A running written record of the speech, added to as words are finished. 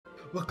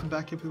Welcome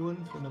back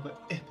everyone for another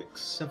epic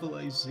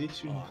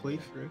civilization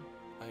playthrough.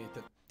 I need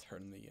to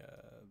turn the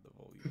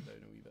volume down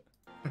a wee bit.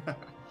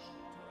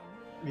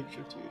 Make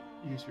sure to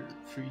use your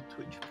free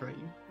Twitch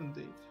Prime and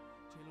Dave.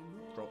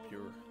 Drop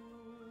your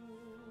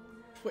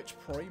Twitch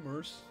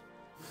primers.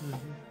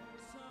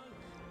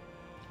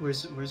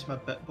 Where's my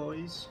bit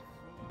boys?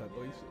 Bit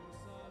boys?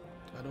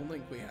 I don't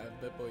think we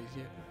have bit boys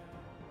yet.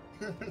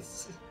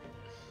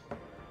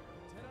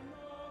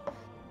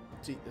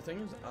 See, the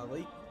thing is, I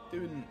like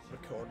doing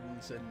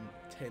recordings in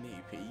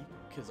 1080p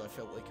because I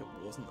felt like it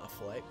wasn't a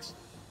flex.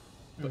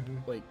 But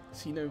like,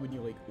 see now when you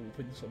like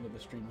open some of the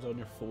streams on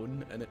your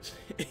phone and it's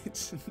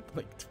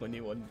like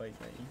 21 by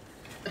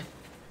 9.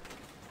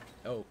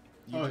 Oh,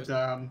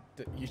 damn!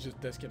 You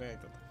just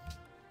disconnected.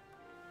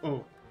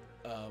 Oh.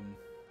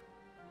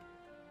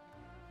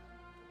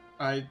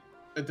 I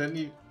didn't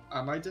even...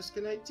 Am I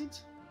disconnected?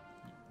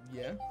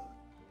 Yeah.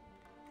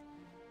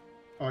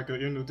 Oh, I got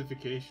your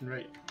notification,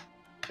 right.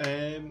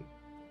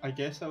 I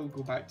guess I'll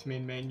go back to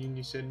main menu and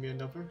you send me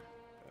another.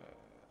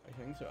 I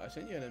think so. I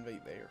sent you an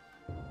invite there.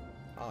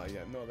 Ah,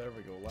 yeah, no, there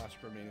we go. Last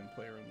remaining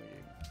player in the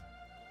game.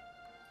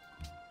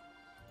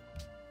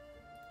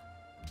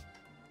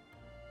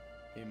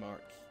 Hey,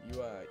 Mark, you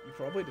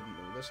probably didn't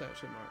know this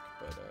actually, Mark,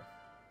 but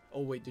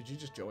oh wait, did you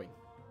just join?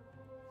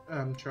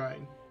 I'm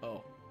trying.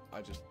 Oh,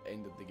 I just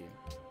ended the game.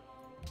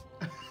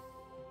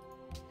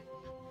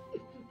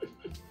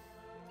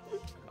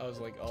 I was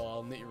like, oh,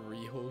 I'll need to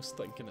rehost,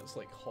 thinking it's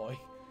like, hi.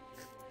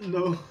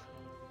 No.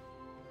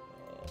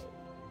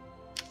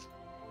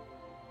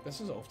 This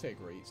is off to a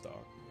great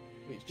start.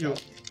 Wait,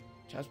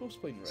 Chasbo's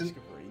playing Risk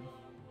of Rain.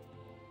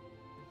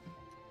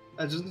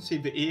 I doesn't say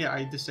the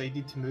AI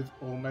decided to move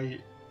all my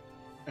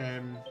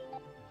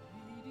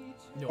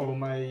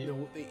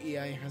No, the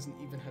AI hasn't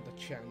even had a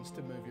chance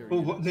to move your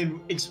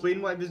then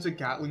explain why there's a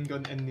Gatling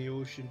gun in the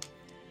ocean.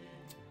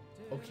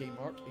 Okay,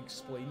 Mark,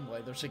 explain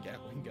why there's a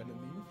Gatling gun in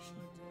the ocean.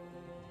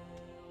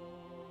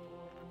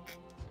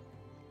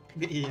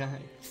 The AI.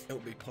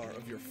 It'll be part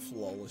of your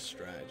flawless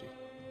strategy.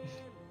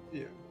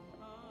 Yeah.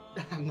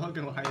 I'm not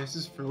gonna lie, this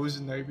is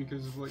frozen now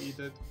because of what you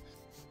did.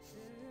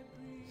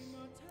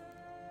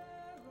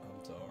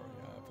 I'm sorry,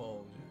 I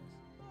apologize.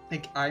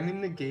 Like, I'm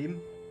in the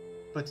game,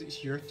 but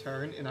it's your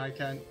turn and I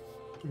can't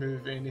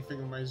move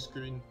anything on my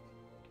screen.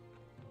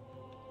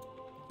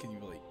 Can you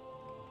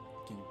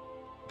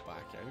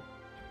back out?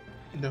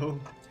 No.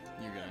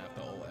 You're gonna have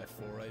to alt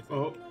F4, I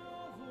think.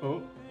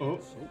 Oh,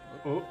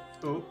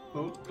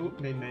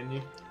 main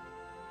menu.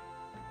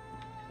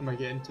 Am I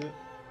getting to it?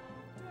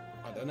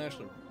 I didn't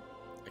actually...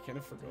 I kind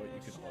of forgot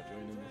you could all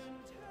join in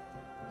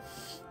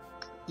this.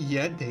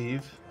 Yeah,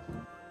 Dave.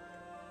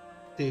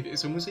 Dave,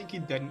 it's almost like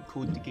you didn't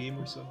code the game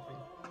or something.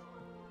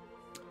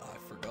 I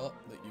forgot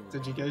that you were...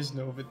 Did you guys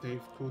know that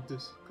Dave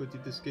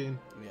coded this game?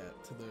 Yeah,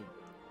 to the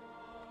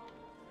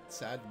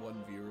sad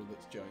one viewer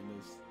that's joined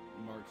us,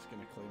 Mark's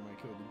gonna claim I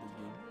coded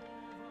the game.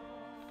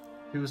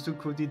 He was still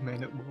coded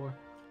Men at War.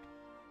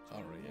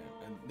 Alright,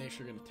 yeah. And next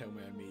you're gonna tell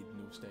me I made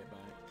no step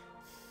back.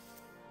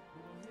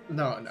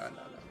 No.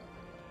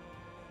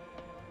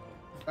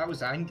 That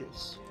was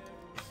Angus.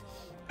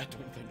 I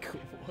don't think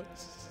it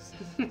was.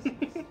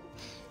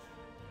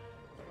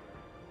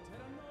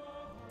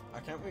 I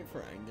can't wait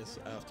for Angus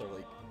after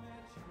like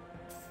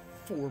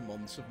 4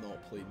 months of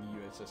not playing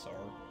the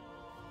USSR.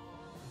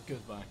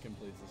 Goes back and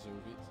plays the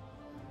Soviets.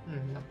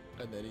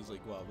 And then he's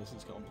like, wow, this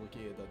is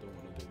complicated, I don't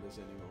want to do this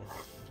anymore.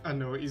 I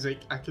know, he's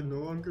like, I can no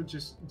longer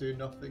just do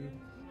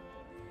nothing.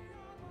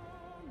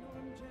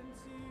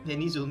 Then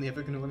he's only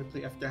ever going to want to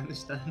play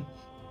Afghanistan.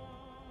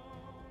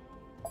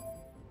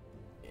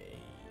 Hey,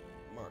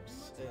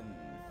 Mark's in.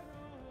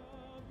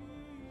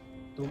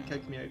 Don't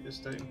kick me out this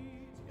time.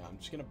 Yeah, I'm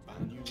just going to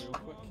ban you real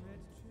quick.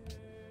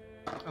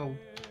 I'll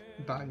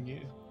ban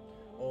you.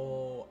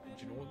 Oh,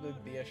 do you know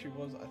what the issue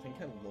was? I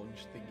think I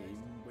launched the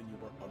game when you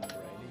were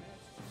unready.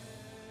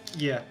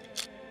 Yeah.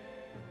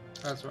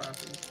 That's what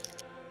happened.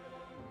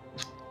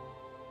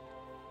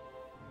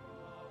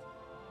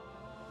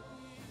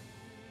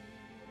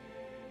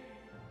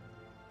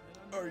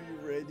 Are you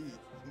ready,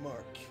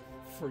 Mark,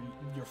 for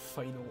your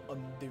final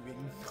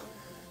undoing?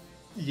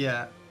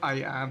 Yeah,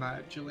 I am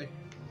actually.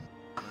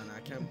 Man,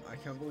 I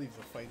can't believe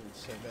the final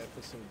Civ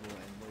episode will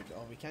end like,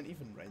 oh, we can't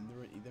even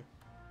render it either.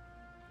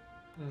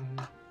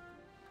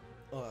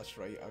 Oh, that's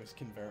right, I was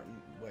converting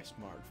West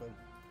Markville.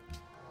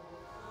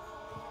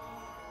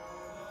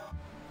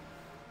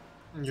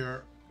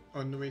 You're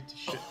on the way to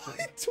shit.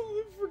 I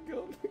totally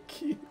forgot the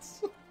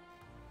kids.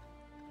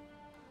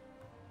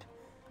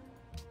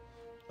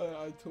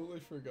 I totally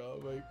forgot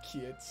about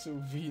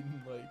Kietso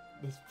being like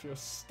this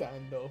just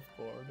standoff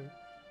border.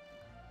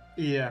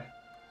 Yeah.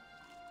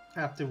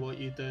 After what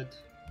you did.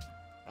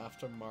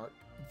 After Mark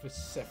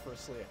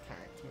vociferously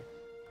attacked me.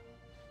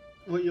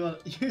 What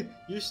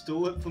you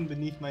stole it from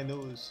beneath my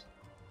nose.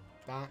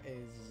 That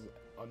is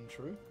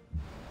untrue.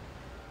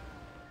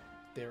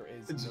 There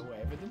is no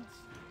evidence.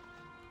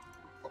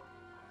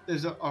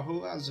 There's a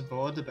whole lot of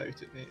VOD about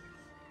it, mate.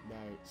 Now,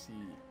 see,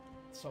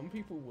 some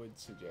people would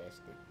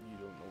suggest that you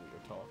don't know what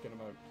you're talking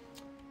about.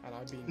 And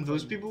I'd be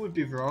Those inclined, people would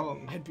be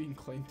wrong. I'd be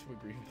inclined to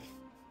agree with you.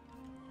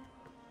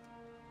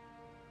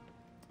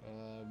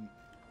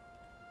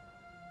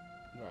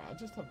 Right, I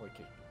just have like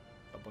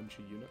a bunch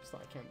of units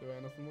that I can't do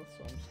anything with,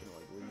 so I'm just gonna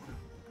like leave them.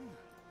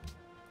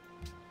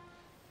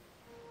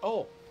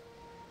 Oh!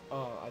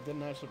 I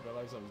didn't actually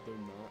realise I was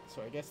doing that,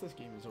 so I guess this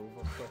game is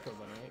over quicker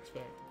than I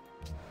expected.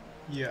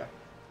 Yeah.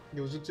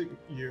 Yours will take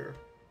a year.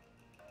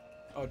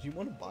 Oh, do you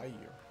want to buy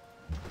your?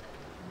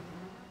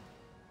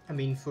 I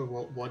mean, for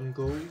what, 1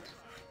 gold?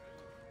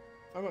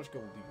 How much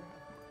gold do you have,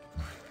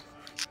 Mark?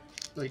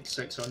 Like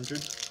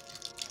 600?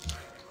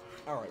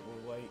 Alright,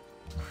 well, like,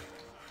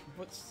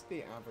 what's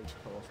the average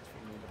cost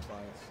for me to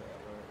buy a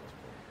settler at this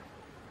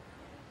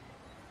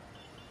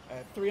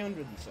point?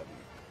 370.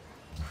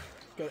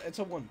 It's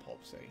a 1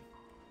 pop, say.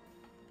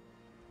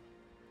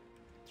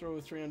 Throw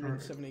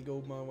 370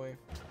 gold my way.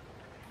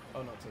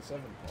 Oh, no, it's a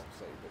 7 pop,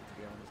 say, but to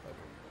be honest, I don't.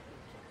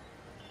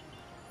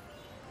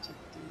 Take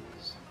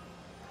these.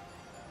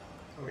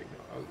 Oh wait,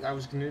 no, I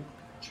was gonna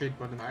trade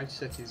one of my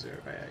cities there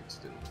by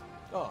accident.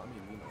 Oh, I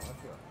mean, you know, I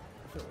feel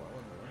well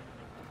in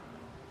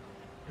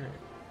there.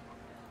 Right.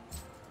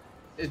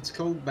 It's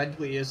called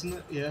Midway, isn't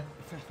it? Yeah.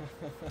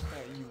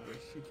 You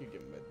wish you could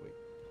get Midway.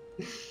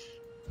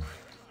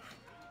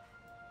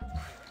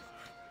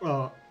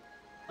 Well,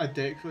 a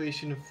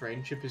declaration of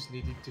friendship is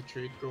needed to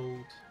trade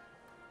gold.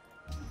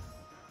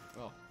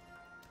 Oh.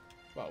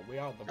 Well, we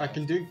are the I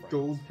can best do friends.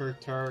 gold per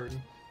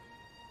turn.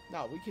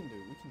 No, we can do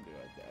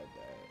a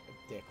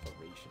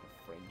declaration of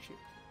friendship.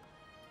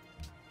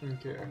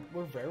 Okay.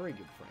 We're very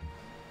good friends.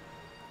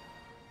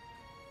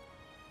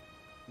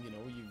 You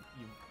know,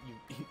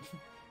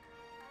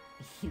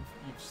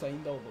 you've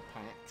signed all the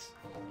pacts.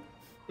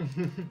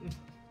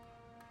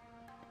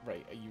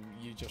 Right,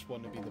 you just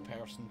want to be the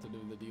person to do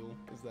the deal,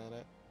 is that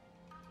it?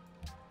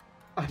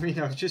 I mean,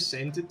 I've just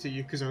sent it to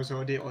you because I was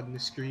already on the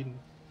screen.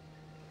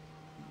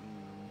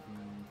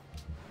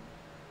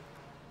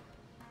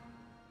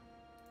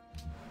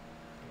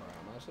 Alright,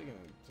 I'm actually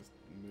gonna just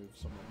move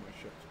some of my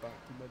ships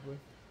back to Midway.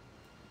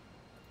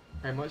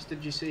 How much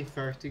did you say?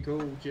 30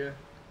 gold, yeah?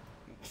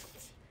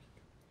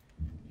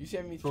 You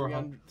send me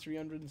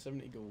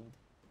 370 gold,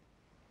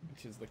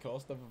 which is the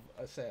cost of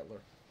a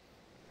settler.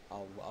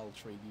 I'll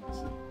trade you the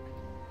sea.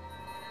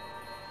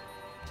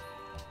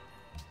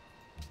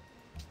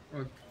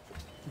 A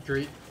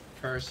great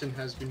person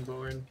has been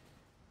born.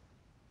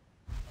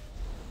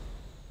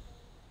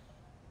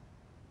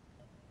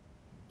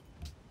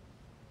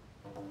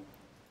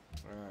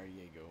 There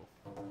you go.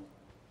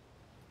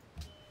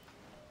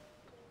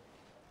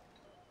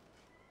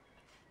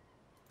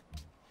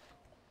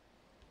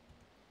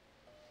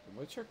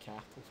 What's your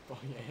capital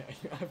spot?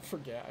 Yeah, I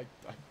forget.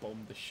 I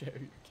bombed the shit out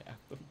of your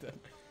capital,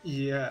 didn't I?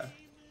 Yeah.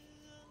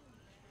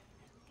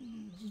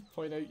 You just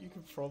point out you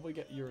could probably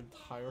get your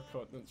entire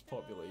continent's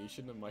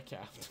population in my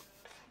capital.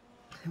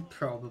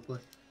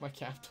 Probably. My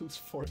capital's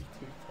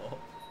 42 pop.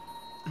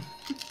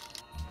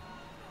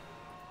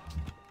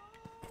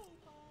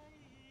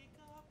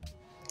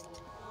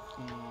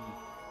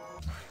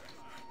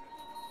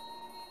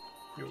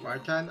 Yo, why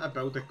can't I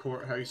build a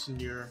courthouse in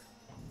your...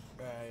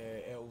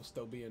 It'll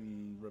still be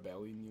in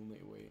rebellion, you'll need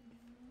to wait.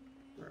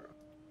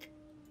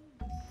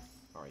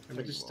 Alright, Let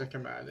me just stick a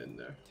man in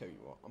there. Tell you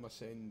what, I'm gonna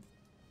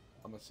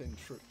send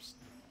troops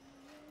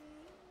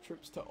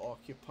to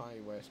occupy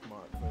West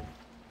Markville.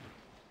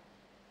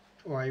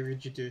 Why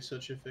would you do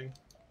such a thing?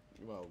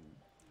 Well,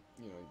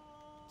 you know,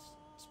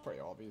 it's pretty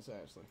obvious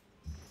actually.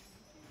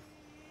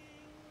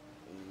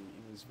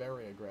 He was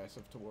very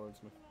aggressive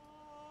towards me.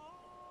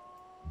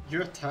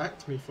 You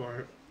attacked me for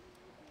it.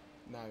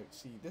 Now,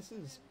 see, this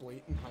is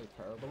blatant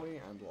hyperbole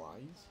and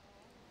lies.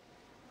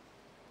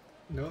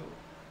 No.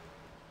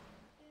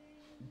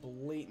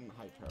 Blatant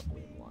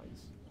hyperbole and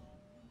lies.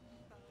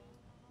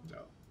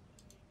 No.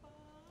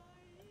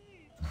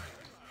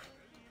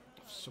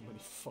 So many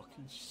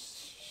fucking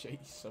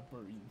shitty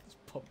submarines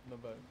pumping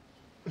about.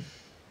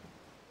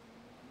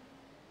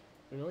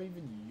 They're not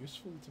even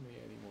useful to me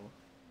anymore.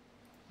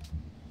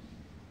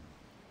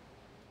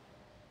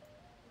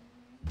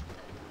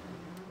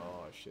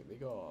 Oh shit, they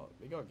got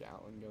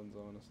Gatling guns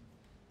on us.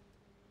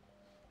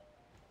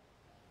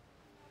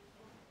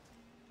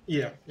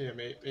 Yeah,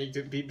 mate.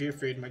 Be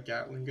afraid of my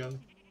Gatling gun.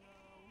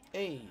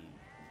 Hey,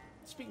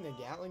 speaking of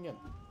Gatling gun,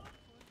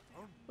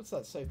 what's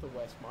that south of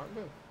West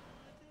Markville?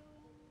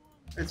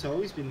 It's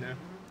always been there.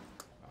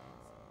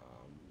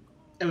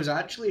 It was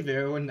actually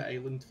there when the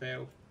island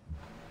fell.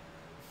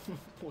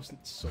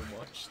 Wasn't so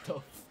much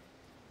stuff.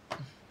 There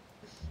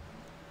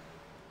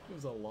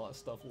was a lot of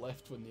stuff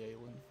left when the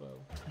island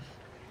fell.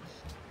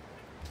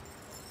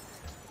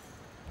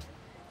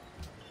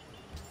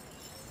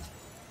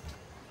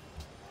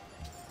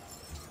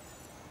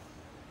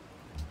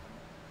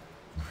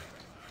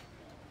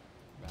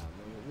 Man,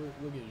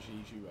 look at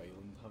Jeju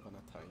Island having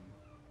a time.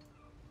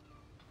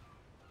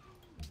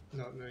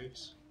 Not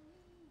nice.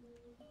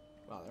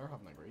 Wow, they're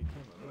having a great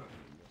time. I don't know what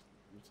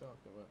you're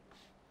talking about.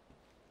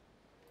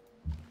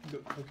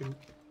 Got fucking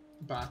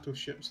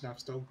battleships and I'm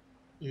still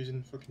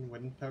using fucking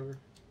wind power.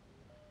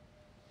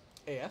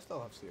 Hey, I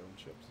still have sailing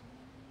ships.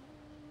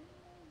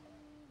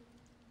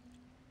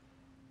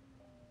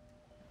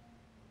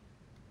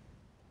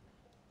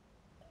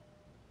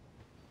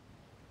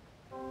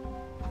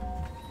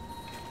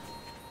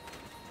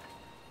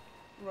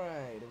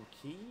 Right,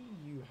 okay,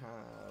 you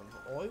have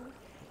oil,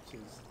 which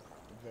is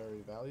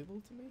very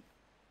valuable to me.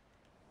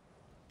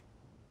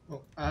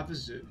 Well, I have a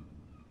zoo.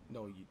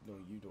 No, you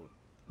don't.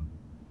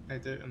 I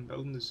do. I'm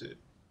building the zoo.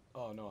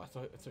 Oh no, I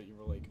thought you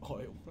were like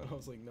oil, and I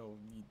was like, no,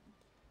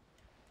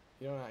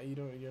 you're not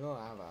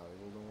that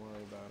valuable. Don't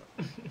worry about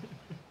it.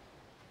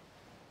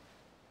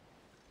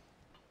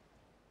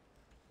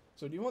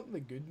 So, do you want the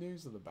good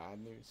news or the bad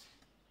news?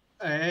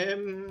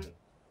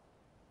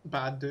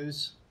 Bad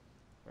news.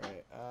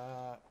 Right,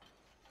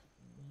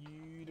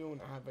 you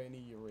don't have any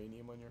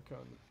uranium on your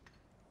continent.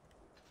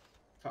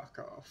 Fuck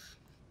off.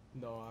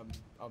 No,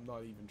 I'm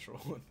not even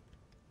trolling.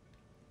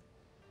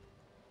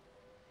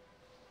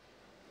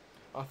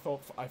 I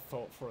thought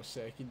for a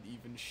second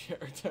even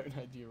Shattertown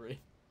had uranium.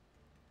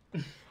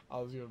 I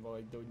was gonna be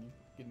like, don't you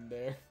get in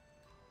there?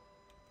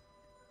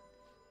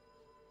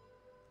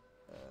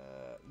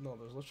 No,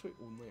 there's literally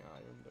only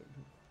iron down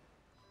here.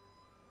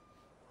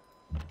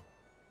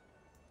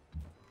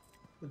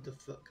 What the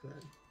fuck,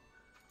 man?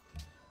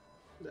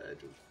 I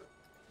don't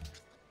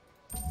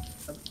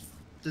fuck.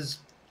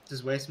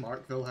 Does West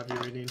Markville have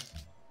uranium?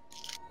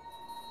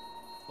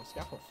 Well,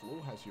 Scapa Flow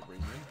has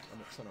uranium,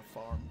 and it's in a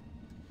farm.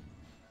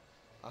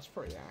 That's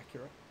pretty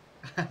accurate.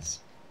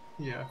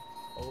 Yeah.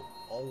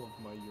 All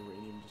of my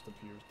uranium just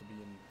appears to be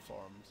in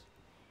farms.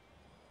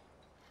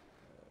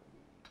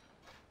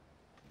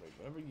 Wait,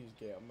 whenever you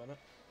get a minute,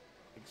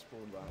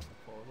 explore that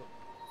deposit.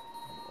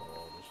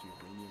 Oh, there's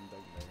uranium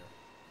down there.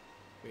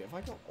 Wait, have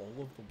I got all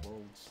of the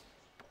world's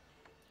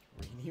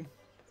uranium?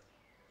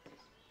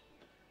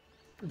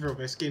 Bro,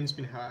 this game's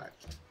been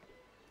hacked.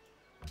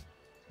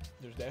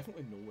 There's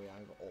definitely no way I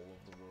have all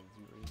of the world's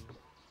uranium.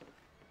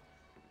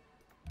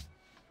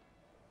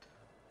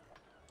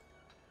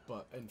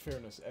 But in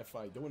fairness, if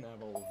I don't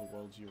have all of the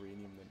world's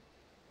uranium, then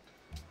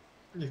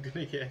You're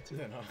gonna get it.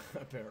 then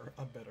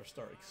I better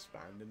start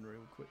expanding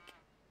real quick.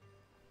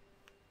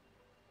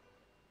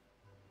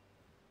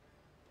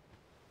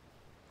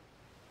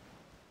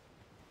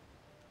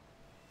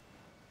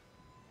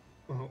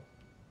 Oh,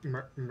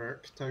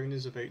 Merktown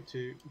is about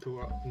to go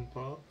up and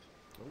pop.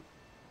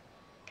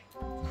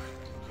 Oh.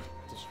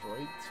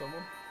 Destroyed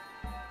someone?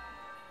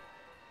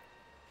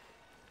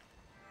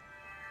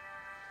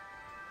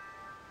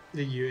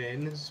 The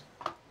UN has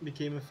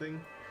became a thing.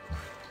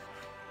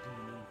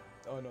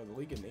 Oh no, the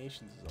League of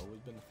Nations has always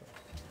been a thing.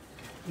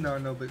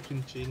 No, but it's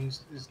been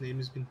changed. His name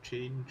has been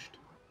changed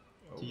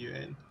to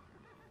UN.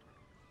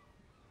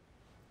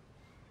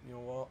 You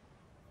know what?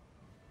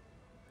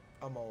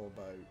 I'm all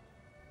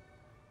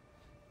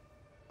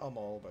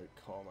about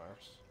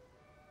commerce.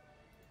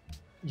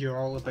 You're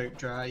all about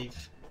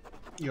drive.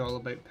 You're all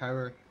about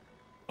power.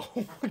 Oh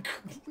my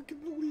god, look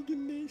at the League of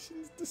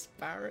Nations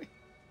disparity.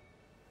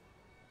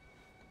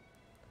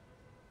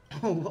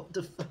 Oh, what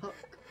the fuck?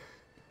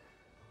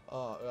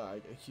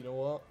 You know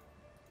what?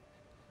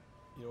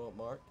 You know what,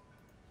 Mark?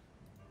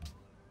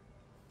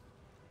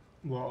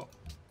 What?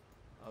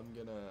 I'm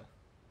gonna...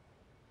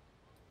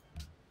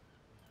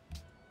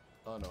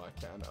 Oh no, I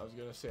can't. I was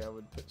gonna say I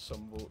would put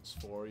some votes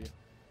for you.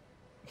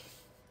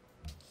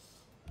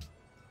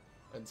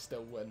 And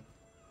still win.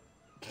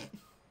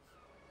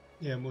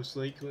 Yeah, most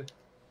likely.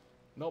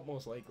 Not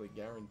most likely,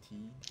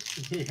 guaranteed.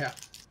 Yeah.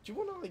 Do you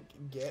wanna, like,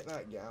 get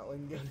that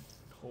Gatling gun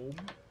home?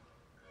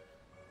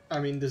 I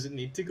mean, does it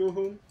need to go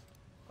home?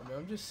 I mean,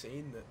 I'm just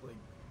saying that, like,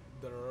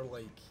 there are,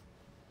 like,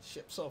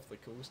 ships off the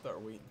coast that are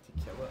waiting to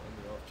kill it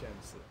on the off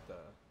chance that,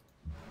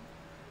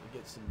 it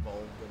gets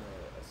involved in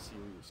a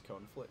serious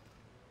conflict.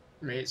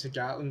 Mate, it's a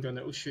Gatling gun,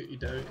 it'll shoot you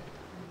down.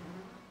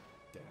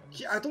 Damn.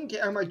 Yeah, I don't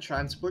get how my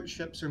transport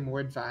ships are more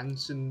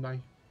advanced than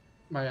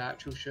my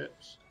actual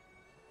ships.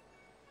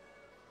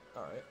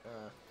 Alright,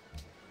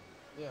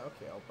 yeah,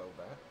 okay, I'll build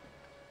that.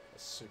 A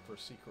super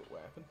secret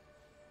weapon.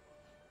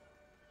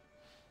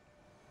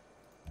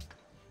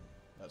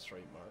 That's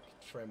right, Mark.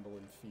 Tremble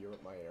in fear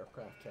at my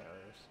aircraft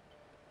carriers.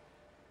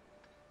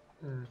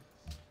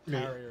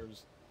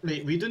 Carriers.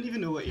 Mate, we don't even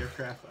know what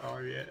aircraft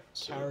are yet.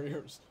 So.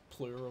 Carriers,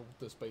 plural,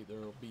 despite there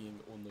being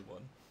only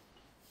one.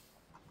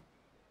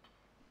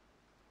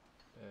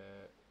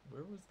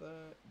 Where was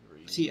that?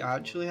 Does he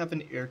actually have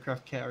an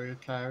aircraft carrier?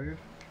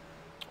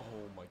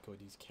 Oh my god,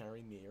 he's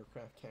carrying the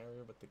aircraft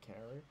carrier with the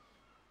carrier?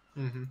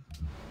 Mm-hmm.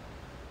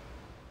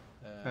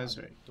 That's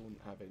right. I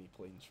don't have any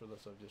planes for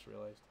this, I've just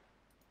realised.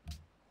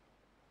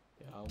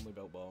 Yeah, I only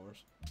built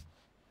bombers.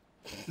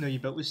 No, you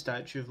built the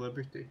Statue of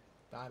Liberty.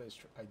 That is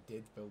true. I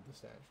did build the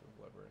Statue of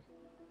Liberty.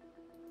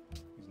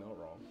 He's not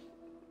wrong.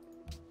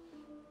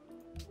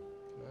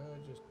 Can I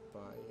just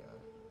buy, yeah,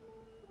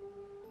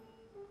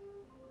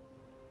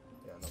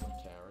 another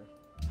carrier.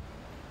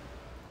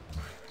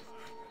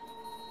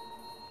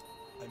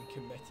 I'm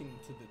committing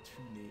to the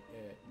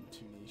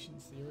two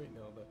nations theory.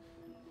 No,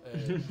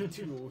 the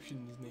two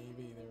oceans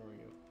navy. There we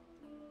go.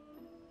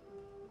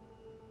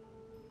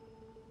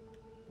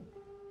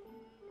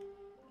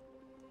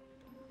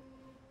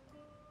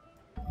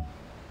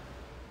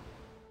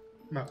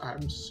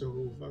 I'm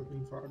so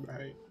fucking far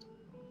behind.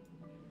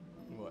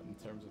 What, in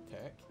terms of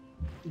tech?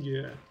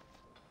 Yeah.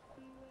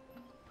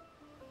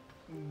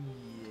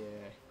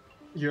 Yeah.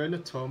 You're in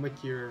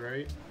atomic era,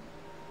 right?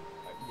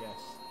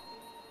 Yes.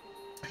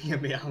 Yeah,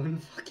 mate, I'm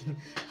fucking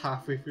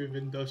halfway through the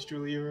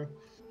industrial era.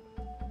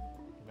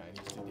 Man,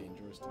 he's too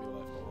dangerous to be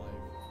left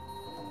alive.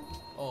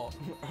 Oh,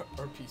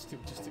 our peace tool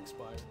just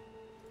expired.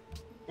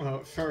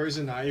 Well, furs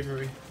and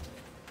ivory.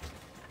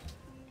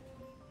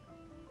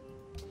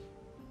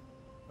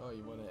 Oh,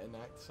 you want to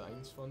enact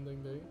science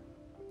funding, do you?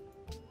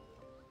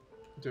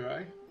 Do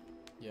I?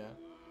 Yeah.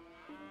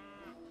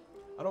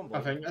 I don't I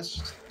blame think you. that's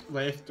just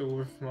left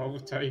over from all the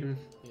time.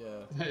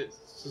 Yeah.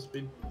 It's just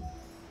been.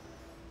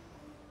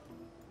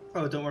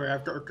 Oh, don't worry,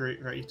 I've got a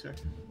great writer.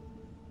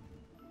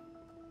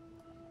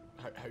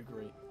 How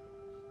great?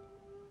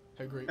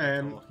 How great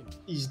are we talking?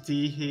 He's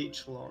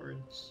D.H.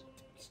 Lawrence.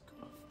 He's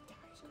got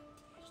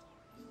D.H.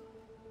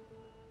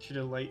 Should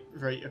have like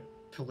write a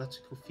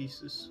political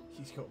thesis.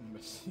 He's got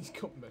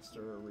Mr.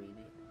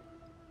 Arabia.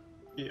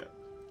 Yeah.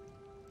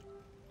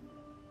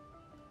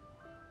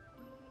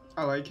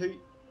 I like how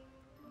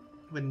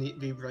when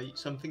they write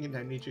something and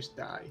then they just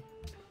die.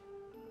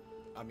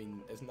 I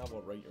mean, isn't that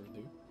what writers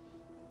do?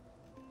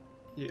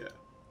 Yeah.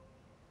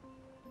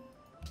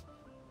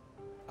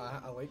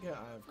 I like it.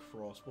 I have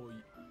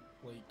crossbowmen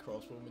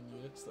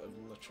units that have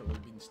literally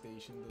been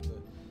stationed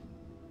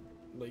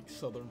in the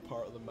southern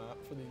part of the map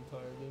for the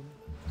entire game.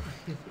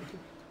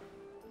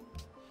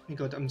 My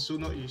God, I'm so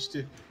not used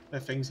to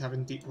things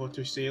having deep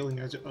water sailing.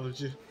 I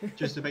was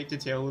just about to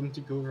tell them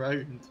to go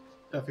round.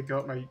 I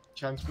forgot my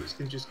transports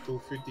can just go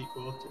through deep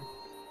water.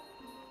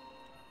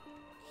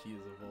 He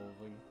is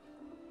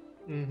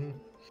evolving.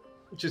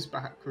 Just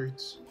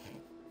backwards.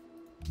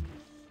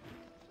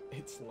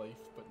 It's life,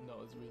 but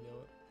not as we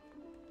know it.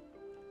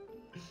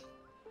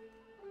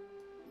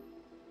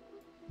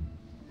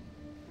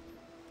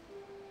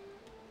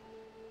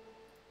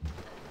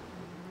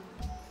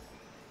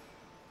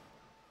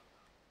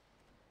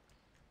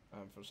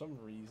 And for some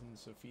reason,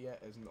 Sophia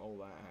isn't all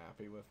that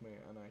happy with me,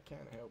 and I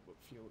can't help but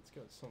feel it's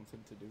got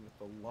something to do with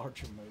the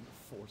large amount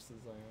of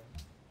forces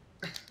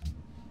I have.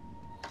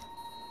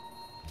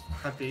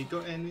 Have they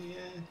got any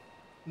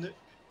nuke?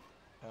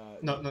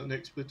 Not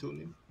nukes,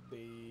 plutonium.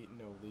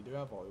 No, they do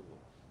have oil.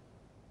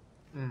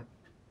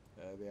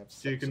 They have 6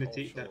 So you're gonna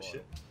offshore take that oil.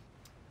 shit?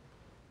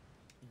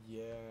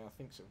 Yeah, I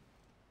think so.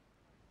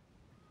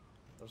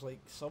 There's like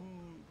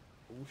some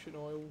ocean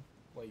oil,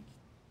 like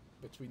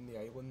between the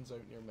islands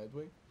out near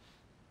Midway.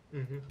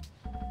 Which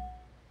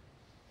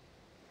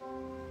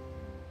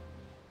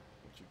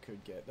you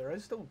could get. There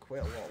is still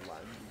quite a lot of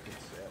land you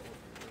could settle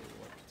if you really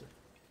wanted to.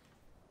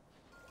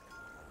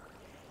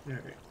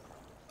 Okay.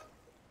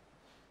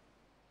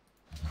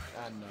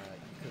 And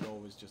you could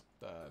always just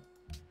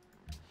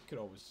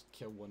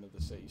kill one of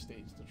the city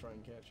states to try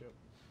and catch up.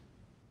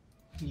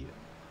 Yeah.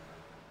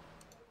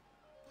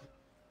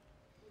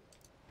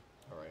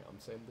 Alright, I'm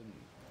sending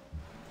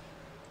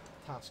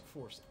Task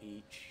Force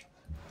H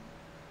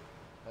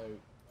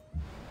out.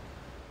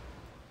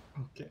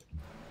 Okay.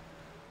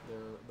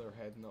 They're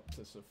heading up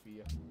to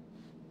Sophia.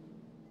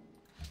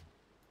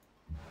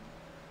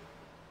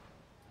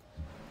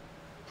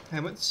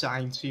 How much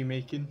science are you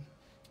making?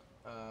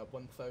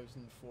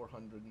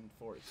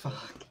 1,447.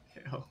 Fuck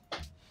hell.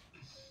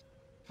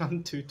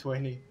 I'm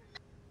 220.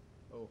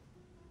 Oh.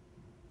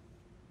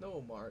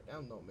 No, Mark,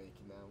 I'm not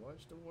making that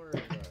much. Don't worry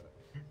about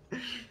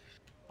it.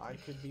 I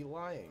could be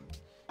lying.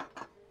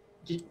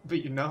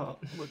 But you're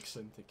not. Looks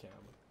into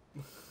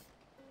camera.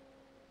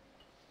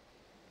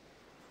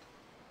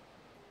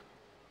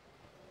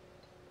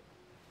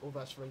 Oh,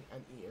 that's right.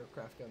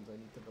 Anti-aircraft guns. I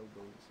need to build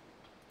those.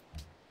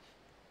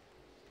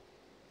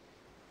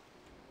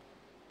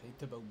 I need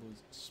to build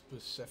those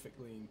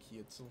specifically in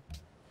Kietzel.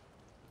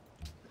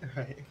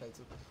 Right.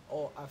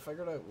 Oh, I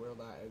figured out where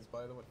that is,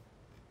 by the way.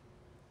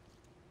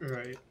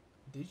 Right.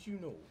 Did you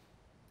know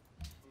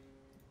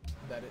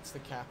that it's the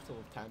capital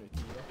of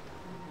Tanutira?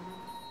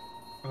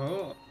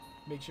 Oh.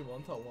 Makes you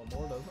want it a lot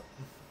more, doesn't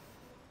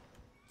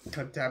it?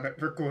 God damn it,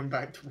 we're going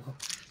back to war.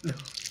 No.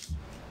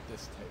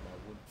 This time I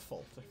wouldn't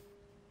falter.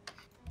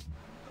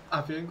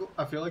 I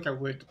feel like I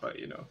would, but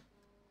you know.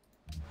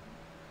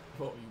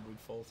 What, you would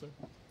falter?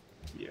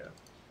 Yeah.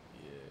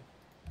 Yeah.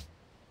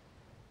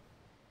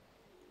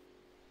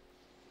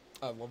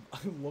 I love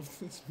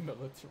this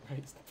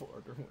militarized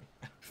border.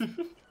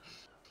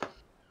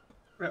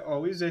 It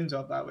always ends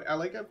up that way.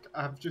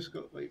 I've just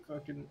got like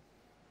fucking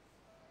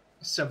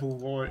Civil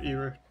War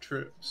era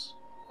troops.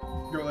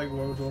 Got like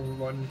World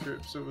War I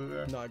troops over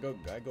there. No, I got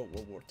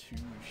World War II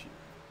shit.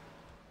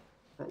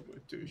 World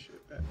War II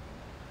shit then.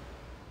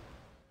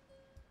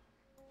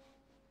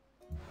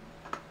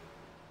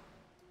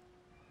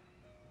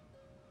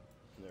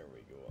 There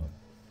we go.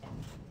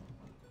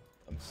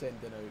 I'm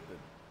sending out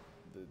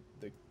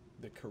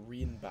the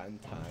Korean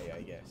Bantai,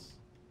 I guess.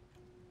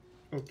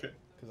 Okay.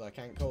 Because I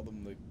can't call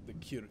them the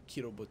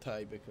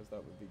Kirobutai because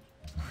that would be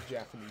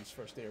Japanese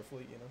First Air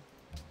Fleet, you know?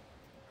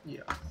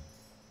 Yeah.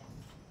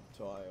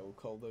 So I'll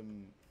call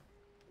them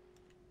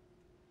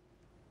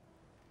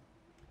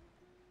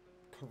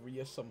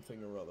Korea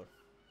something or other.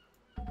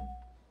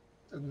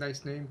 A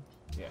nice name.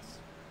 Yes.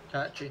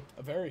 Catchy.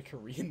 A very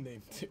Korean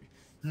name too.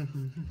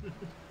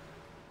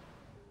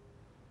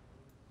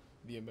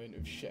 The amount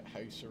of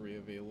shithousery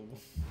available.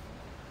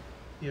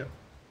 Yep.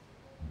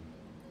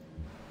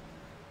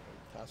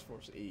 Task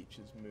Force H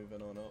is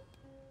moving on up.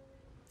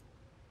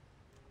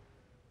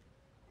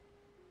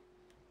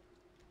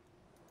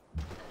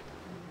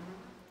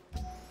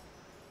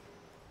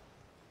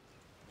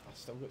 I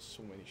still got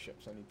so many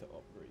ships I need to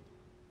upgrade.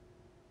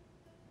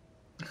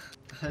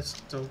 I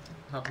still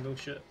have no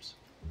ships.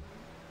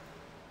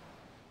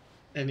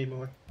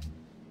 Anymore.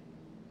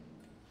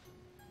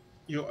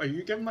 Yo, are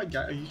you giving my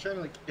guy? Are you trying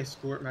to like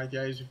escort my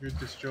guys with your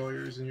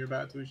destroyers and your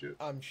battleship?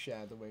 I'm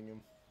shadowing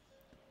him.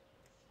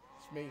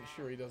 Just making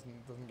sure he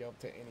doesn't get up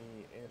to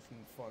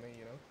anything funny,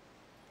 you know?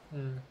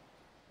 Hmm.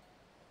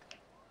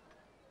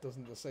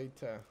 Doesn't decide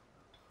to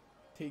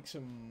take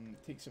some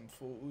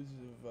photos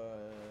of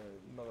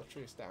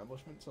military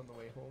establishments on the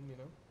way home, you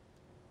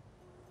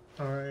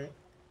know? Alright.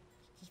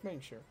 Just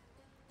making sure.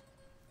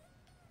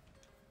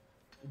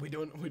 We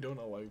don't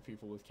allow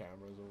people with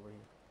cameras over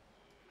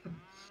here.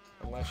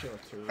 Unless you're a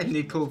tourist. And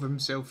they call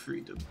themselves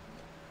freedom.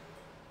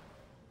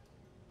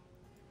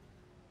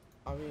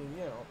 I mean,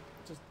 you know,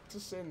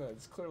 just saying that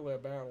it's clearly a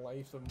better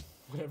life than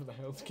whatever the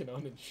hell's going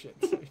on in shit.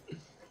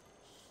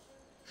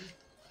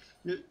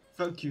 Yeah,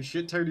 fuck you,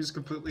 Shittown is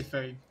completely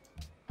fine.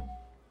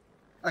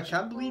 I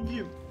can't believe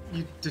you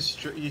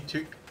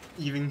took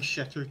even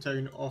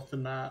Shittertown off the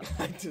map.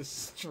 I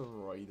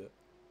destroyed it.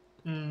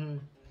 Mm-hmm.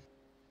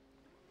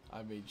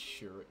 I made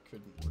sure it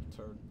couldn't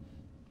return.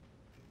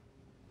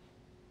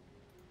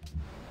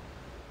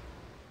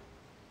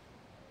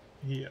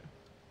 Yeah.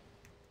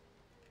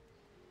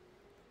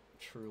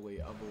 Truly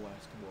a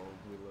blessed world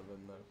we live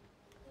in now.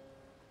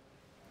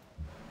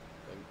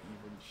 Like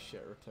even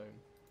Shittertown.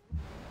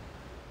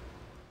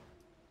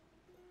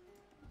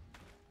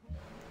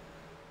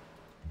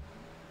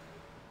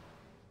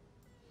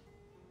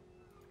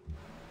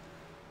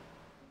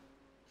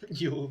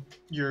 Yo,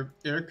 your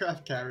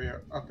aircraft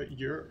carrier up at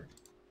your...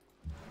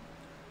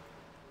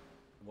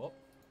 What?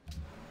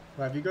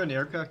 Well, have you got an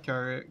aircraft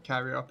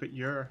carrier up at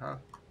your, huh?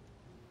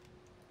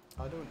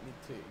 I don't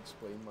need to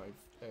explain my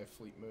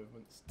fleet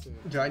movements to...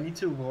 Do I need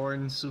to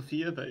warn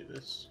Sophia about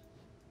this?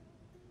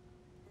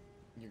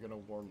 You're gonna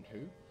warn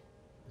who?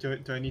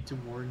 Do I need to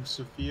warn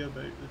Sophia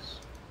about this?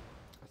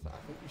 I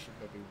think you should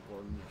maybe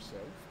warn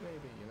yourself,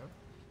 maybe, you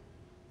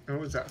know?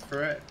 Oh, is that a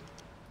threat?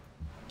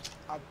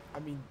 I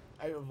mean,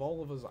 out of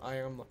all of us, I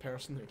am the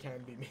person who can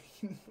be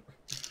making...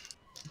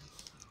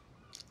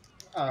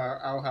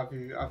 I'll have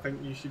you... I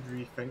think you should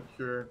rethink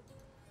your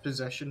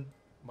position.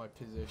 My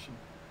position.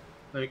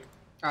 Like,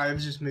 I've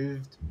just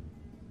moved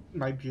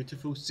my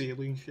beautiful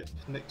sailing ship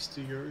next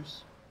to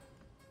yours.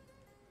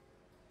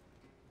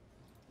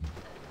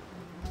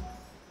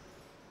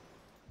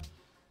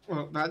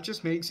 Well, that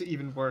just makes it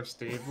even worse,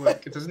 Dave.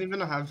 Look, it doesn't even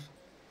have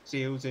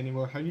sails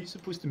anymore. How are you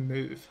supposed to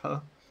move,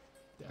 huh?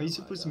 Yeah, How are you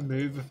supposed to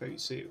move without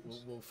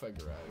sails? We'll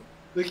figure out.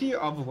 Look at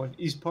your other one.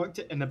 He's parked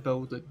it in a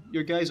building.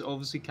 Your guys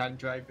obviously can't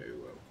drive very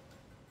well.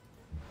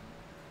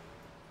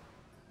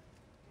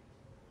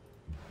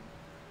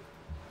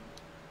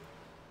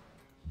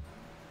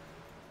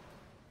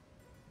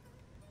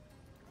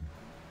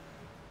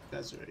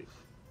 That's right.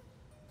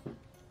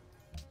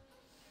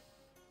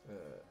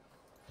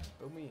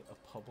 Build me a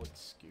public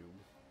school.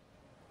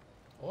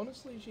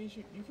 Honestly, Jace,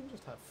 you can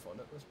just have fun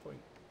at this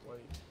point. Like,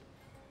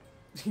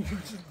 you're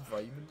just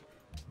vibing.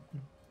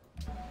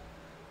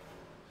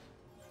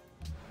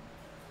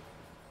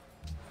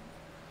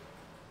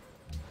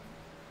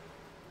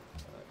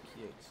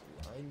 Pixel,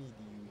 I need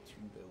you to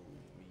build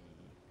me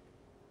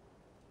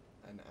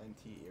an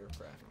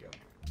anti-aircraft gun.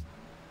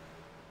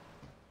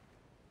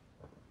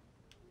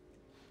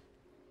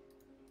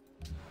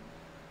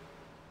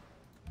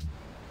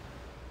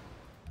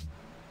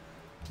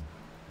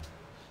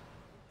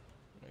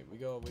 We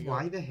go.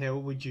 Why the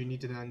hell would you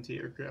need an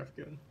anti-aircraft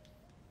gun?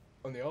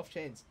 On the off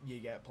chance you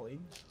get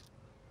planes.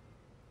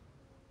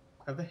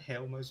 How the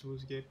hell am I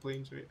supposed to get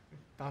planes right now?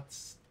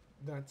 That's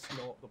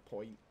not the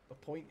point. The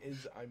point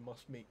is I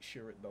must make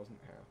sure it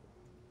doesn't happen.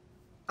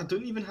 I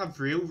don't even have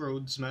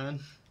railroads, man.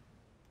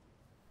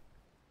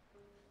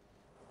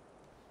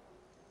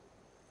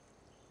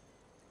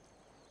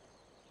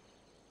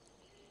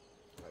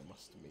 I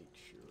must make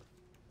sure.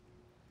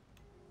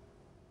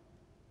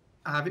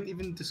 I haven't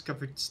even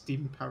discovered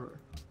steam power.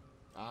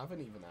 I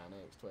haven't even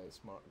annexed West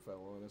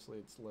Smartville, honestly.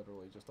 It's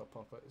literally just a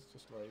puppet. It's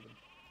just riding.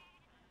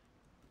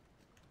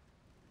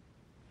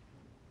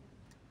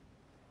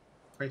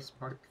 West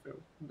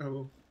Parkville.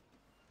 No.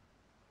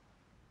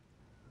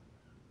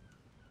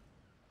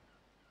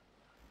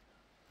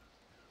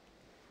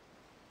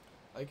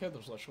 I like how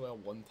there's literally a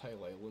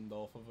one-tile island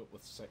off of it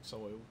with 6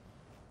 oil.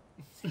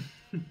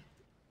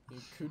 You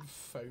could have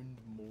found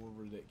more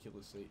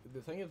ridiculous.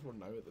 The thing is, we're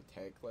now at the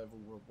tech level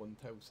where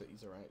one-tile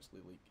cities are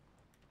actually, like,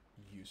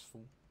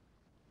 useful.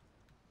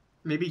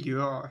 Maybe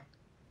you are.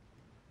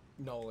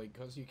 No, like,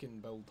 because you can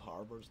build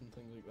harbours and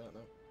things like that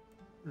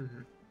now.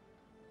 Mm-hmm.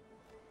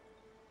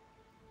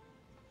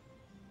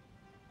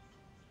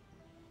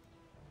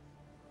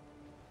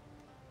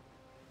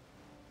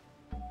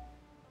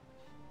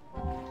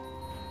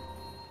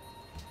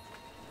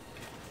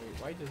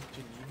 Why does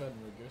Geneva and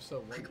Ragusa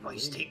want Quick you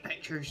boys, in? take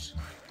pictures.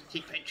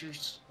 Take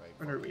pictures. Right,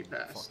 On our way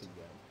fucking past.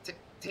 them.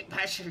 Take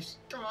pictures.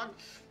 Come on.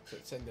 So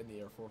send in the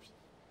Air Force.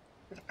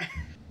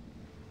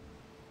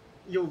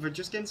 Yo, we're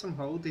just getting some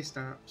holiday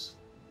stamps.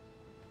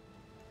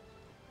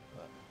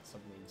 That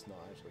submarine's not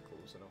actually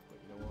close enough, but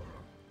you know what?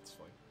 It's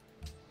fine.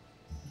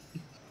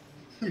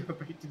 You're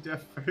about to do a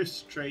first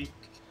strike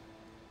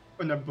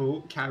on a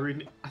boat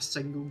carrying a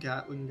single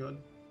Gatling gun.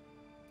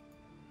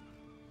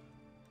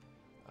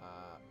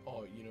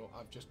 Oh, you know,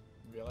 I've just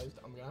realised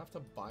I'm gonna have to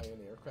buy an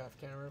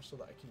aircraft carrier so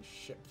that I can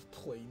ship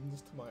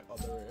planes to my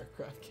other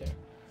aircraft carrier.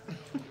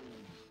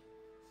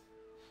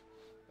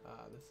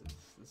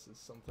 This is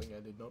something I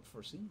did not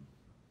foresee.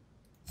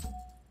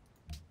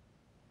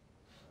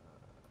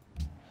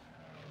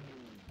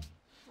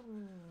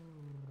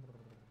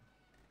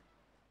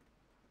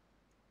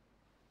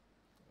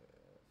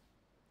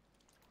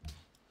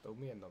 Build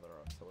me another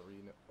artillery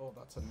unit. Oh,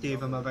 that's another.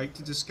 Dave, I'm about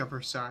to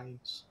discover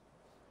science.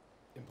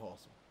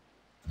 Impossible.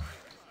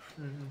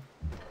 Mm-hmm.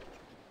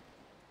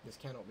 This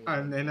cannot be.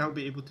 And then I'll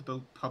be able to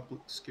build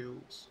public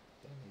schools.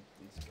 Damn,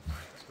 these guys.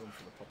 Let's go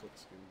for the public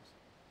schools.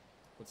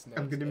 What's next?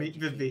 I'm gonna make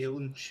the Education. Vale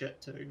and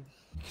shit town.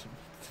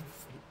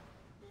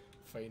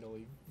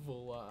 Finally,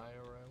 Vola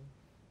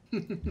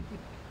IRL.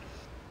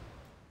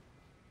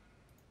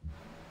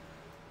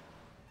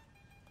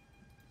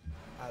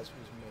 As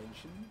was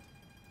mentioned,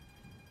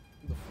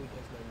 the fleet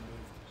has now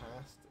moved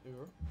past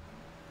Ur.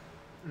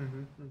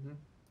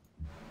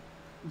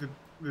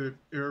 The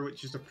Ur,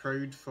 which is the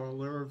proud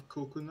follower of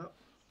Coconut.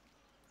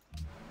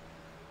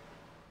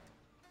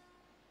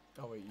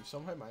 Oh wait, you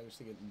somehow managed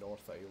to get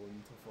North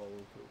Island to follow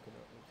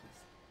Coconut, which is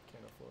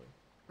kind of funny.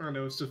 I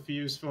know,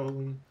 Sophia's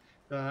following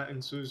that,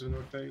 and so is the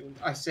North Island.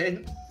 I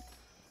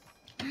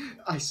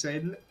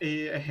sent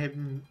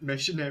a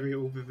missionary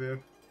over there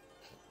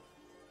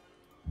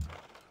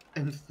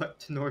and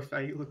flipped to North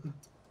Island.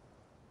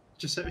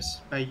 Just out of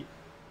spite.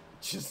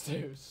 Just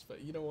those,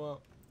 but you know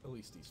what? At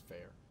least he's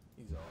fair.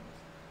 He's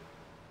honest.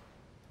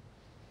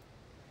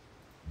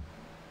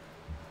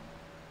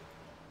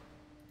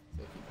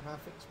 So if you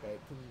half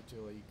expected you to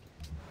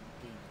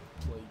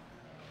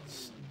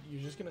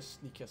you're just gonna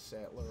sneak a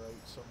settler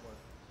out somewhere,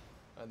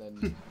 and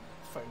then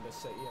find a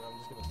city, and I'm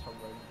just gonna turn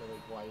around and be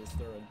like, why is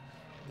there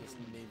this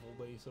naval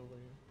base over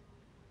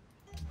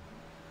here?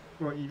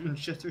 What, even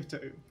shitter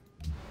town?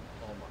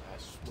 Oh my! I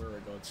swear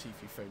to God, see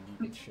if you found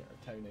even shitter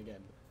town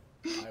again.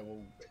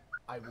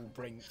 I will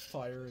bring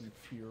fire and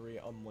fury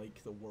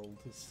unlike the world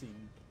has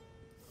seen.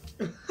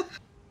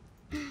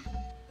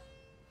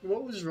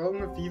 What was wrong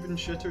with even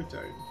shitter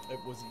town? It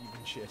was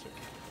even shitter.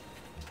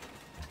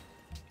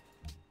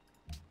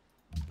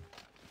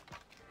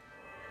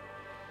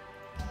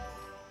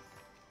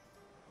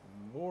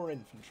 More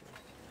infantry.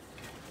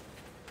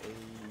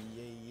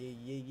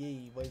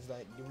 Yay. What is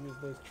that? You move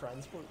those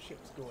transport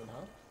ships going,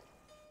 huh?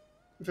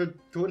 For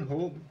going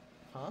home.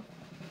 Huh?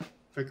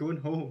 For going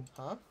home.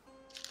 Huh?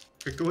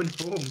 For going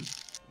home.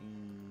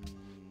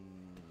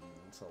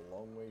 It's a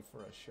long way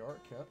for a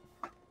shortcut.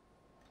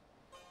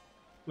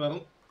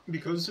 Well,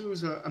 because there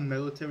was a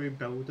military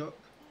build-up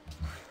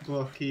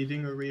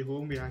blockading our way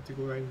home, we had to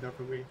go around the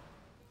other way.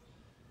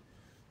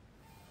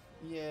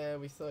 Yeah,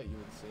 we thought you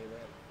would say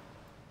that.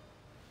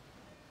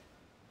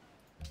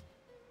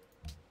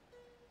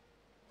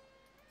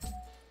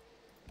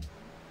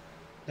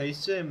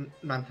 Nice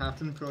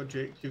Manhattan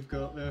project you've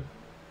got there.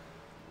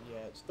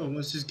 Yeah, it's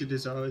Almost as good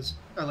as ours.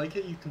 I like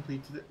it you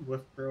completed it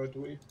with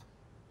Broadway.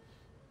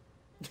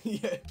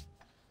 yeah.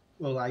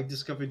 Well, I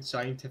discovered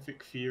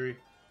scientific theory,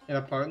 and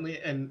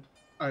apparently,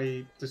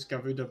 I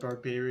discovered a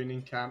barbarian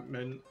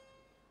encampment.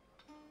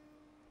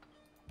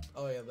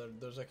 Oh yeah,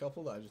 there's a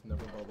couple that I just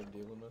never bothered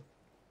dealing with.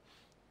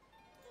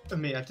 I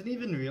mean, I didn't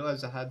even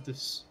realize I had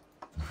this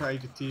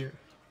privateer.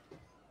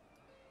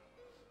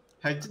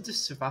 How did this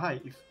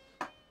survive?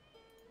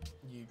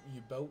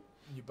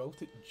 You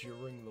built it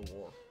during the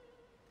war.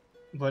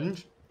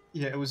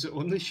 Yeah, it was the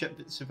only ship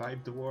that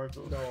survived the war,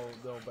 though. No,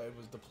 but it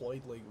was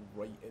deployed like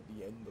right at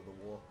the end of the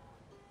war.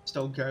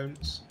 Still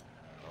counts.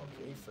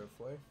 Okay, fair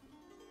play.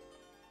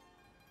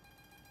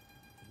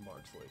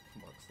 Mark's like,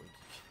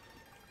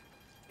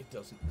 it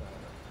doesn't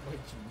matter. My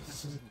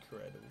genius is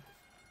incredible.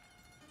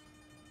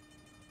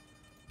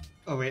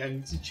 Oh wait, I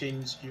need to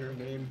change your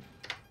name.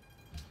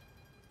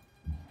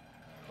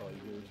 Oh,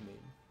 yours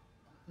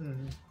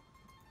name.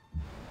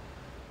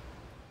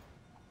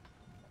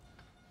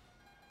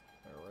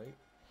 Alright.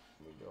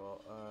 We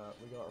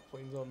got our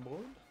planes on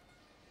board.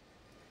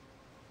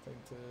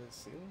 Time to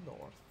sail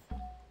north.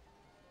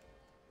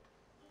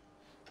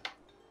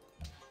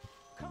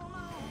 Come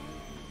on.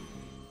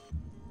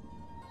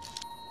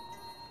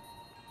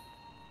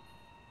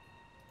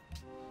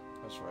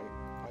 That's right.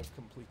 I've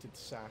completed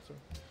Saturn.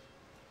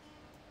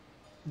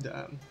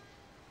 Damn.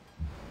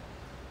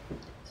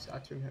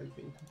 Saturn has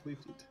been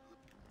completed.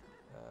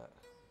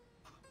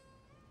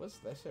 What's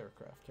this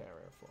aircraft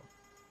carrier for?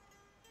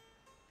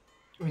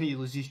 When he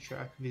loses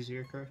track of his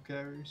aircraft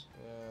carriers.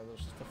 Yeah, there's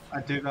just a few.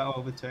 I do that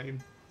all the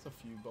time. It's a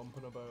few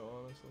bumping about,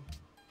 honestly.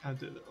 I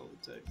do that all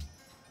the time.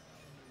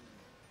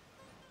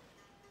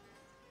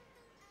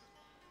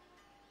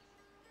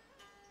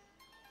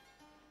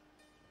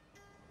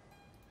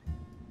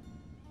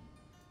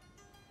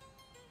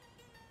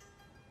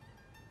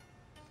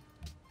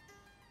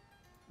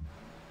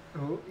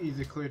 Oh, you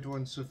declared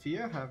on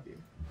Sophia, have you?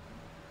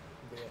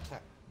 They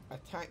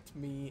attacked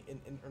me in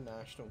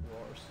international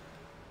wars.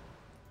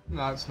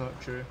 That's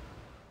not true.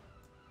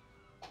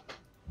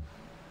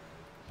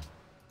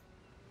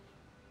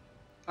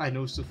 I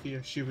know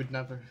Sophia, she would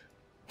never.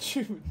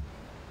 Dude.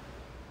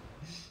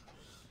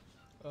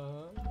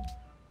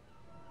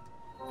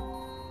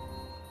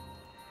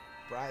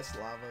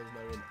 Bratislava is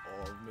now in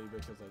awe of me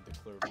because I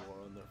declared war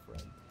on their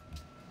friend.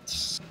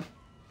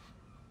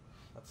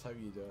 That's how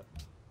you do it.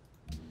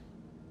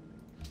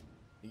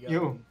 You Yo,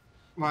 them,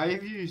 why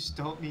have you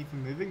stopped me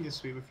from moving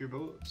this way with your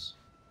bullets?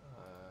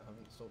 I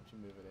haven't stopped you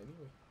moving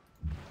anyway.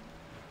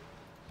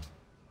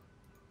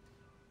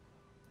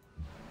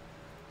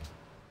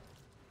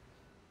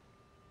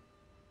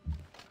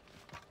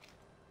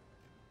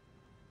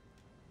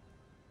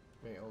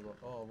 Wait, hold on.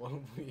 Oh, well,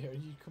 wait, are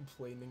you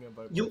complaining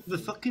about Yo, my the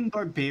food? fucking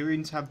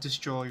barbarians have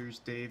destroyers,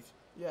 Dave.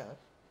 Yeah.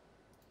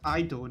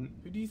 I don't.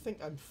 Who do you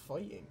think I'm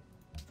fighting?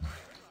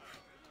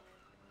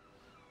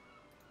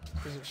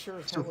 Because it sure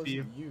as hell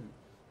Sophia. isn't you.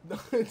 No,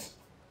 it's...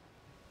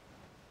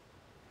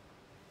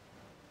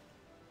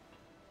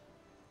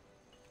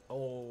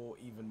 Oh,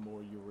 even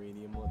more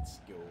uranium, let's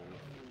go.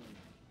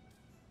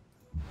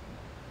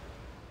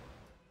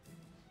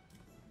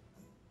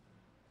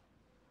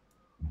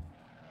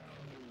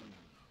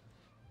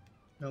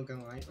 Not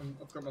gonna lie,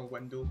 I've got my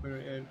window open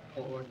right now, and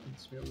all I can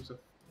smell is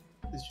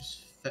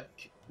just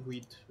thick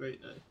weed right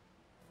now.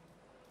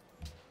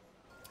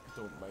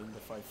 Don't mind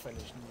if I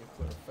finish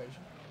nuclear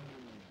fission.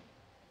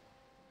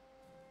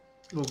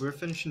 Well, we're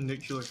finishing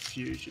nuclear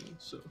fusion,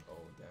 so.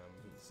 Oh damn,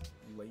 he's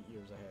light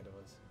years ahead of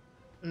us.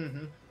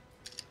 Mm-hmm.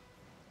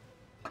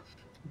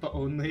 But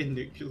only in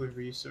nuclear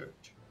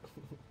research.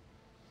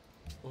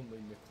 Only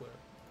nuclear.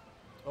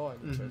 Oh, I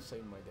need to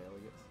assign my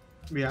delegates.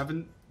 We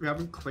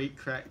haven't quite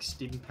cracked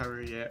steam power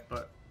yet,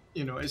 but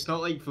you know, it's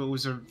not like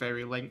those are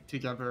very linked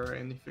together or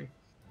anything.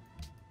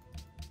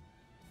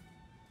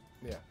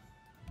 Yeah.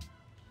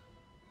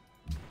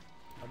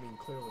 I mean,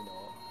 clearly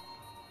not.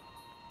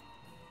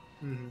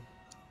 Mm-hmm.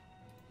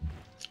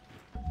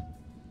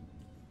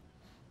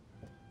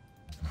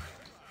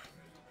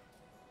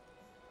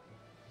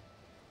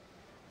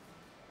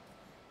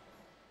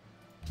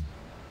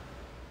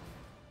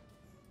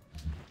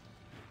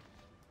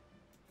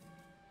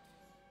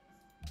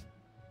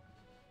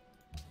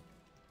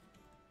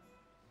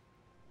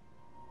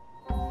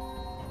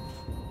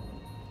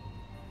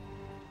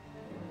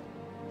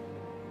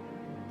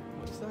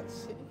 What's that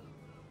say?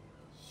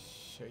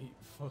 Shite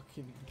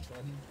fucking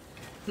gun.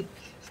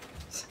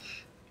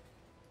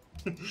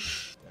 Damn,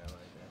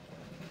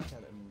 I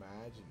can't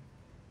imagine.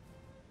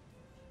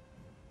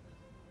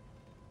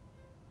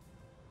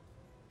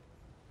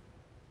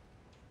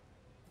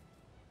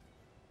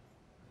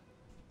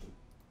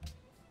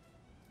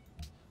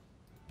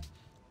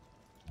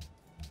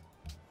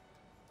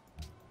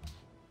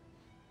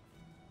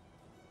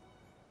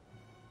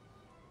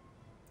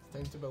 It's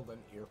time to build an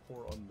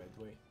airport on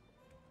Midway.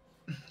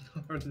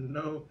 Oh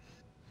no.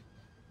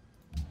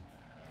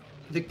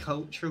 The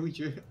cultural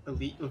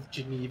elite of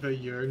Geneva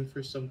yearn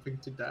for something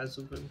to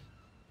dazzle them.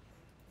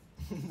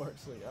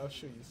 Mark's like, I'll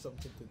show you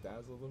something to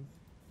dazzle them.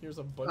 Here's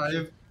a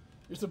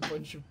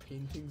bunch of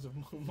paintings of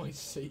my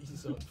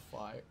cities on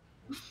fire.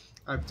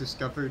 I've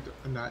discovered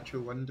a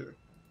natural wonder.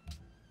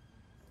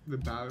 The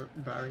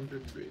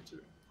Barringer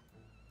crater.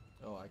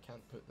 Oh, I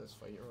can't put this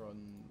fighter on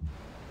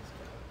this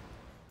guy.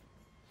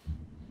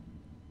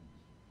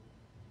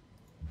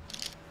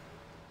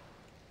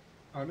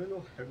 I don't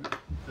know how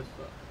the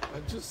fuck.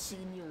 I've just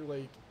seen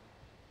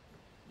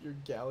your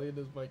galleon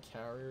as my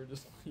carrier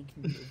just like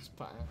moves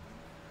past.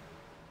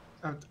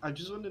 I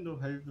just want to know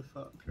how the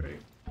fuck,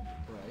 right?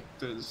 Right.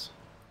 Does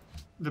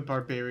the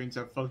barbarians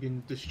have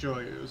fucking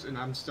destroyers and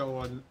I'm still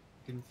on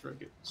fucking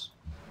frigates?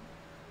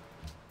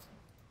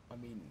 I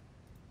mean,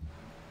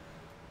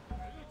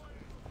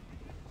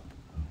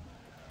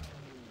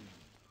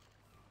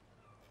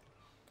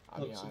 I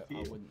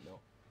wouldn't know.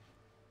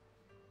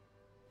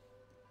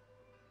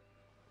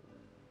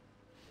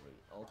 Wait,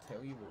 I'll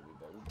tell you what we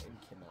build. In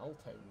Canal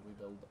Town, we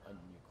build a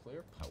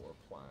nuclear power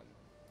plant.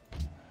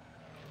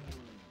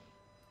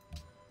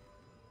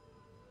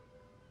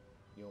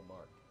 Yo,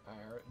 Mark, I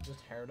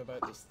just heard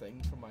about this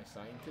thing from my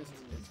scientist.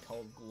 It's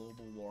called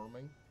global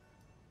warming.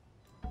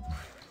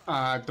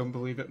 I don't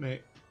believe it,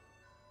 mate.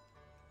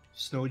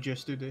 Snowed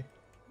yesterday.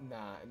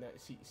 Nah,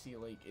 see,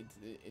 like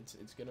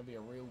it's gonna be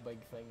a real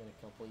big thing in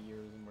a couple of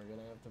years, and we're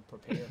gonna have to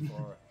prepare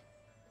for it.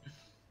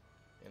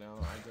 You know,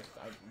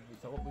 we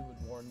thought we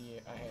would warn you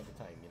ahead of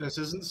time. You know? This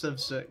isn't Civ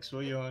 6. What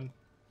are you on?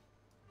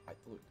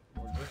 Look,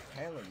 we're just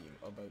telling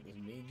you about this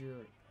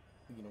major,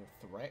 you know,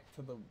 threat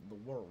to the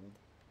world.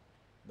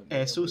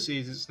 ESO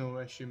says it's no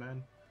issue,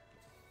 man.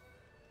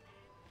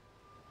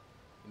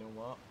 You know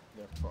what?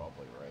 They're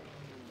probably right.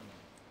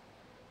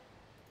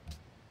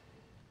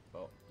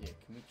 Well, yeah,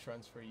 can we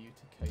transfer you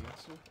to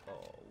Kaiutsu?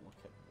 Oh,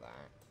 look at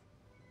that.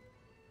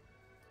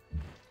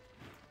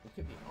 Look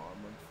at the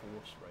armored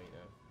force right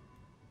now.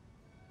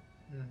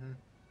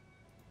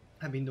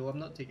 I mean, no, I'm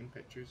not taking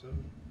pictures of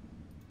it.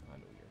 I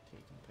know you're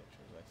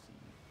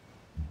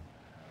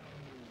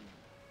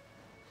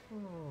Okay,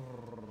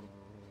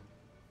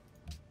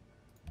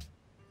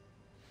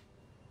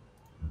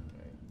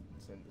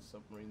 send the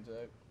submarines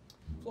out.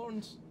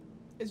 Florence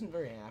isn't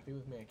very happy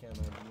with me, I can't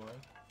imagine why.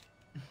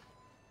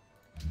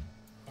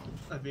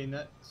 I mean,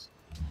 it's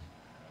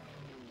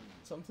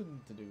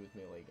Something to do with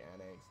me, like,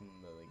 annexing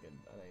like an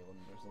island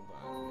or something, I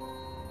don't know.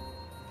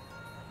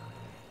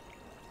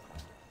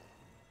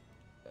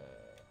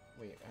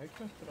 Wait, how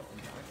can I put it on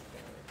back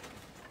there,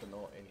 but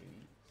not any of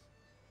these?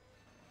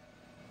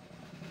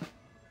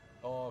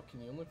 Oh, can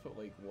you only put,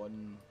 like,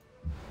 one...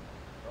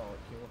 Oh,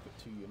 can you only put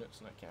 2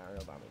 units in a carrier?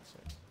 That makes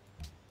sense.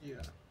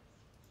 yeah.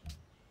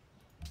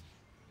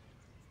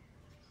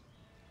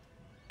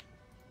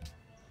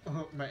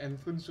 Oh, my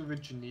influence over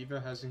Geneva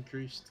has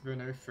increased. They're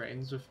now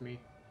friends with me.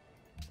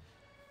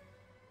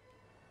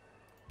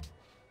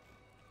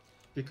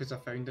 Because I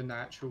found a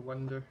natural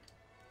wonder.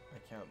 I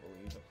can't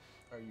believe it.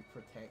 Are you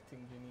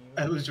protecting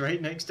Geneva? It was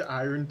right next to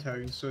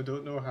Irontown, so I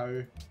don't know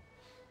how.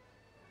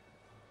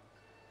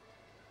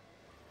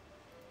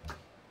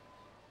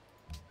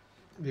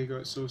 They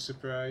got so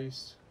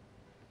surprised.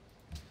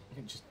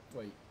 And just,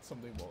 like,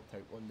 somebody walked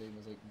out one day and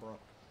was like, bruh.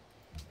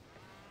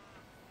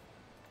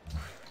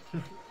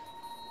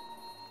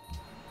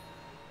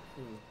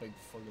 This big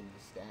fucking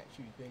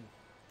statue thing.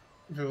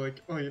 They're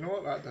like, oh, you know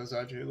what? That does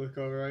actually look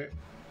alright.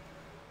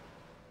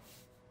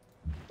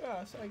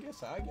 Yeah, so I guess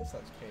that's kind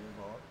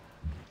of art.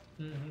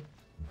 Mm-hmm.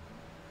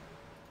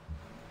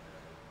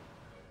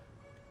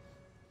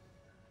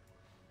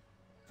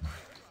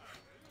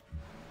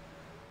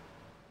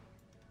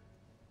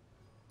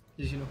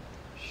 Did you know,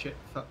 shit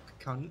fuck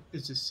cunt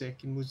is the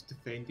second most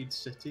defended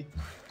city,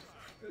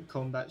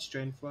 combat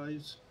strength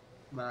wise,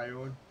 my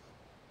own.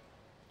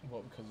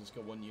 What, because it's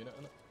got 1 unit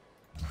in it?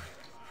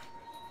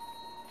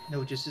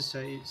 No, just the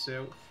city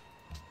itself.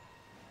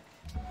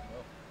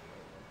 Oh,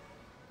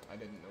 I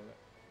didn't know that.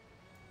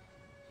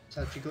 It's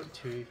actually got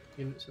 2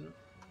 units in it.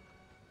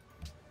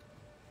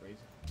 Crazy.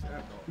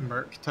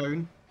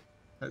 Merktown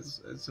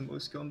is the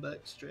most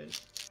combat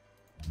strength.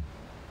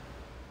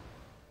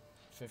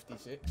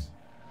 56?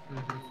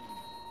 Mm-hmm.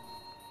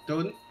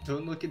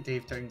 Don't look at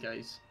Davetown,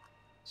 guys.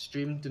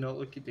 Stream, do not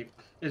look at Dave.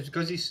 It's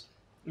because he's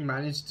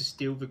managed to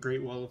steal the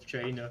Great Wall of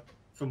China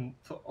from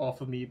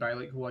off of me by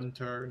like 1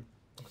 turn.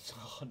 It's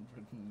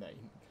 109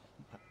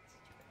 combat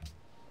strength.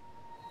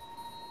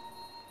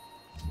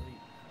 Sweet.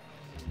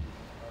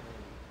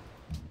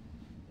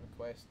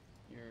 Request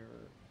your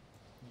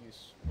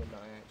use when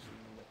I actually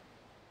need it.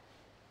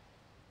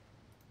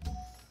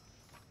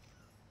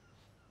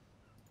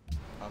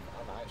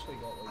 I've actually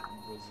got like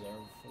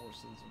reserve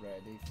forces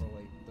ready for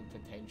like the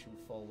potential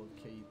fall of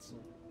Kate's.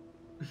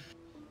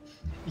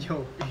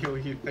 Yo,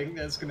 you think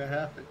that's gonna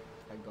happen?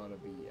 I gotta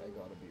be ready.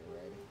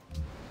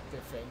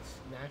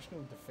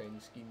 National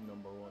Defense Scheme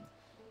 #1.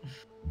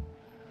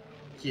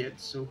 Yeah,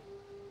 so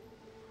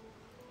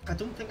I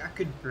don't think I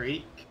could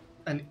break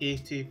an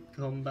 80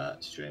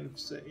 combat strength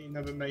city,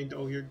 never mind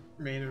all your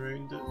men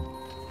around it.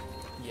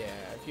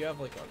 Yeah, if you have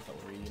like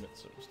artillery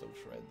units, it'll still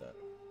shred that.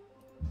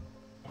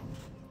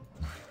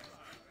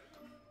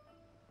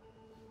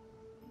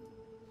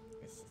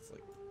 It's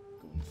like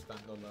go and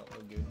stand on that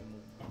lagoon and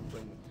we'll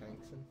bring the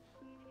tanks in.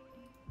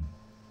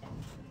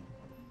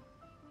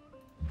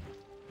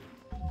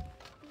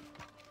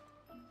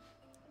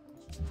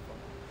 It's just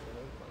fucking chill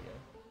out, my guy.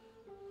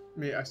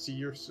 Mate, I see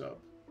your sub.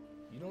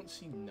 You don't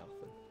see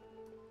nothing.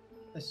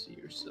 I see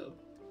your sub.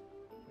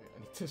 Wait, I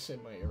need to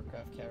send my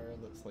aircraft carrier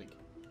that's like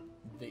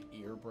the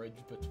air bridge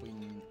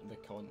between the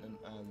continent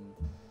and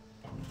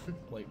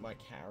like my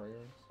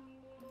carriers.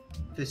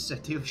 The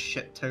city of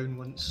Shittown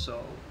once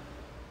saw.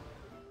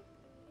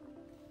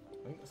 I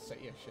think the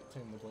city of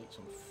Shittown would like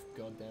some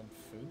goddamn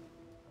food.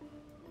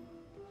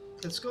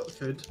 It's got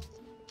food.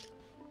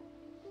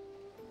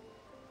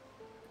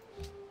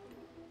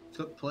 It's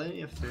got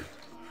plenty of food.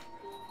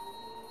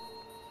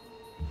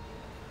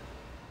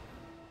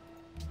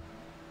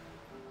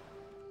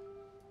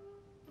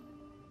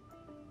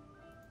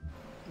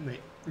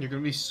 Mate, you're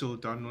gonna be so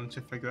done once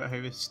you figure out how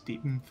the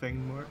steam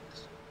thing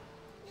works.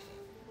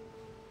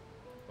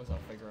 Once I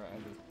figure out how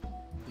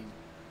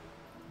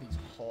these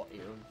hot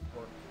air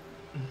work.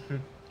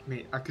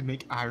 Mate, I could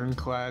make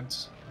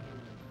ironclads.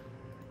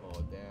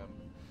 Oh damn.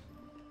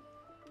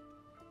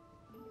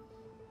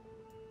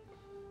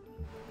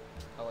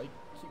 I like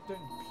keep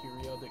doing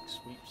periodic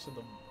sweeps of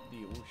the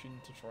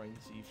ocean to try and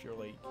see if you're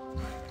like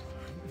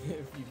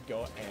if you've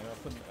got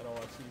anything, and all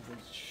I see is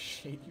those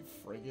shitty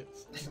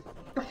frigates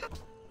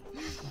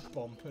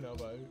bumping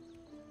about.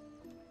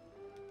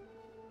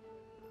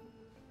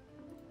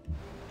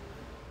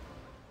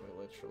 Wait,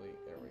 literally,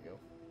 there we go.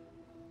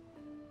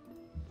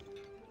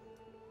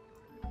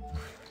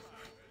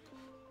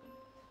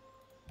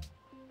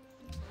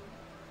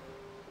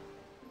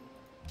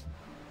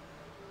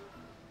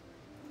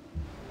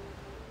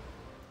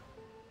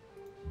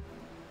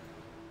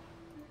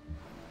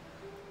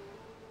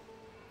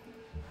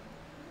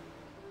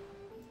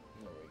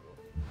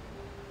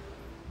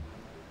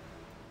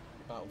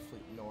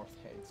 Battlefleet North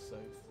heads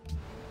south.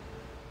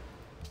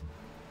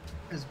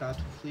 Has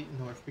Battlefleet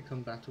North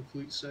become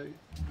Battlefleet South?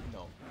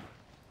 No.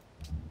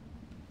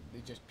 They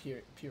just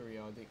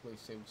periodically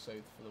sail south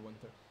for the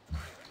winter.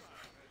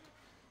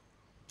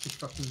 You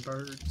fucking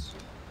birds.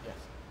 Yes.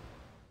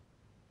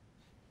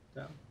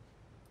 Damn.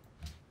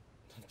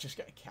 I've just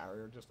got a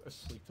carrier just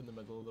asleep in the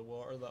middle of the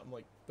water that I'm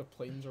like, the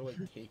planes are like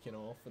taking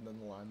off and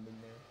then landing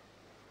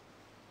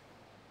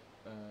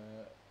there.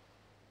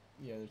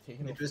 Yeah, they're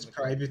taking If off. this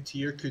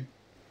privateer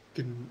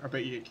I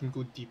bet you it can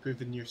go deeper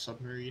than your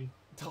submarine.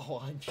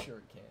 Oh, I'm sure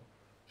it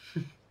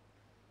can.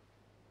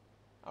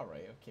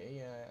 Alright, okay,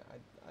 yeah,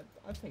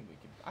 I think we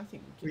could. I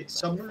think we could. Wait,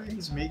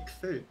 submarines make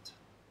food?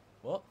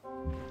 What?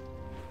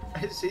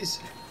 It says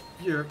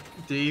your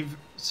Dave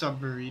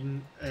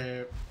submarine,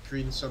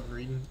 green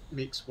submarine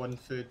makes one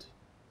food.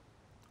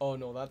 Oh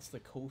no, that's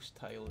the coast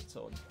tile it's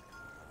on.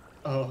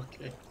 Oh,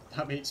 okay.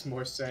 That makes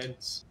more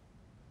sense.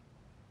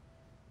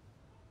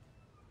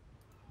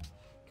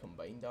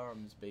 Combined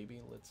arms, baby,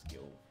 let's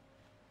go.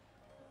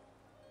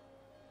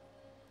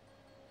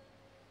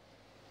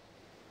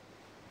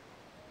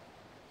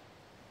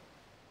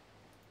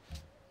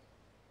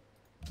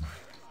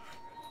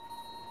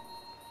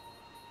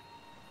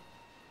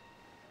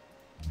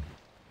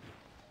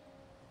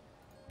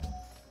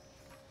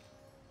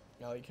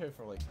 I like how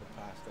for like the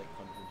past like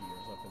 100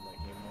 years up in that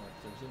game, Mark,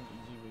 there's an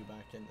easy way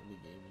back into the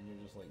game and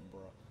you're just like,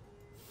 bruh.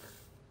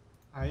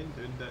 I ain't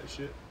doing that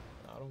shit.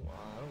 I don't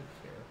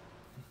care.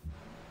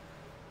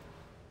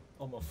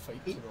 I'm a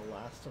fight to the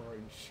last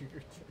around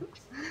shooter.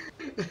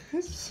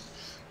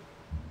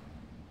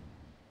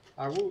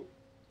 I will,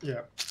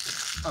 yeah.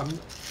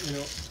 You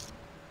know,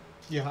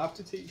 you have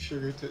to take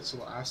Sugar to its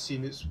last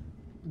scene. It's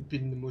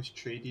been the most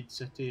traded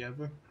city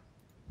ever.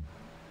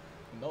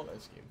 Not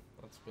this game.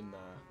 That's been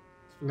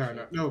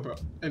No,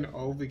 but in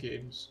all the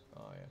games.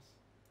 Oh yes.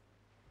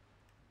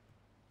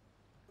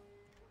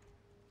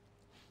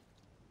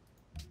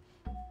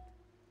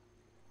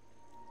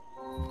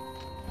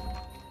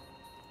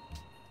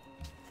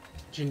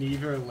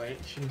 Geneva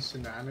election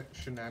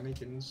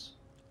shenanigans.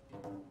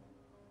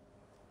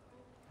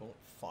 Want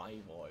 5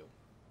 oil.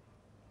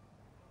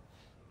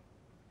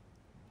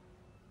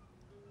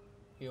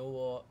 You know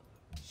what?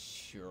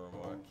 Sure,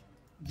 Mark.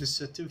 The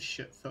city of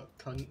shitfuck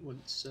cunt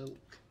wants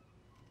silk.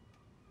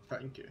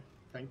 Thank you.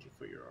 Thank you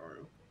for your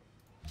oil.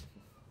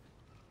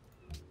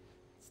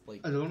 It's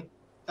like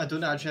I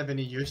don't actually have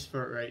any use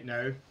for it right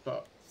now,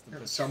 but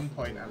at some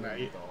point I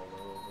might.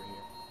 Over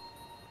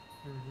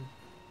here.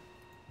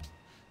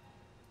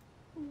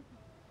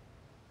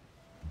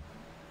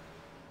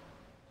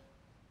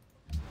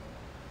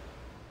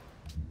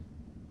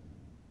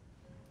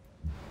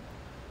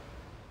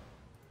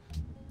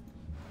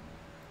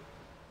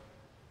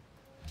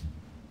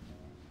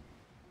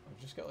 I've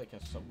just got like a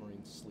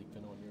submarine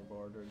sleeping on your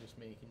border, just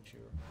making sure.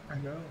 I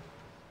know.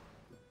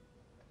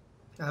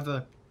 I have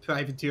a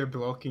privateer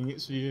blocking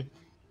its view.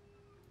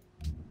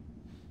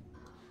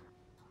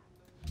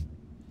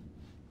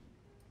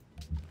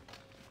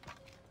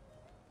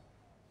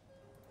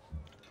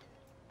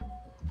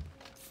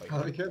 I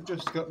like I've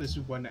just got this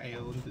one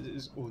island that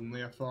is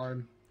only a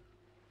farm.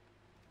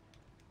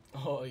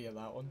 Oh yeah,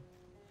 that one.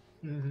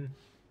 Mm-hmm.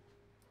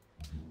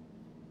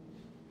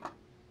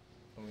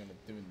 I'm gonna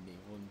do a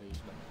naval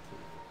invasion of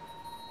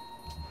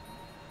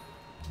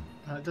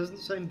the That doesn't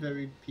sound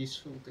very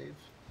peaceful, Dave.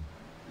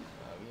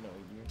 you know,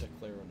 you're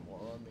declaring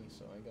war on me,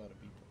 so I gotta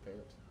be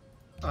prepared.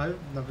 I've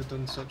never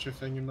done such a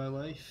thing in my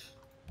life.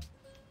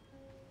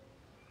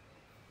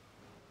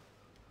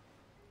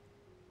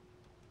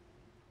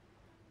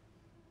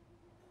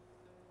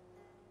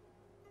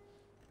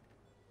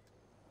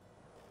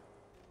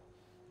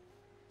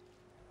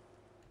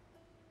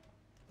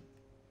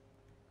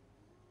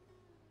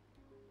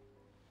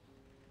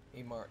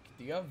 Hey Mark,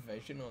 do you have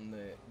vision on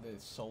the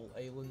salt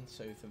island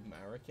south of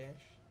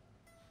Marrakesh?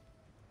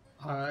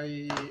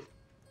 I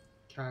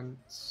can't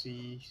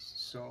see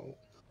salt.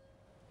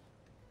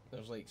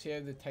 There's like, see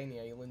how the tiny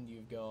island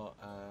you've got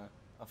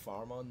a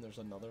farm on, there's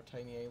another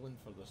tiny island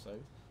for the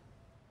south?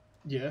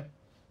 Yeah.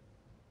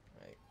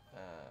 Right,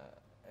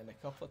 and a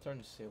couple of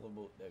turns sail a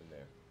boat down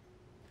there.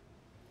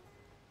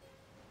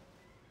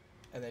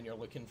 And then you're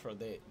looking for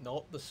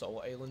not the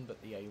salt island,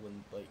 but the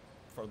island like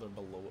further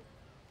below it.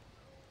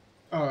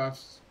 Oh, I've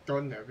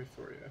gone there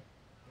before, yeah.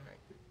 Right.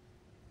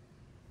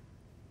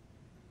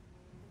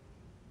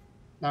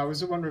 That was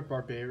the one with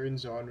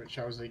barbarians on, which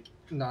I was like,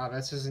 nah,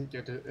 this isn't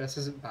good. This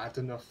isn't bad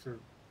enough for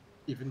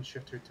even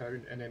Shitter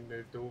Town, and then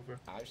moved over.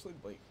 Actually,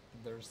 like,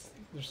 there's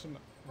some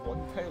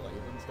one-tile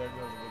islands down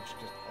there which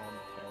just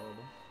aren't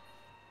terrible.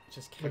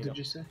 Just kind What did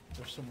you say?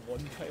 There's some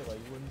one-tile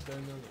islands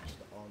down there that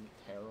just aren't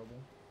terrible,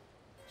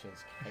 which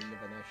is kind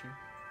of an issue.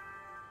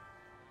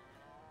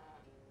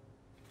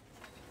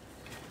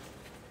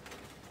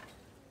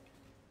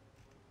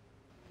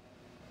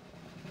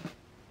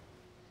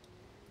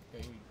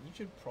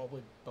 You should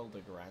probably build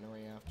a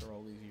granary after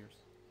all these years.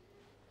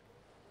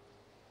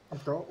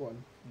 I've got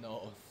one.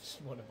 No, it's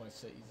one of my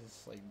cities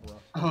is like,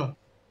 bruh. Oh.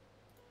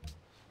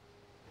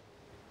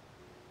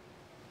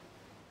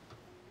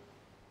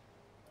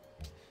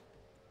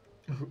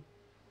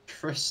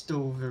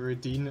 Crystal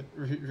Redeem.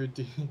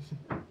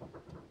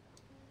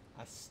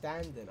 A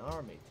standing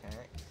army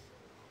tax?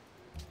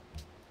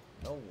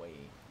 No way.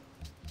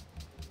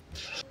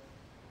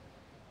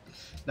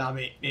 Nah,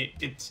 mate,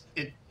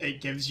 it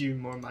gives you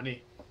more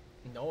money.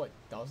 No, it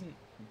doesn't.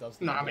 It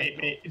doesn't. Nah,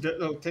 mate.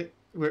 Look,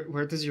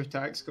 where does your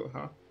tax go,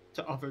 huh?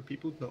 To other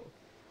people? No.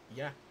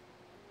 Yeah.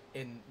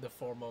 In the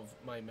form of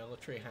my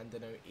military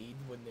handing out aid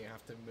when they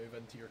have to move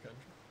into your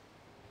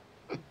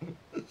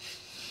country.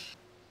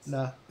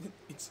 Nah.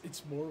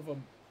 It's more of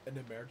an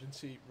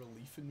emergency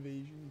relief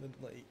invasion than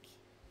like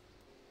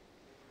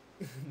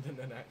than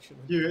an actual.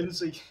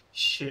 UN's like,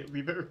 shit,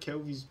 we better kill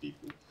these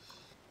people.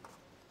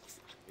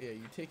 Yeah,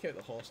 you take out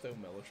the hostile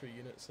military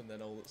units, and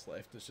then all that's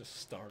left is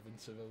just starving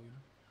civilians.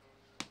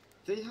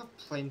 They have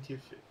plenty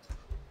of food.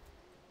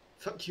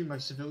 Fuck you, my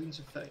civilians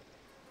are fine.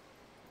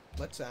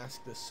 Let's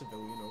ask this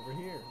civilian over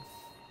here.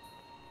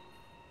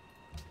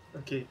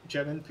 Okay,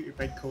 Jimin, put your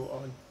big coat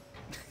on.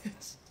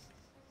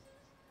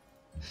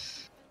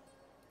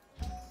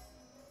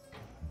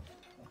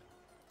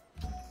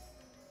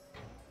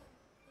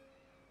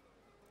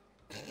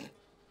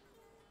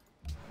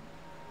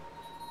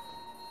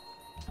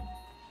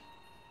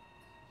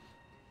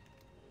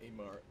 Hey,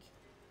 Mark.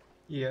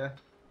 Yeah.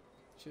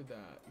 You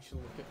should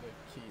look at the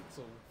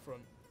Kietzel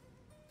front.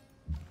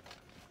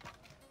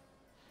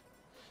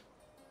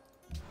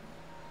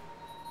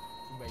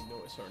 You might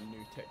notice our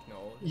new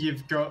technology.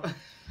 You've got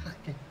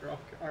fucking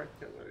rocket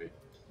artillery.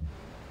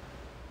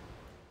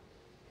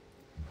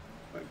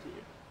 Fuck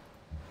you.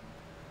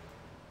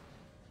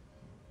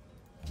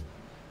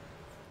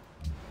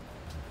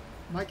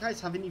 My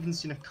guys haven't even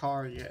seen a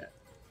car yet.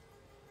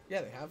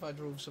 Yeah, they have. I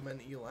drove some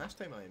into you last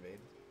time I invaded.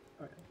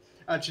 Okay.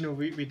 Actually, no,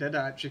 we did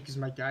actually, because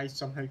my guy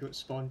somehow got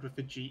spawned with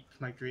a jeep,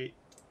 my great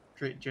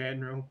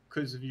general,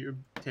 because of your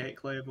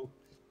tech level.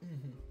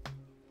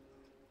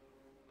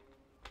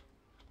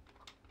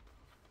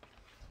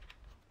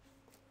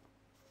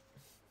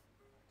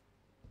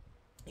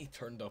 He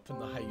turned up in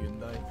the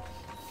Hyundai.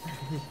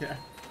 Yeah.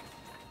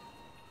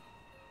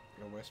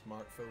 Your West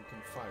Markville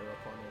can fire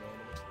upon an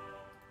enemy.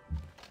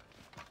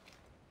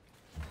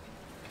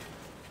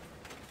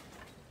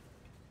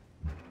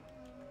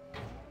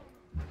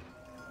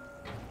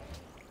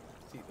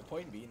 See, the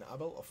point being, I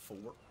built a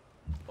fort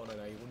on an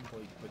island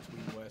like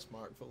between West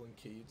Markville and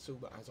Cade,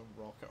 that has a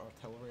rocket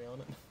artillery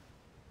on it.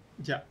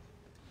 Yeah.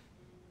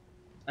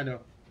 I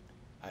know.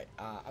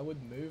 I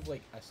would move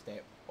like a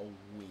step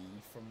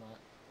away from that,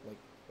 like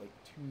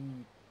 2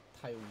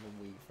 tiles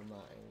away from that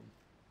island.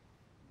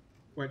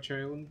 Which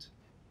island?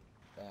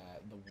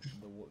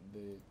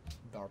 The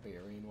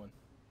barbarian one.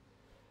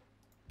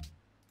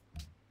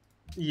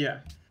 Yeah.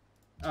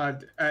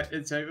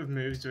 It's out of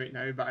moves right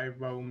now, but I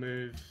will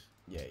move.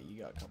 Yeah,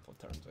 you got a couple of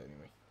turns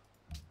anyway.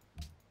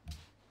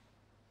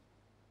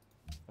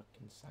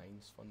 Fucking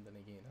science funding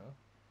again, huh?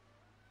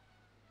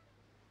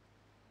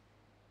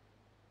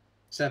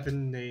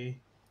 7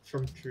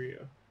 from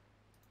Korea.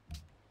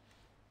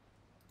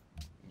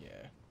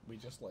 Yeah, we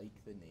just like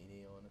the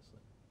Nene, honestly.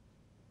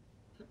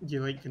 Do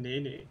you like the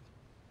Nene?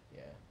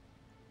 Yeah.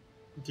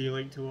 Do you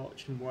like to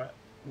watch him whip?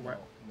 No,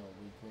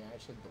 we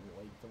actually don't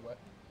like the whip,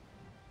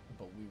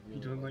 but we really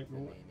You don't like the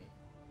the whip? Nene.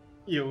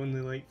 You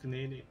only like the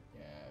Nene?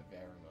 Yeah,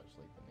 very much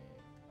like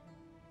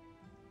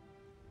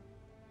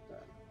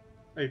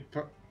the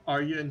Nene.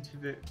 Are you into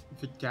the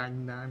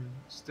Gangnam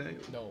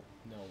style? No,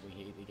 we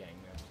hate the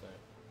Gangnam style.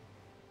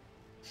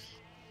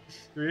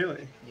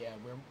 Really? Yeah,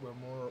 we're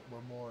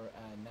more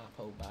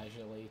Napo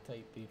Bajale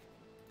type people.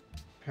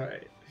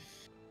 Right.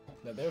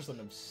 Now there's an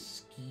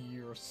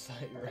obscure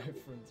site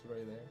reference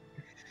right there.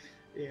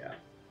 Yeah.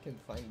 Can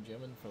thank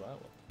Jimin for that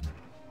one.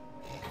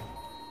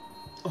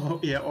 Oh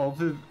yeah, all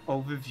the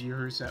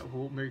viewers at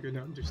home are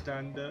gonna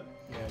understand that.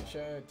 Yeah,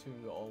 shout out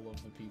to all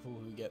of the people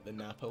who get the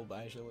Napo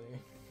Bajale.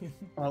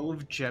 All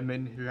of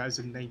Jimin who has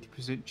a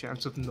 90%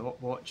 chance of not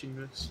watching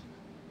this.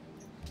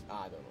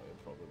 I don't know,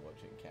 he'll probably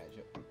watch it and catch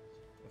it.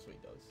 That's what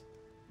he does.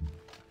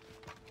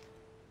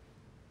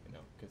 You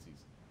know, because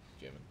he's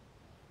Jimin.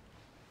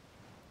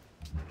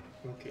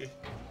 Okay.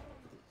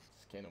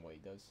 It's kind of what he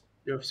does.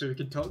 Yeah, so we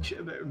can talk shit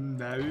about him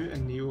now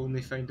and he'll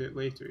only find out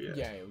later, yeah?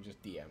 Yeah, he'll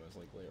just DM us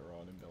like later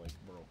on and be like,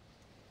 bro.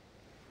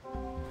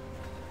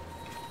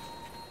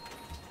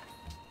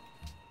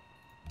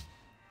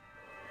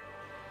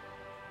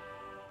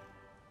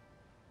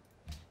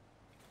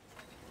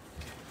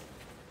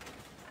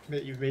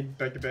 Mate, you made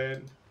Big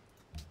Ben.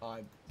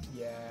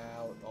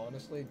 Yeah,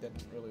 honestly,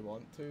 didn't really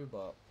want to,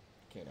 but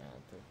kinda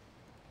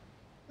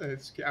had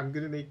to. I'm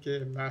gonna make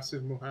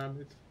Massive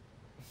Mohammed.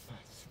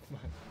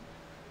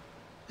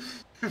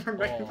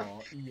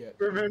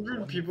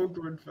 Remember people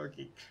going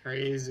fucking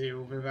crazy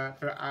over that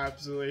for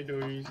absolutely no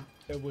reason.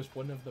 It was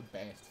one of the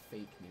best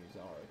fake news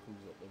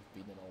articles that there's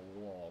been in a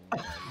long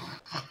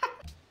time.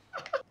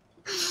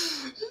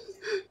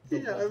 The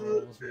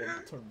Liberals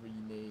want to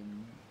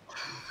rename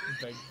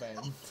Big Ben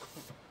to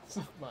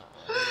Massive Man.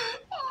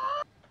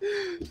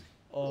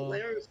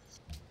 Hilarious.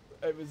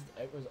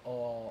 it was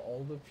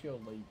all the pure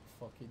like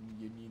fucking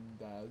union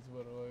dads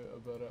were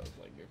about it. I was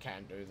like, you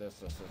can't do this.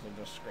 This is a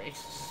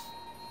disgrace.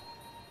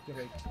 You're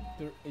like,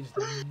 there is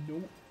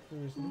no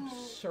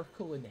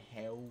circle in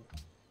hell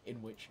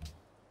in which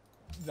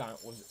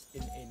that was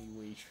in any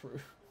way true.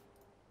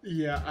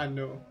 Yeah, I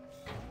know.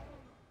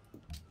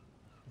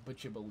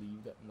 But you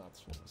believed it, and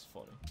that's what was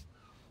funny.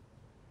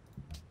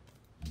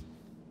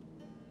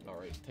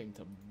 Alright, time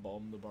to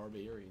bomb the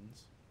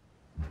barbarians.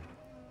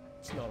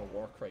 It's not a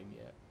war crime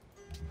yet.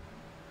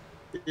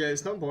 Yeah,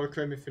 it's not war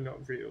crime if you're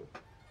not real.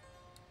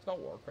 It's not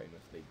war crime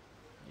if they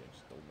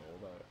just don't know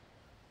about it.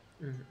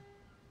 Mm-hmm.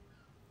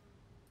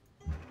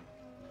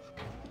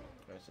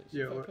 Right, so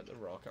Yeah, if I put the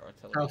rocket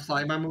artillery... I'll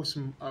fly my most...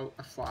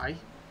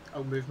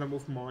 I'll move my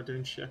most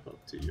modern ship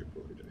up to your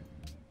border.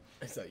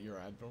 Is that your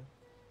admiral?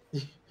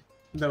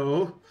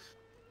 No.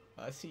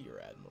 I see your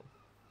admiral.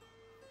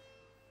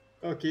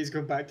 Okay, he's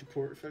gone back to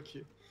port, fuck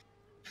you.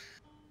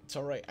 It's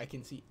alright, I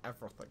can see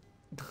everything.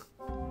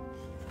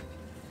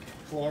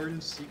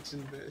 Florence seeks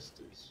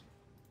investors.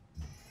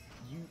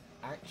 You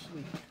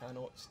actually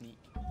cannot sneak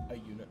a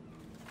unit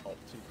up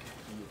to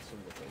create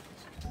some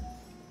locations.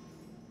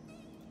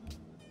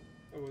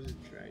 I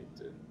wasn't trying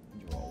to.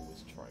 You're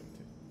always trying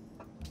to.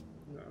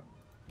 No.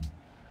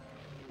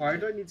 Why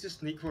do I need to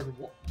sneak one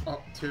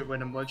up to it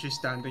when I'm literally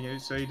standing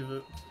outside of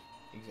it?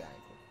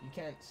 Exactly. You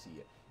can't see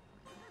it.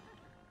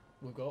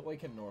 We've got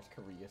like a North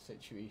Korea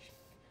situation.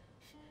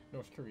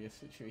 North Korea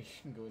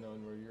situation going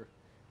on where you're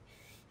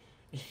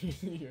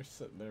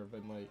sitting there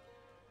being like,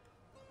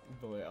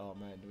 oh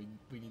man,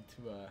 we need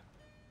to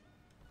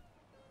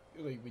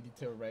we need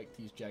to erect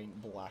these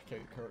giant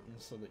blackout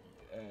curtains so that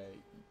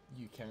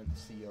you can't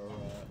see our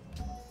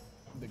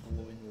the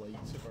glowing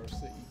lights of our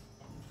city.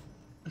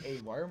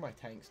 Hey, why are my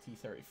tanks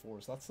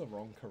T-34s? That's the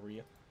wrong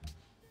Korea.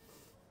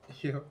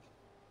 Yeah.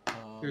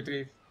 Yo,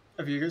 Dave,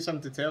 have you got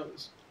something to tell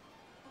us?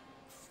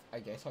 I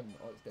guess I'm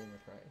not as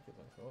democratic as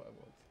I thought I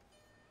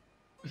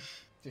was.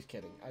 Just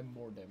kidding, I'm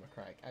more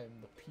democratic. I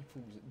am the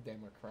People's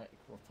Democratic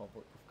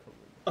Republic of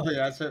Korea. Oh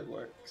yeah, that's how it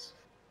works.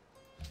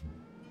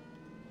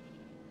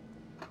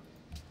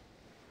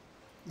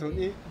 Don't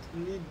you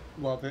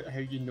love it how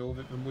you know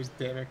that the most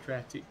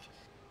democratic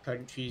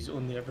countries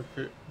only ever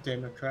put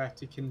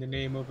democratic in the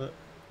name of it?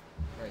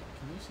 Right,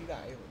 can you see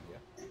that island,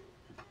 yeah?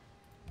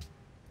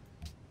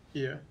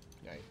 Yeah.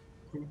 Right.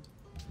 Cool.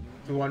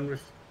 The one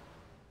with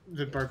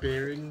the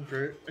barbarian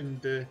route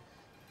and the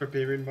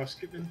barbarian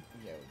musketman?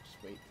 Yeah, we'll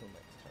just wait till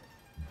next turn.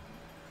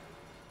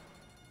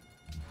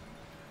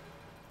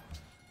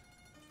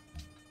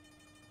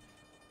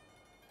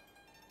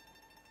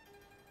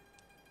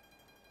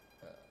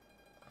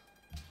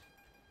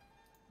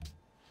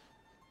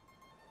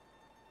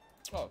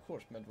 Oh, of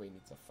course, Midway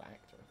needs a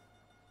factor.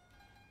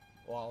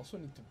 Well, I also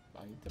need to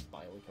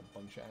buy like a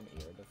bunch of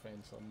anti-air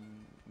defense on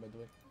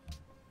Midway.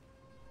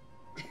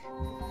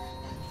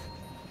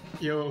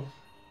 Yo,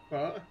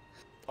 what?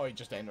 Oh, he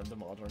just entered the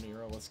modern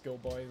era. Let's go,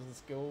 boys.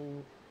 Let's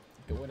go.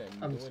 Going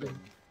in.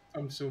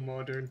 I'm so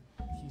modern.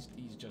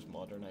 He's just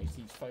modernized.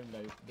 He's found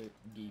out that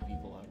gay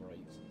people have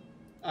rights.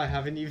 I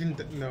haven't even.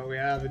 No, we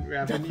haven't. We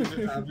haven't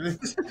even.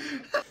 Haven't.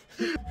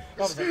 That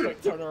was a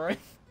quick turnaround.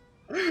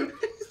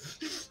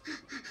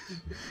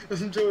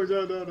 That's a joke.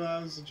 No, that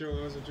was a joke.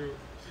 That was a joke.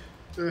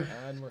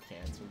 And we're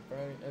cancelled,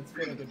 right? It's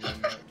been a good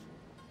run, Mark.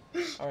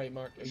 Alright,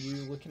 Mark, are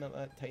you looking at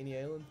that tiny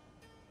island?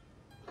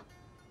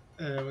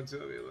 What's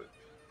it? Let me look.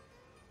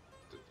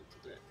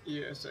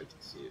 Yes, I can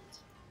see it.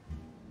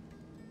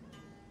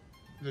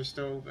 They're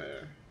still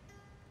there.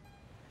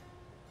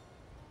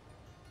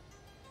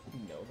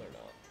 No, they're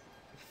not.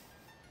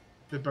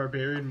 The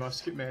barbarian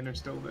musketmen are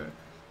still there.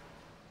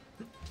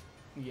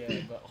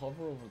 Yeah, but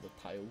hover over the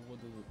tile, what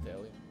does it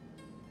tell you?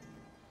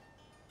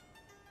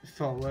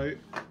 Fallout.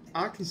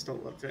 I can still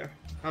live there.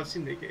 I've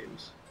seen the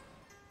games.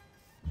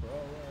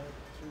 Fallout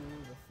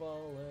through the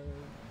fallout,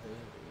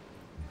 baby.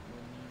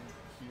 When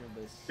you hear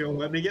this. Yo,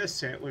 let me get a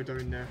settler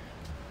down there.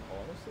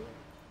 Honestly,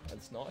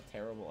 it's not a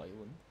terrible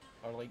island.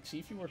 Or like, see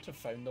if you were to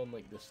found on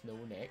like the snow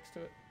next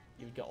to it,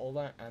 you'd get all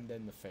that and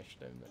then the fish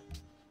down there.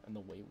 And the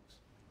whales.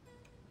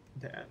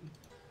 Damn.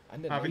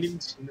 And I haven't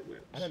even seen the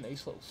whales. And a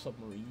nice little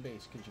submarine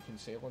base because you can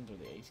sail under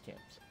the ice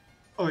caps.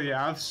 Oh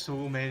yeah, I have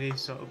so many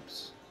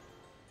subs.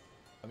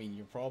 I mean,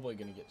 you're probably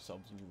going to get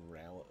subs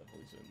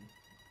relatively soon,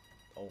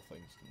 all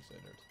things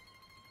considered.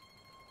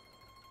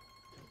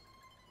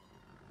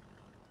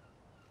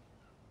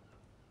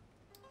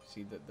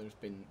 See that there's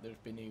been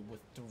a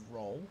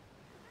withdrawal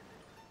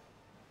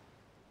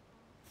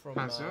from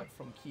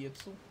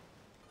Kietzel.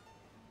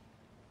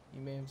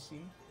 You may have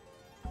seen.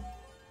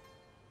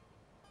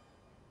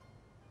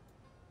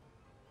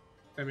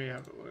 Let me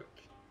have a look.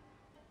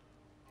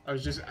 I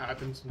was just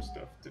adding some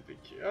stuff to the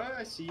queue. Oh,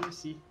 I see.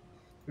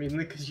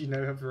 Mainly because you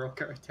now have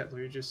rocket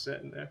artillery just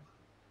sitting there.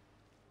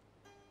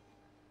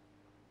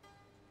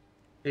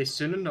 Hey,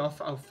 soon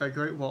enough, I'll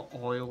figure out what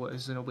oil it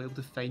is and I'll be able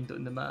to find it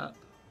on the map.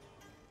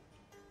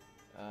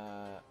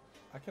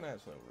 I can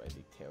actually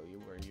already tell you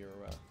where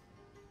you're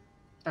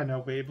And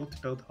I'll be able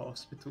to build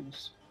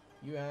hospitals.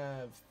 You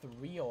have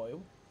 3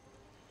 oil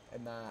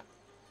in that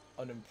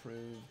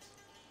unimproved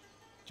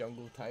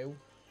jungle tile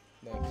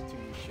next to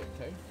shit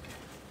town.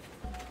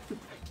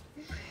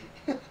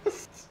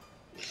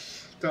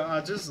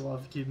 I just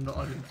love keeping the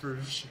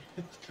unimproved shit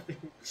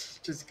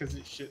just because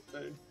it's shit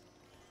down.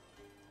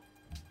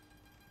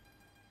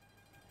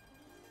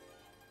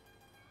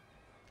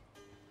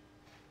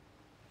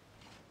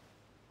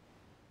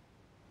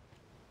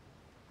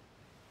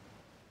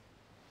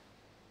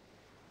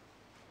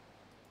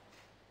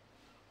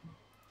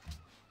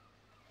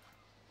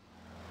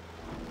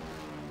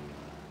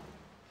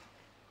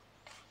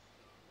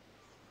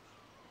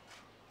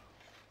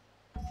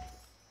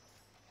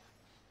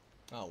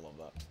 I love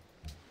that.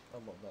 I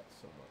love that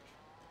so much.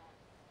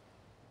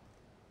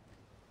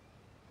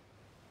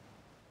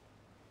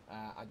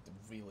 I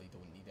really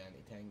don't need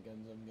any tank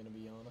guns, I'm gonna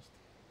be honest.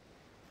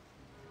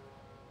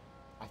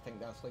 I think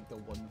that's like the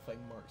one thing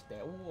Mark's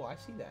dead. Oh, I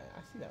see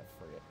that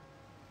frigate.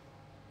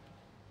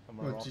 A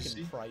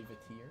Moroccan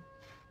privateer.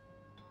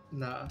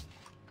 Nah.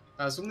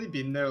 I've only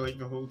been there like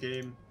the whole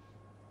game.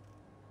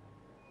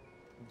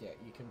 Yeah,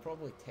 you can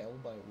probably tell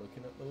by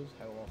looking at those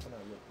how often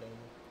I look down.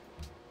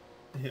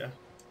 Yeah.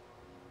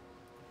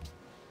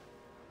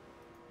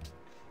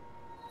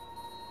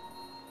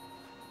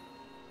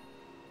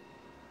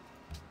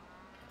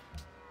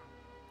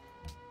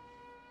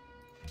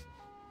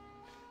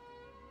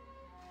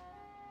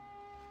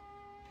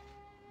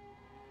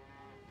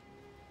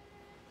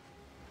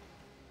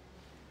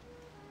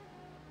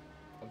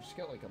 I've just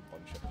got like a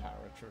bunch of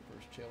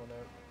paratroopers chilling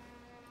out.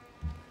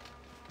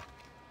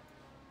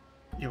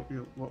 Yo,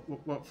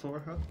 what for,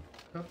 huh?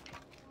 Huh?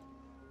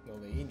 Well,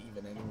 they ain't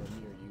even anywhere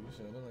near you,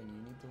 so I don't think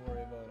you need to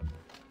worry about it.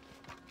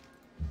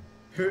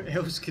 Who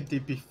else could they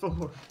be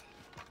for?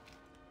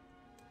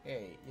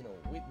 Hey, you know,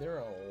 there are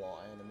a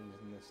lot of enemies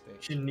in this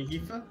state.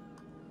 Geneva?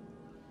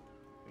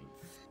 I mean,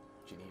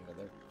 Geneva,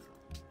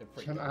 they're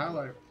pretty An good.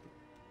 ally.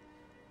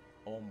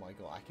 Oh my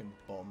god, I can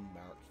bomb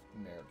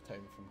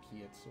Merktown from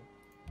Kietzel.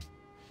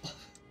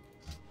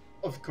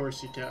 Of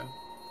course you can.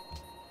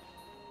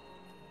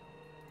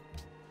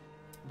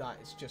 That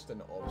is just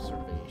an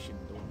observation,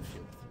 don't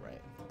feel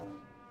threatened.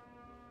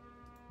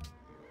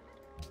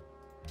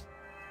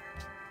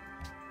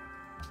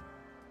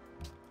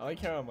 I like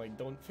how I'm like,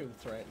 don't feel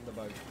threatened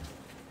about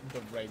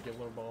the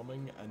regular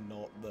bombing and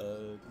not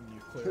the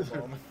nuclear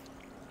bombing.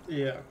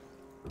 Yeah.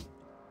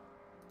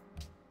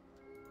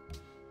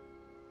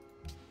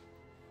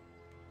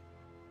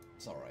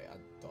 It's alright, I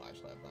don't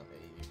actually have that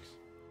many nukes.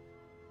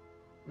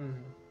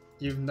 Mm-hmm.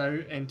 You've now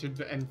entered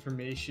the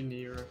information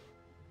era.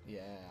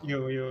 Yeah.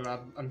 Yo,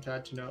 I'm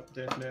catching up,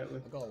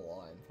 definitely. I got a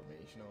lot of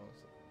information,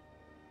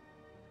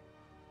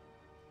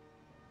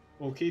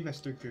 honestly. Okay,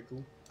 Mr.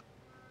 Google.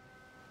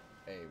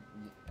 Hey,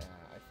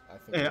 I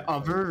think...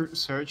 Other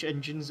search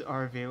engines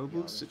are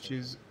available, such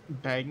as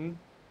Bing,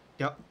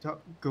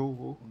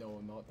 DuckDuckGo.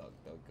 No, not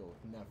DuckDuckGo.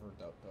 Never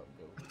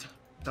DuckDuckGo.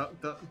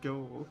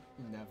 DuckDuckGo.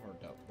 Never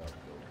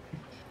DuckDuckGo.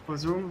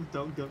 What's wrong with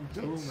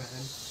DuckDuckGo, man?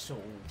 So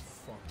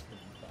fucking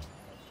bad.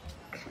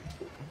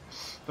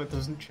 But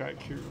doesn't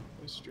track your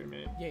history,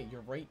 mate. Yeah,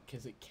 you're right,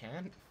 because it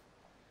can't.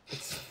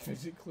 It's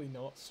physically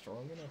not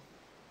strong enough.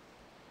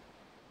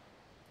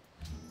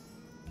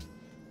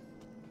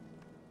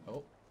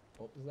 Oh,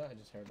 what was that? I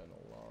just heard an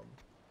alarm.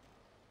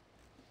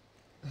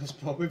 That's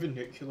probably the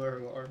nuclear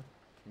alarm.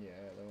 Yeah,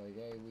 they're like,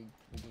 hey,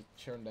 we just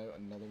churned out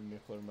another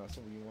nuclear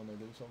missile, you want to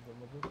do something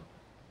with it?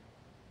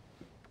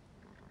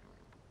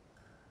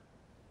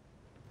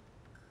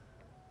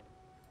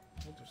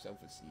 Build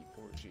yourself a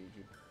seaport,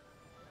 Jeju.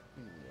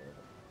 Yeah.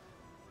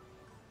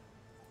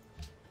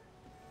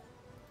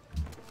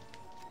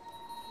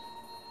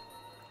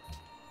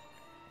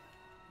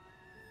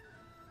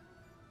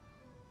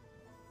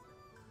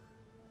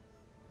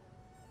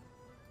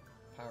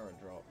 Power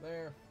drop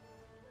there.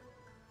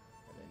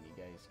 And then you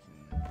guys can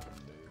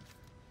move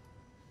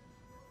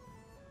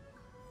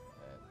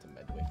to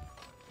Midway.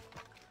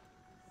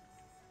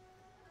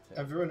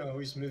 Everyone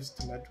always moves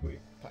to Midway.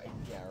 Put a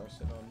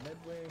garrison on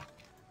Midway.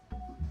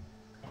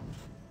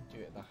 Do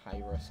it at the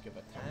high risk of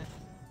attack.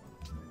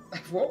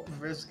 What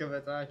risk of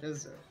attack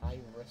is there? High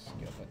risk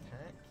of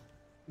attack.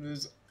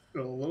 There's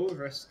a low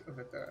risk of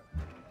attack.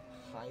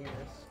 High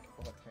risk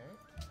of attack.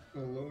 A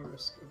low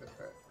risk of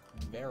attack.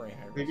 Very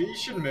high risk. Maybe you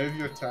should move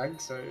your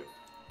tanks out.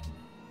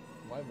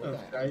 Why would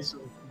I? Guys,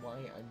 Why?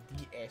 I'm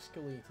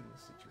de-escalating the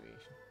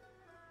situation.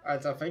 I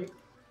think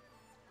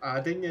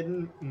adding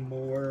in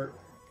more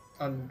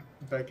and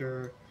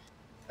bigger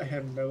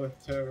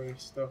military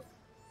stuff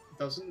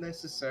doesn't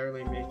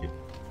necessarily make it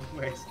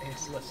less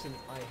escalating. Listen,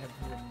 I have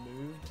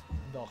removed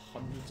the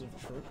hundreds of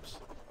troops,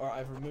 or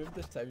I've removed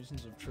the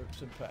thousands of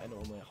troops and put in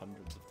only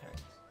hundreds of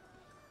tanks.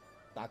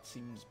 That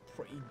seems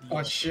pretty de-escalating.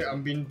 Oh shit,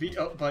 I'm being beat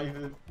up by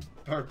the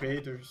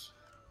Barbados.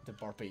 The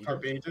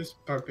Barbados?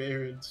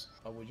 Barbarians.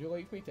 Oh, would you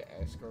like me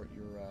to escort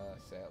your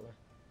settler?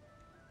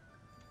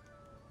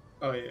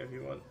 Oh yeah, if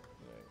you want.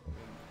 Yeah,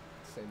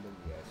 send in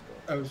the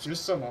escort. Oh, it was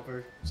just some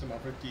other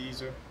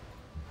geezer.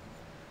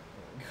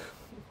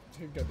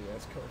 Who got the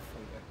escort for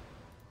you?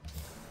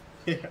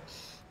 Yeah.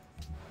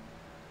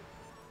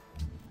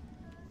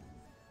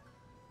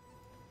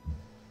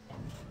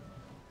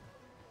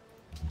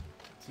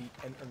 See,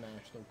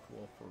 international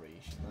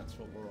cooperation, that's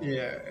what we're all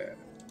Yeah. about.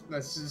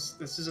 This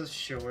is us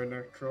showing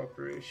our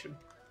cooperation.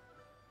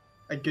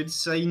 A good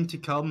sign to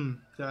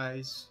come,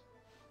 guys.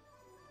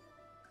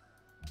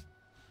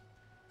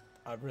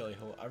 I really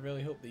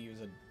hope they use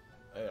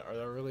I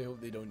really hope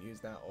they don't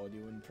use that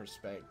audio in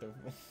perspective.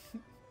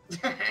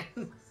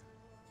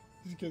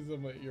 Because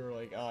you're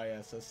like, ah,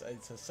 yes,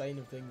 it's a sign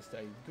of things to,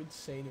 good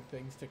sign of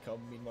things to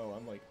come. Meanwhile,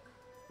 I'm like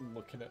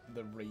looking at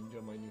the range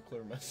of my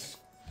nuclear missile.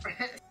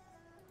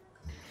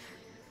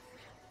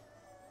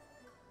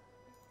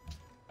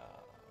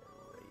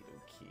 Right,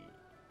 okay.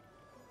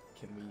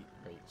 Can we,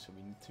 right, so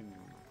we need to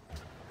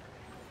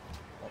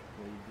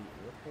upgrade the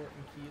airport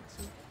in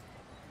Kietsu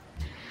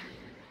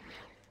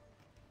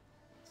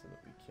so that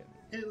we can,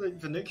 Yeah, like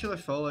the nuclear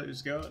fallout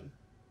is gone.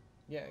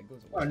 yeah, it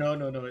goes Oh away,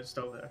 no, it's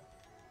still there.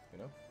 you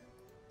know?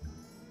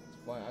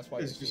 That's why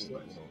It's they say, just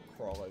like, you know,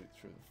 crawl out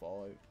through the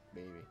fallout,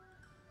 baby.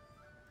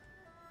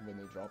 When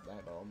they drop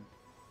that bomb.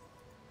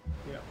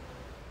 yeah.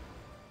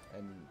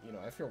 And, you know,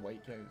 if your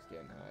white count's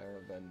getting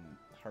higher, then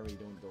hurry,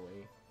 don't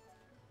delay.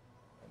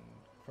 And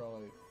crawl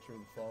out through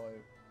the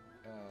fallout.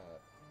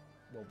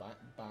 Well,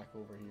 back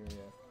over here,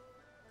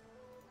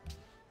 yeah.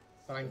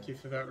 Thank you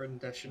for that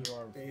rendition, You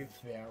are Dave.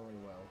 very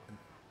welcome.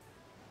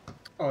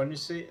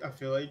 Honestly, I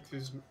feel like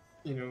there's,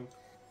 you know,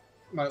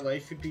 my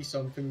life would be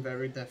something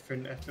very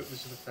different if it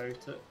was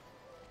without it.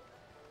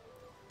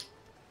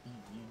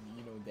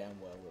 You know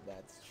damn well that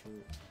that's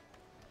true.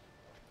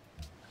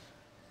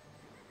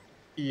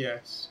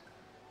 Yes.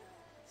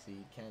 See,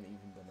 he can't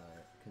even deny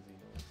it, because he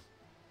knows.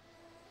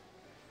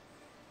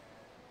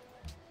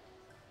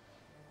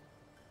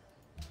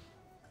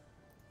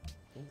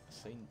 Oh,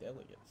 assigned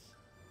delegates.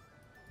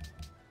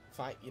 In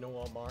fact, you know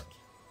what, Mark?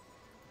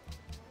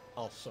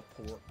 I'll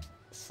support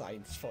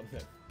science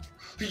funding.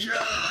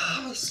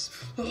 Yes!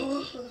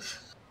 Oh,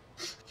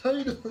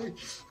 finally!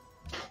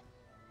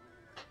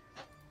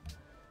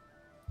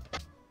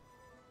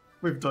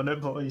 We've done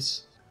it,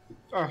 boys.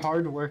 Our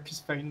hard work has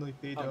finally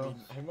paid I off. mean,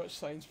 how much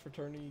science per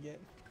turn are you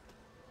getting?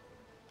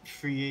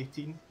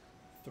 318.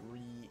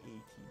 318.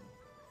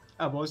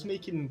 I was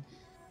making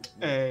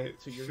So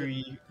you're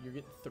three. you're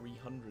getting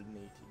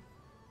 318.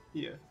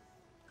 Yeah.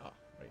 Ah,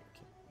 right,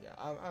 okay.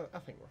 Yeah, I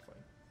think we're fine.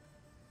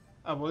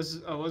 I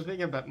was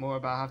making a bit more,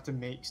 but I have to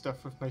make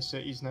stuff with my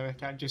cities now. I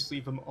can't just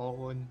leave them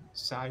all in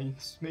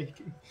science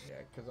making. Yeah,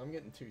 because I'm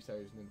getting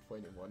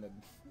 2021 in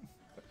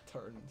a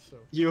turn, so.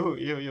 Yo,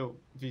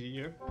 the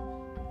year.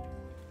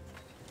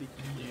 The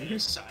EU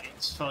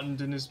science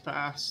funding is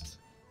passed.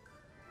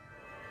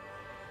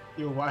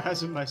 Yo, why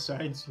hasn't my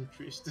science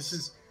increased?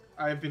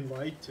 I've been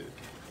lied to.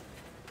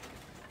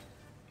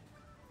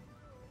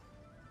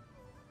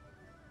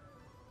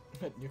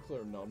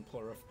 Nuclear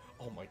non-plurif.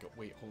 Oh my god,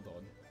 wait, hold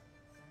on.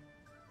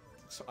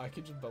 So I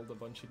could just build a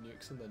bunch of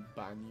nukes and then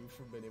ban you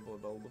from being able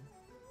to build them?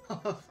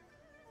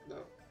 No.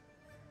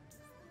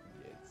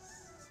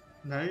 Yes.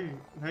 Now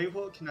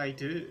what can I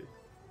do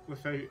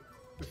without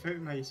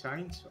my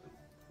science fund?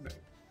 No.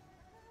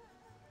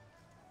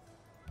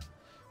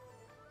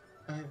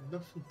 I have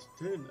nothing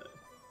to do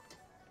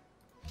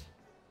now.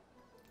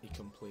 He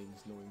complains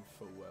knowing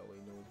full well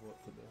he knows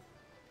what to do.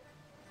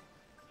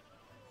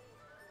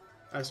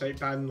 That's right,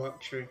 ban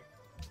luxury.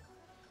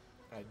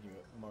 I knew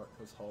it. Mark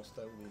was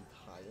hostile the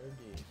entire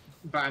game.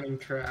 Banning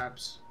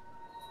crabs.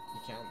 You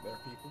can't, they're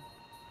people.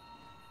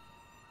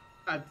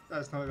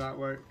 That's not how that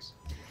works.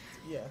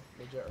 Yeah,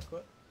 legit or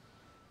quit.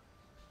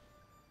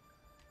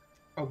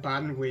 I'll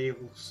ban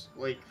whales.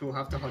 Like, we'll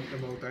have to hunt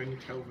them all down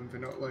and kill them.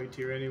 They're not allowed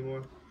here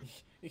anymore.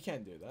 You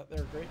can't do that,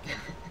 they're a great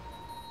country.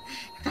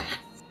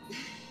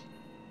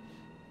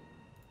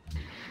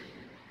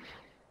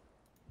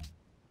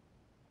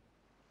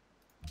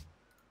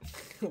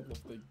 I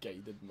love the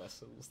guided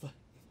missiles that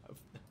have.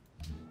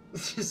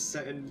 Just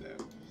sitting there.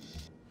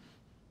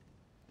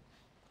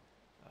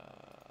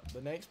 The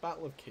next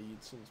Battle of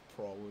Kaid's is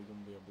probably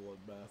gonna be a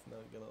bloodbath,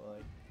 not gonna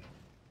lie.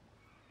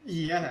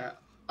 Yeah,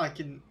 I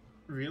can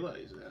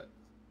realize that.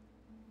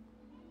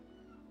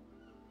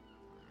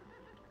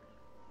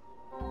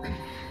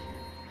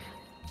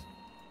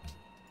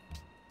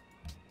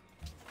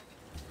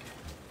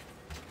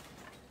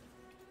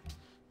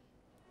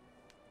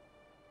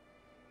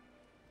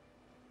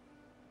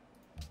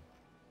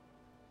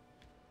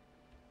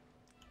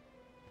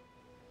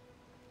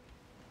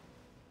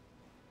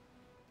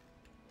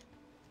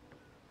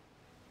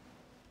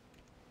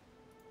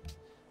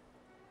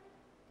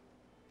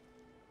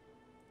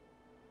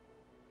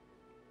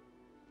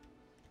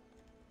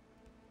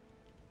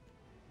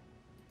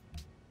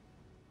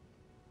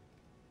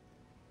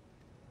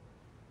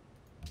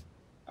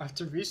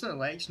 After recent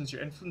elections,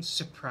 your influence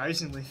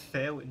surprisingly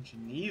fell in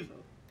Geneva.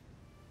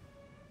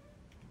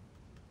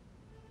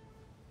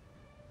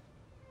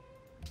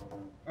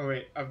 Oh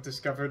wait, I've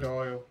discovered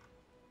oil.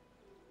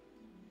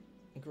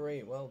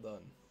 Great, well done.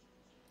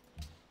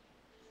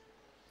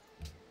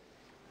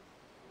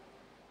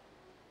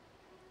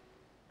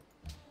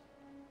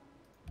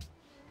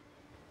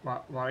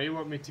 Why do you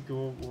want me to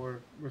go war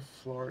with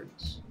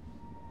Florence?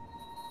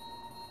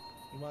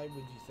 Why would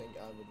you think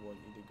I would want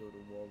you to go to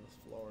war with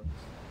Florence?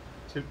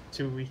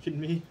 To weaken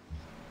me?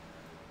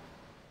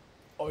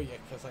 Oh yeah,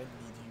 because I need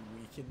you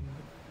weakened.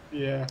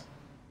 Yeah.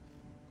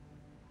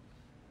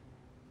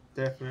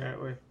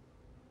 Definitely.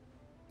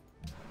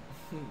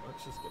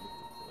 Mark's just gonna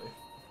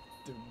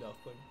do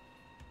nothing.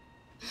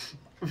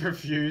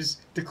 Refuse,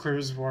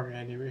 declares war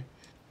anyway.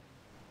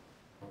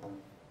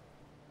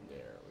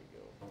 There we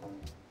go.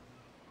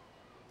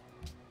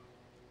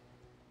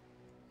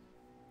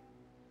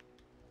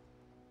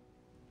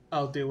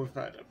 I'll deal with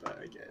that a bit,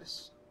 I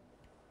guess.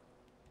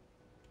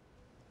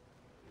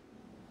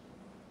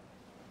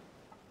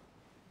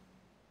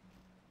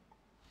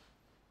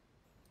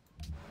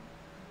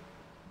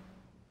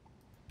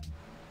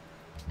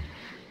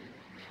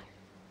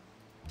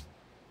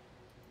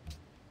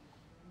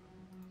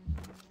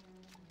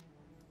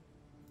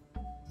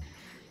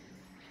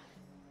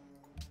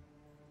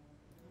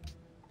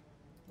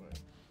 Right.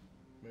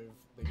 Move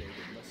the guided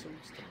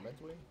missiles to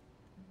midway.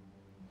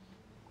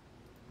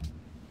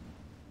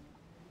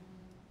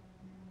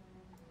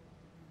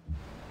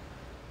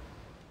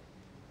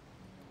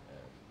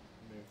 And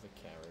move the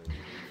carrier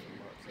from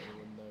Mark's other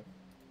window.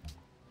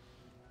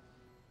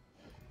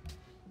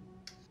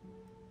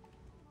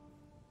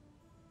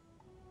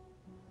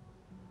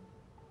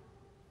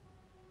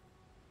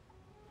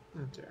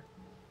 Okay.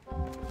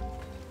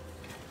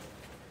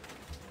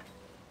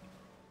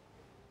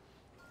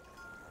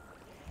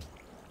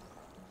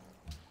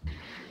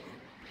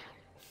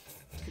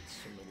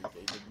 So many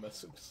guided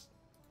missiles.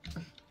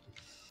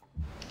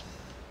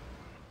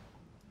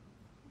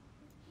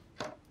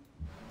 They're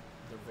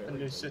A very new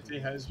guided. city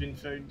has been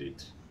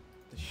founded.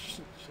 The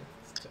shit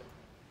is tight.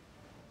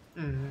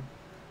 Mm-hmm.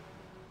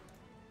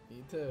 You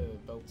need to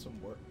build some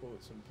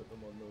workboats and put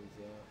them on those,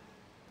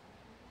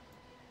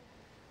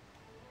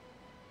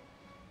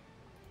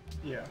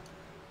 Yeah.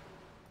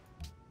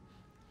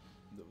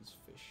 those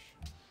fish.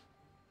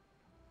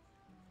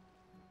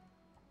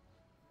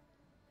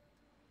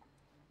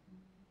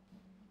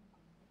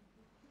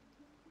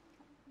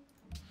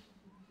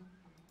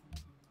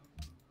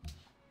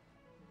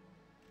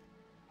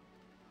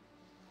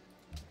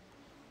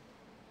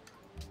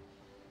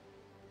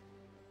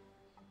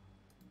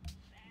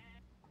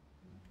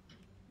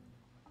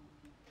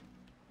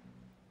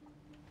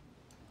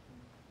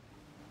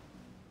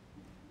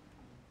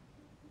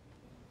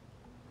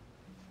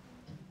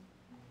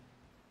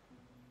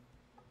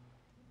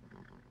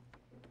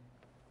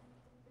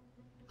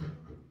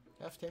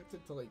 I've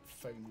tempted to like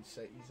found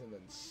cities and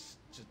then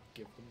just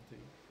give them to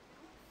you.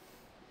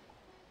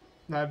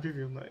 That'd be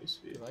real nice.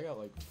 Yeah. 'Cause I got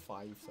like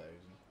 5,000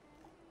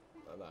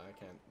 that I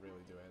can't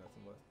really do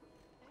anything with.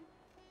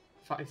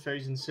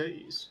 5,000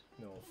 cities.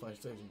 No,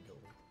 5,000 gold.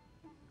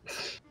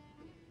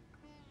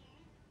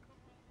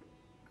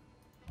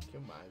 Can you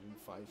imagine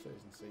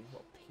 5,000 cities?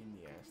 What a pain in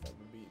the ass that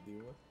would be to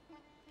deal with.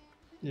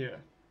 Yeah.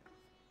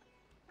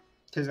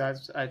 Because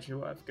that's actually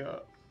what I've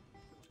got.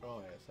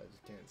 Oh yes, I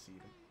just can't see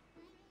them.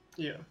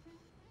 Yeah.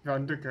 They're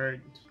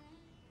underground.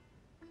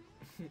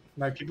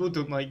 Now, people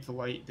don't like the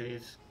light,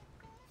 Dave.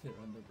 They're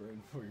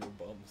underground where your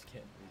bombs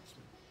can't reach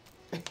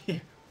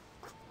them.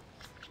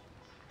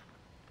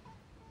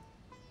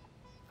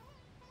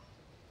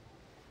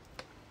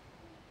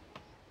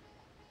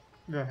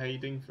 They're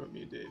hiding from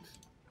you, Dave.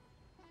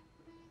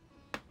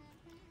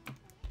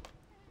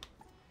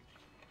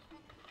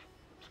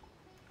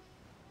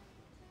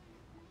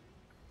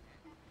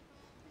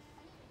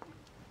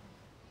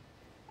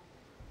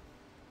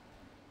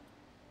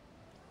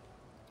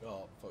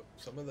 Oh fuck,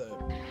 some of the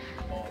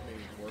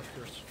automated workers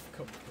have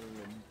come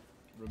through and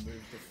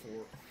removed the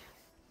fort.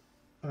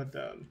 Oh,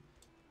 damn.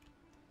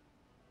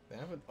 They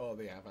haven't, oh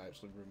they have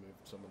actually removed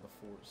some of the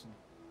forts and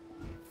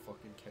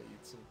fucking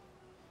Kaitsu.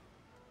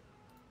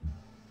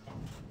 I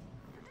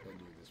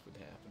knew this would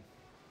happen.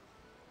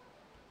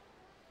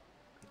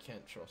 You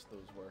can't trust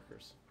those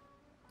workers.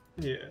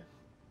 Yeah.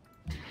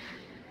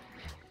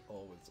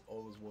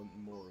 Always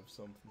wanting more of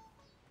something.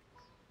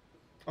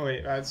 Oh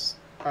wait, that's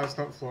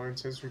not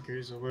Florence, that's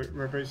Ragusa.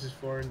 Whereabouts is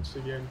Florence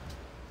again?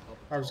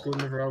 I was going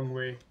the wrong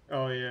way.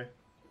 Oh yeah.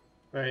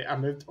 Right, I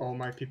moved all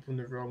my people in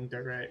the wrong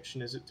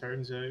direction as it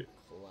turns out.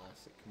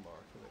 Classic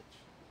Markovich.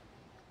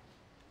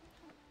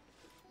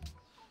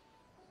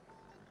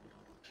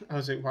 I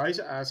was like, why is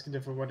it asking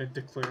if I want to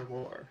declare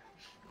war?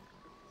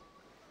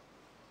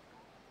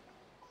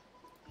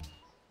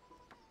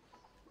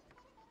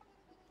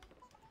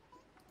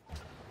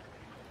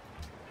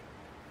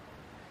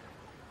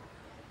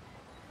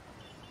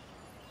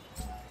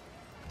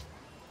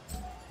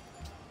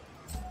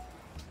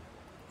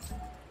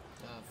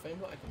 Find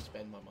what I can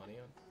spend my money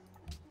on.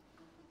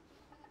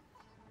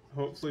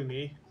 Hopefully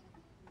me.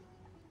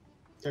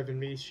 Giving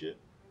me shit.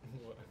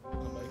 I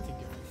might think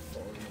if you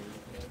foreign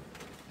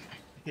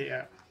aid,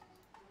 man.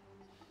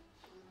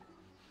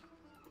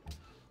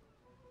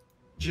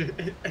 Yeah.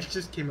 It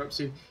just came up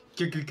saying,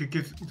 give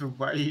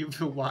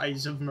the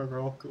wise of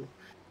Morocco.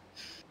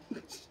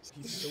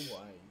 He's so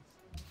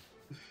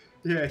wise.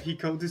 Yeah, he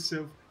called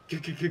himself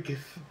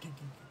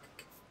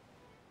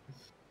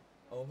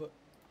All of it.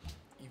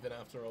 Even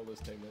after all this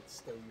time, it's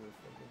still your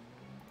fucking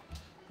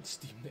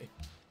Steam name.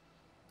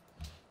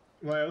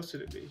 What else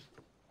would it be?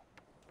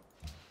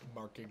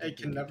 Mark It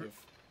can never.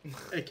 give.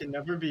 It can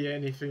never be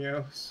anything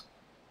else.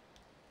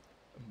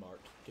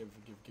 Mark give.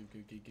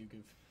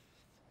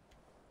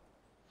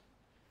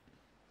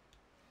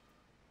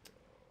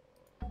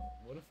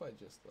 What if I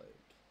just like?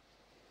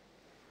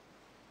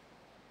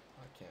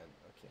 I can't.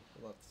 Okay,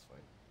 well that's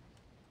fine.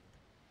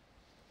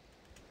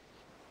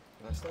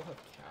 And I still have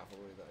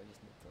cavalry that I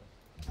just need to.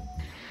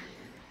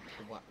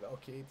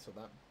 Okay, so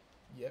that.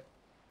 Yep.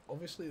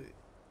 Obviously,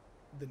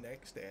 the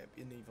next step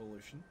in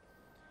evolution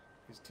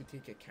is to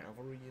take a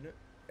cavalry unit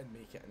and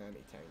make it an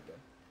anti-tank gun.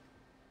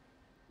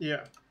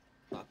 Yeah.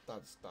 That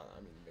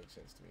I mean makes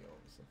sense to me,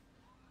 obviously.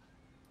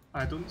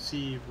 I don't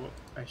see what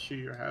issue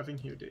you're having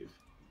here, Dave.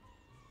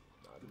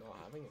 I'm not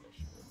having an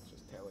issue. It's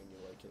just telling you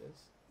like it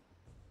is.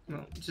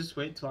 No, just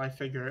wait till I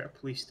figure out a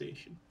police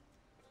station.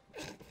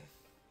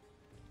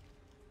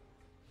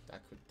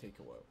 That could take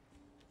a while.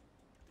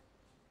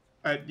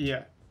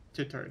 Yeah,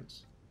 2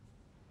 turns.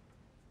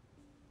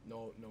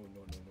 No.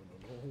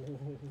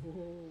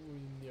 We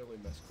nearly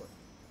misclicked.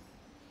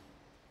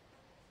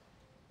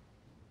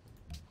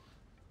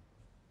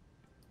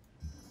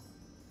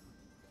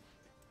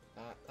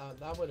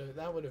 That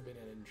would have been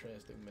an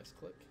interesting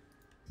misclick.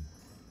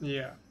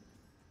 Yeah.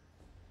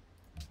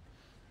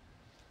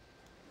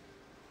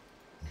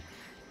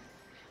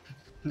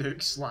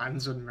 Nukes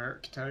lands on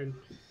Merktown.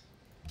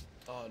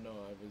 Oh no,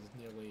 I was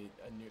nearly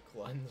a nuke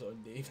lands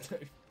on Dave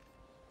Town.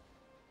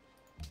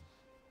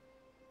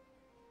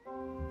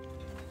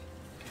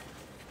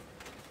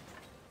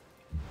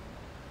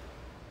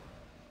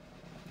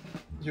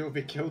 Yo,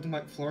 they killed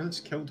my... Florence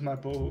killed my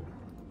boat.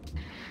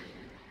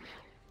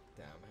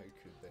 Damn, how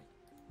could they?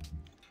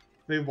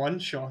 They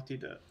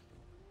one-shotted it.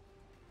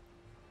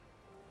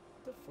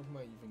 What the fuck am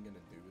I even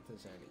gonna do with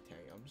this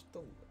anti-tank? I'm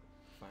still...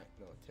 Fact,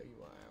 no, I'll tell you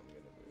what I am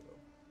gonna do though.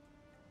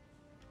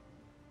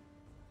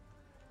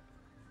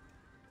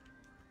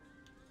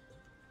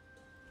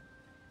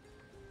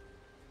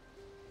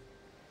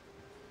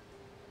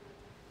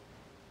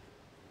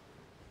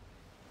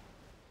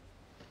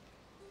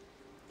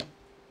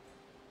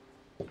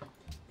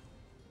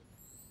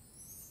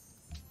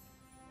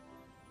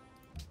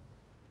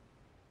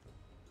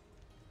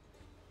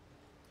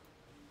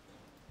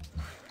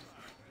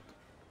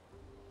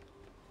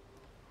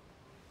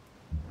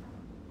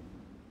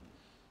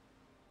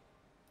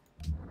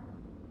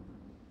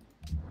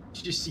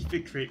 Did you see the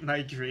great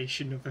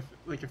migration of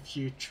like a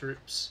few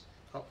troops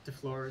up to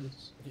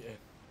Florence? Yeah.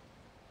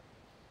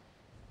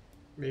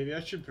 Maybe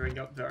I should bring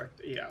up the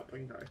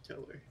bring the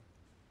artillery.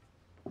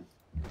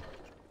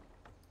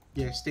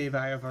 Yes, Dave,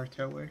 I have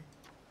artillery.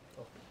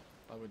 Oh,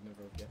 I would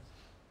never have guessed.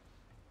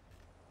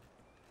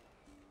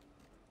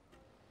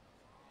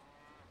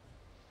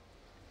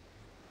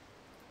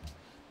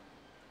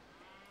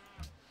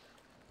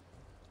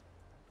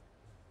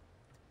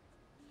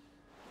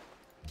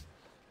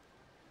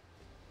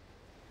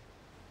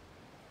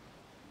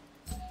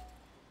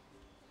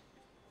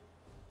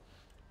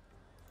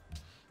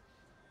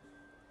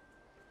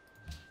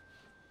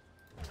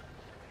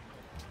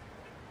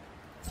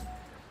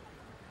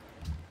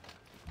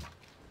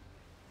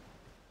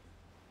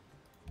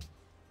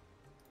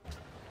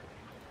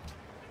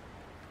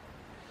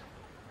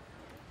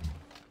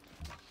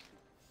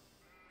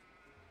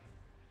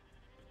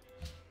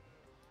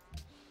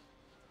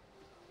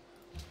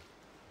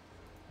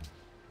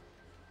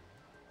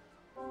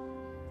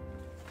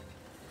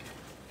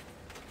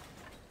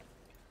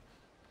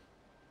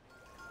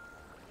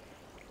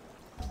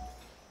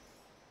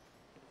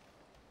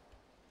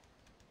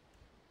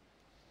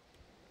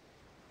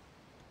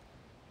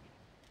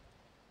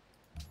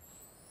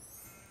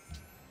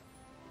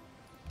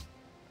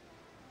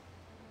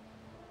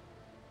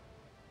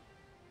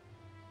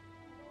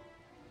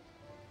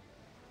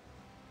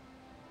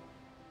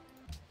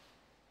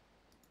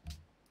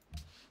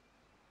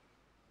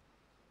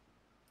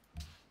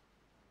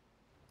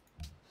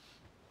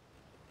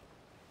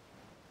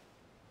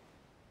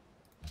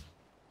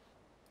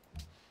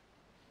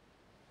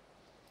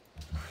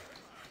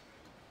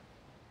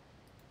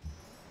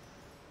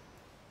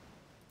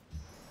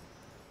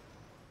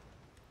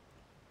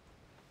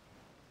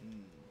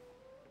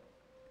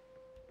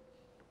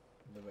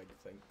 The big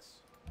thinks.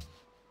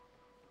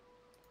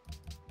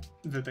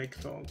 The big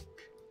thunk.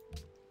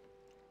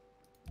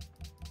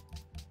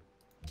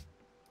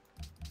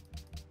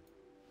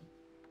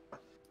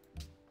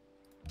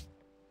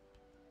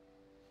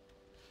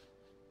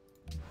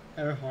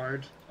 How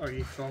hard are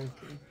you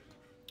thunking?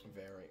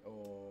 Very.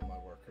 Oh, my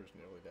workers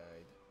nearly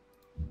died.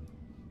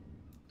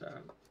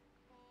 Damn.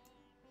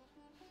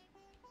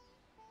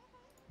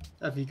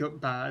 Have you got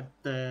bad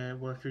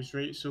workers'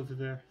 rates over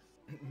there?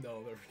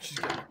 No, they're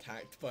just getting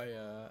attacked by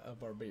a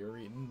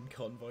barbarian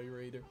convoy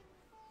raider.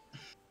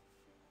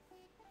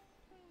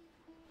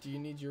 Do you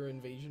need your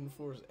invasion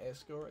force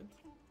escorted?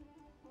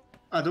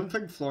 I don't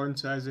think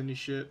Florence has any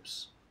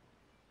ships.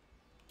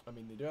 I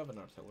mean, they do have an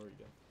artillery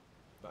gun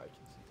that I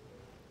can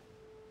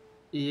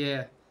see.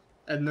 Yeah,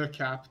 in their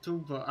capital,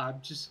 but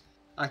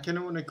I kind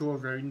of want to go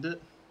around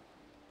it.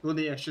 The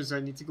only issue is I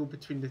need to go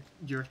between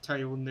your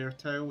tile and their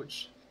tile,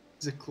 which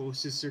is the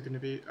closest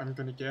I'm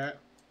gonna get.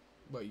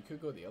 Well, you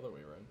could go the other way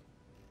around.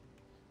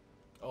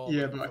 Oh,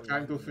 Yeah, like but I for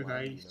can't go landing through the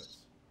land ice. units.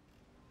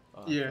 I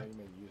Yeah, thought you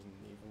meant using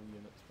naval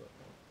units, but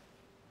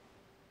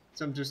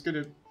so I'm just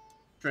gonna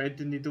thread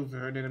the needle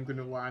there, and then I'm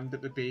gonna land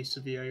at the base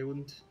of the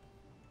island.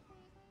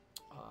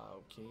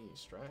 okay,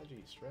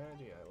 strategy,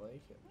 I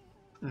like it.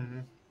 Mm-hmm.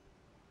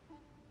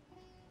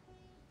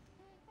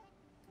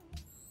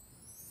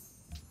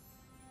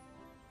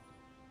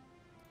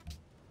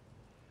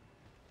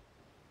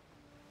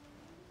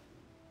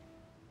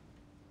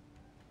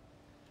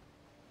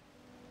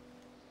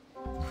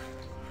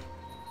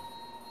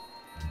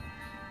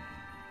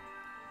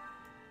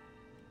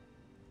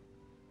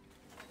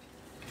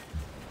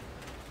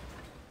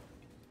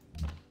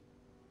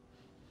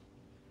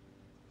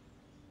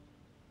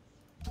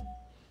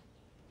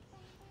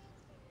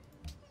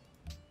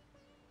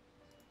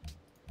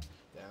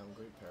 Damn,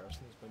 great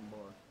person has been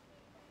born.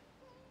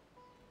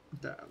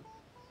 Damn.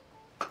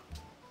 Oh,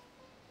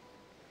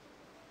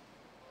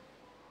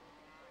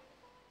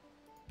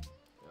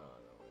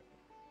 no, wait.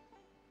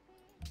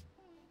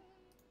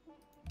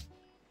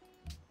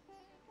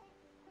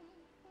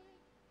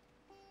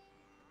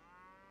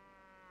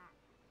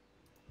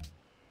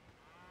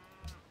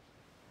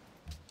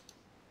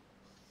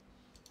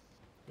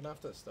 I'm gonna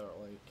have to start,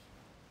 like,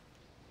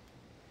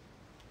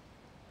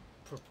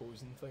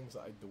 proposing things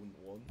that I don't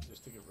want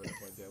just to get rid of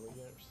my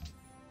delegates.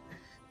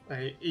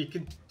 You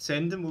could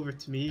send them over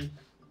to me.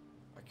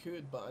 I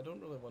could, but I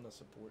don't really want to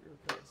support your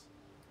cause.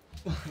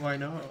 Why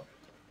not?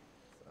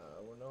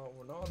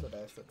 We're not on the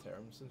best of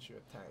terms since you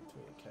attacked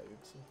me at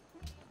Council.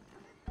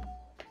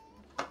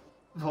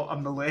 What, a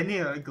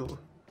millennia ago?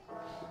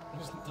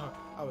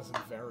 I was in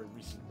very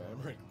recent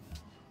memory.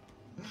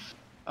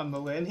 A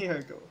millennia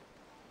ago?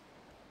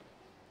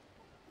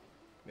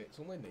 Mate, it's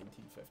only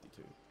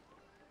 1952.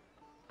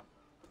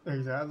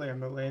 Exactly, a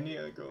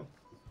millennia ago.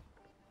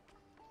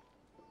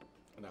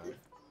 No.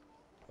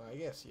 Well, I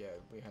guess, yeah,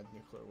 we had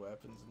nuclear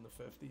weapons in the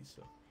 50s,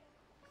 so...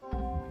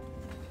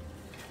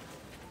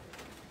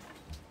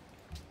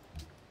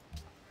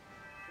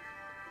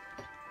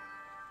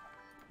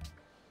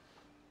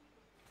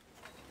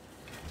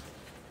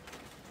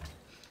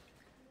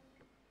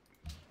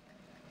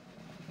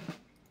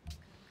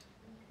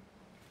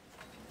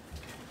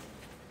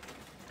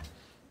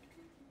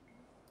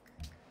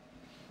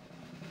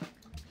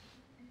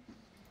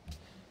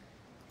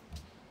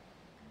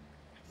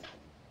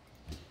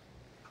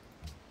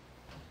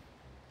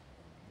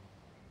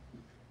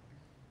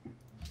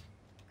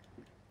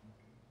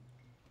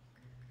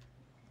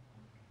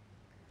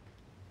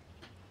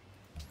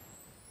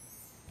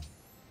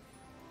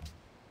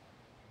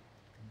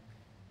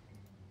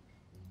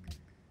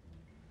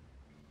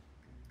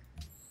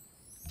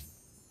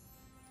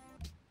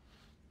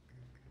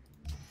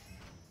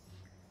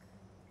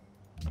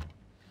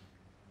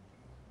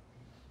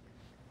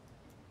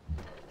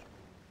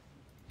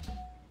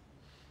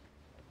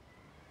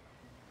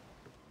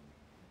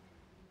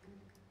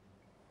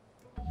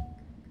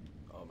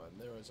 Oh man,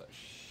 there is a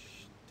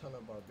ton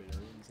of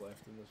barbarians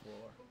left in this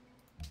war.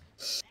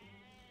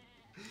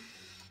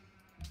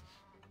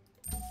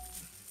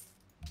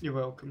 You're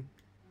welcome.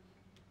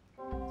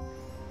 If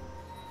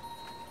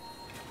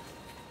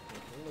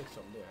only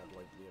somebody had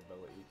like the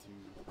ability to,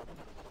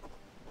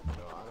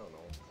 I don't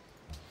know,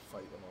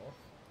 fight them off.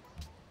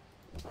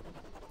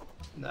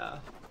 Nah.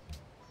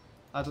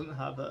 I don't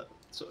have that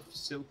sort of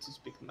facilities,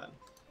 big man.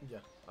 Yeah,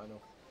 I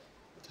know.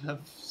 I don't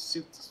have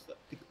facilities for that,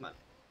 big man.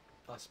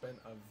 I spent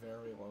a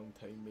very long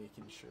time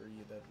making sure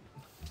you didn't.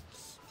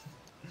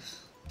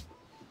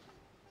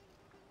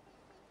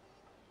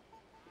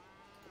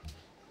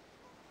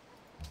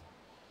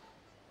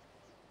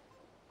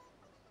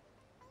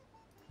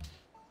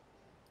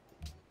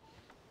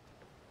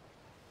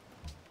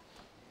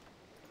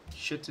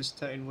 Shittest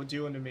town, what do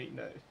you want to make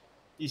now?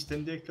 East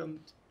India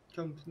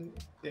Company?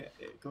 Yeah,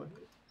 go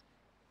ahead.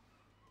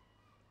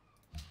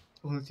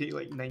 Only take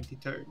like 90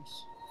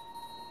 turns.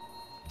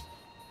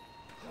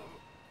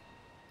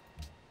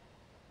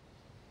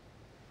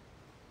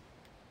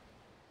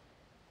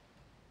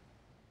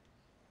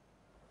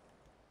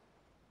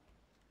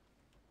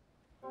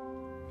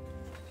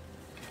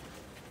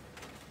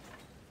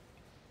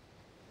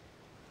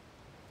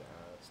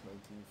 That's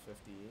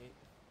 1958.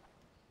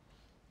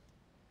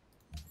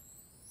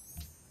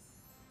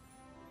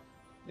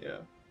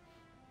 Yeah.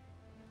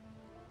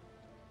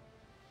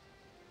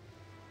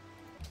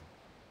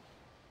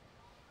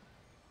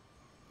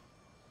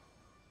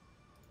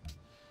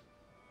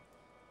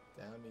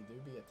 Damn, you do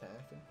be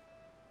attacking.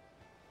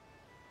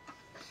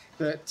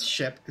 That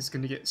ship is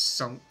going to get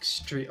sunk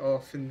straight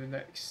off in the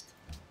next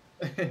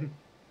thing.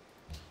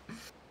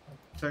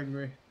 I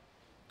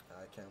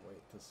can't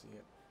wait to see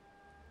it.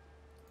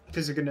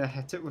 Because they're going to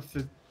hit it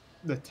with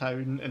the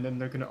town and then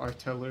they're going to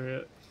artillery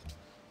it.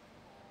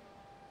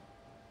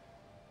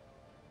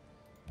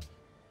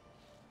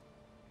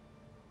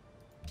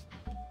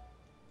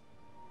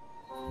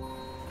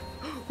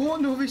 Oh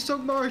no, we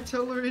sunk my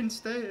artillery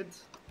instead.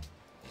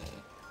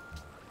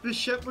 The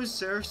ship was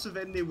Surf, so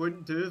then they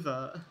wouldn't do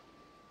that.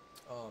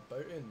 Oh,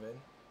 about to invent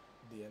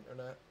the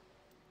internet.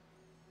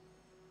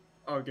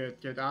 Oh, good,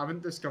 good. I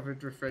haven't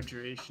discovered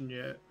refrigeration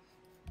yet.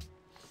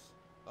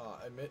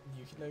 Admit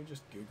you can now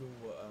just Google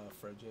what a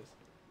fridge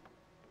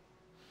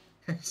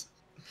is.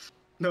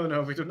 No,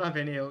 no, we don't have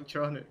any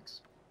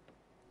electronics.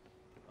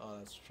 Oh,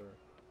 that's true.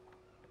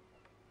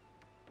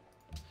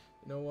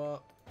 You know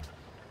what?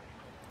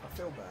 I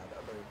feel bad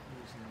about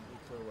using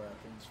nuclear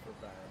weapons for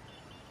bad.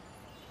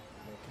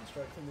 You know,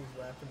 constructing these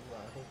weapons that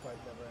I hope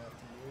I'd never have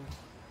to use.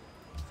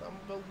 So I'm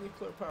gonna build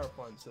nuclear power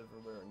plants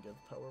everywhere and give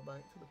power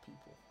back to the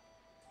people.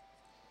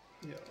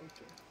 Yeah,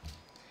 okay.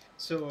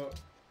 So,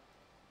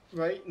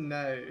 right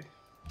now,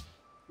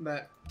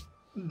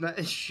 my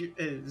issue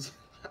is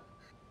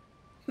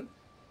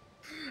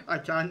I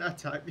can't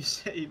attack the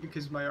city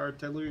because my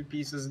artillery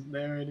piece isn't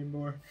there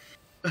anymore.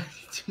 I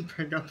need to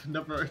bring up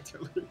another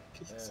artillery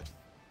piece.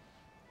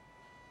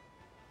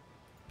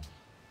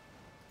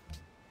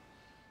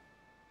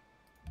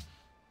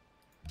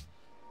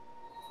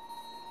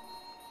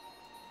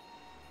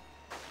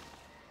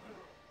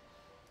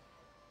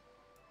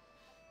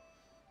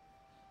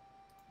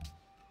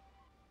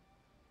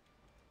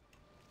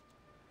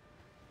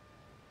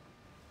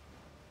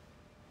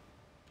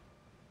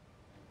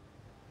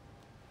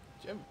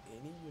 Do you have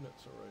any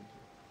units around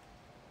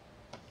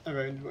here?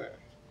 Around where?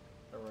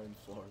 Around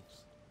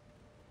Florence.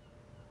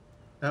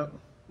 No.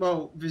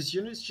 Well, there's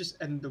units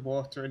just in the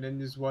water, and then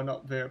there's one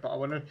up there. But I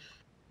want to.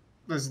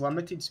 There's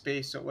limited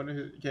space, so I want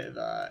to get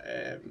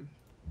that.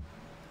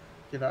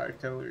 Get that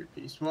artillery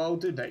piece. What I'll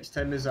do next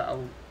time is that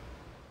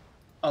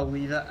I'll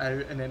leave it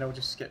out, and then I'll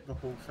just skip the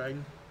whole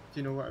thing. Do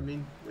you know what I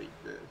mean? Like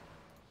the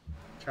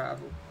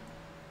travel.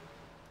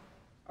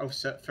 I'll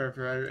sit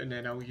further out, and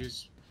then I'll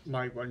use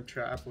my one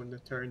travel in the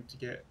turn to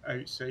get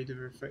outside of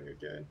everything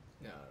again.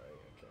 Yeah, right,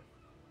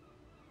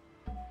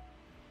 okay.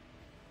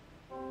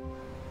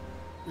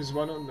 There's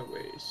one on the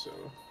way, so.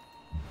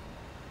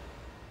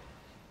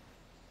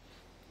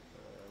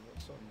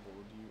 What's on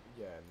board?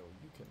 Yeah, no,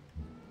 you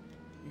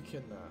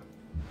can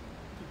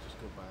just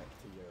go back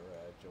to your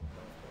jumping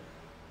off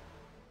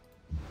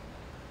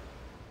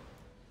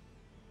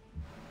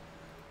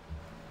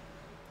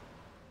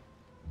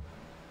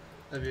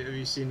point. Have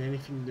you seen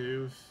anything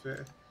new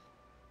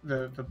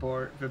with the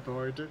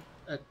border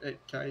at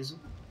Kaiser?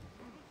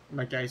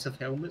 My guys have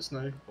helmets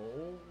now.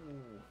 Oh,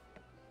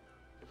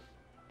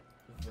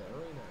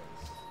 very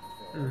nice.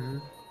 Very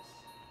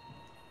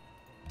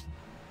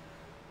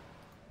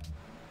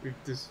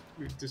nice.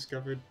 We've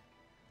discovered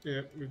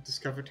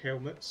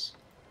helmets.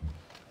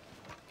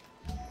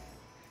 Yeah,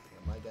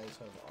 my guys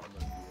have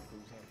armored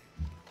vehicles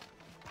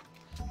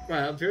now.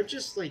 Well, they're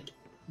just like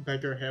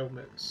bigger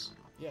helmets.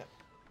 Yeah,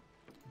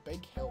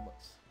 big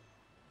helmets.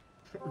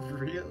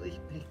 Really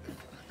big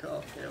fuck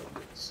off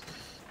helmets.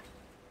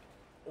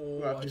 Oh,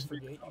 Well, I just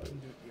forget you can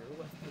do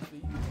airlift with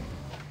these.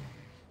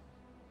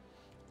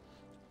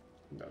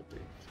 No,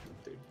 they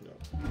no.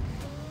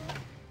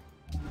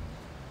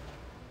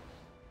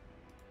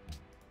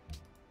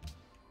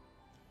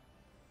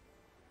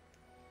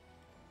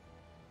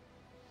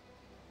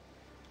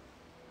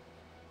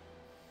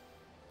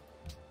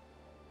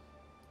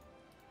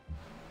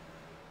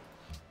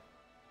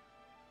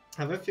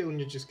 I have a feeling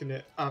you're just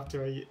gonna,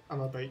 after I'm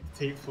about to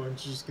take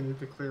Florence, you're just gonna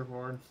declare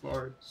war on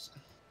Florence.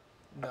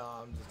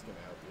 Nah, I'm just gonna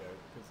help you out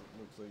because it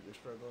looks like you're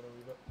struggling a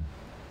wee bit.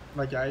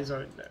 My guys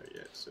aren't there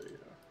yet, so you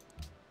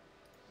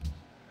know.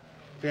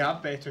 They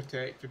have better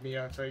tech than me,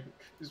 I think,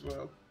 as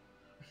well.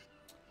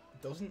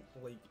 Doesn't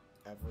like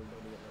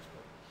everybody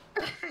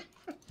at this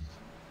point.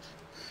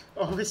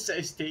 Always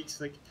city states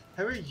like,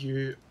 how are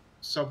you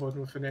someone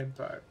with an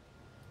empire?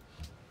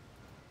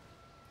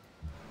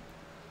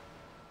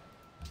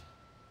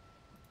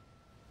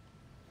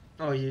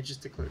 Oh, you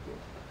just declared war.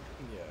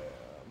 Yeah,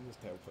 I'm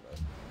just helping out.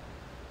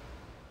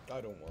 I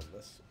don't want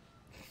this.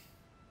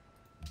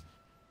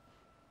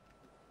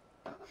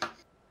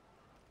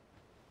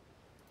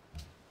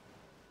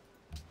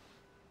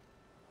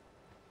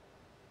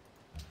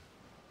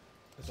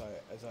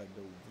 As I know,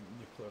 the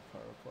nuclear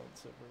power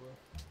plants everywhere.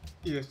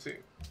 You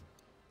think.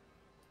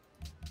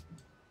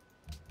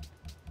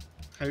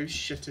 How's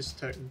shit is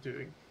town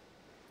doing?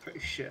 Pretty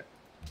shit.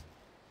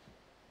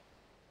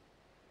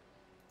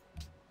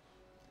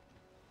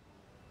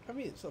 I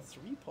mean, it's a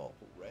 3-pop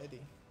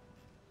already.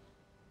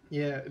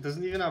 Yeah, it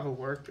doesn't even have a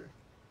worker.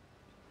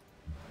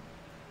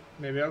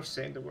 Maybe I'll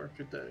send a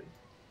worker down.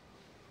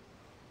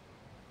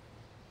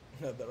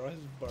 There is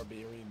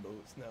barbarian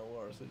boats now,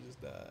 or so just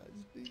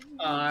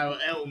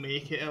It'll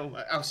make it.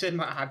 I'll send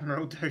my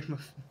admiral down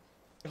with.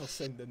 I'll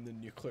send in the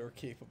nuclear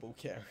capable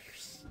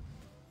carriers.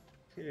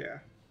 Yeah.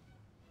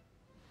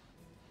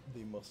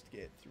 They must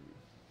get through.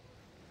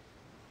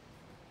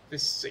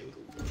 This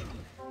single.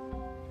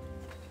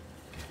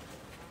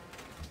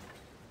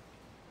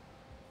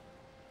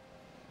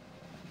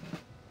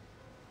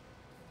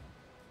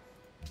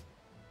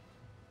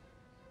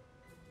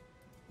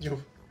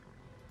 Yo.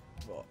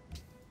 What?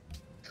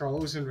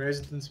 trawls and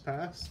residents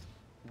passed.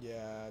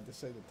 Yeah, I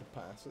decided to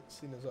pass it,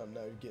 seeing as I'm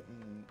now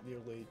getting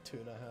nearly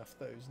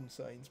 2,500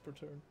 signs per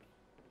turn.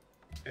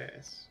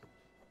 Yes.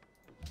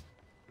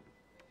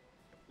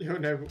 You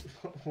know,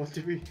 what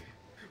do we,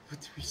 what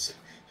do we,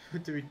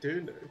 what do we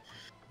do now?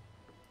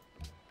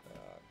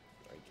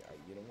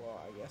 You know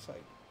what? I guess I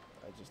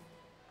just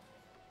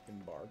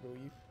embargo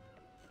you.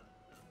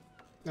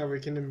 Now we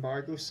can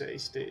embargo city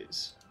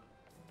states.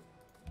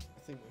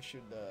 I think we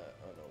should. Oh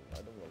no, I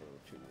don't want to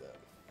repeal that.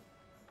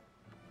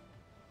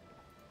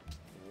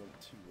 I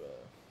want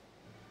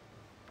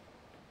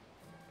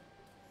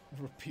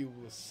to repeal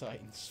the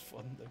science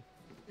funding.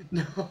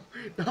 No,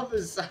 not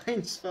the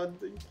science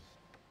funding.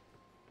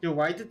 Yo,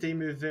 why did they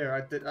move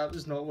there? That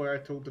was not where I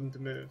told them to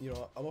move. You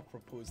know, I'm gonna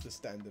propose the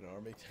standing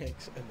army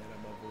tax, and then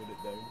I'm gonna vote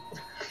it down.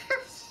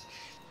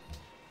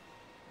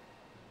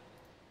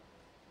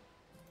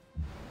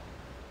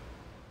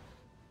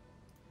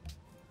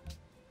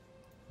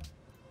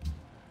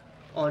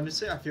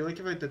 Honestly, I feel like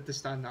if I did the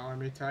stand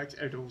army tax,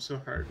 it'd also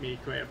hurt me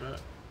quite a bit.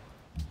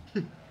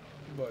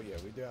 Well, yeah,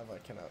 we do have a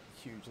kind of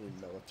hugely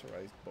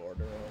militarized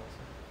border on us.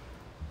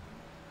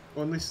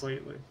 Only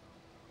slightly.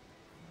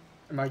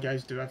 And my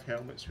guys do have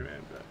helmets,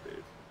 remember that,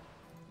 Dave.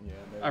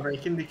 Yeah, I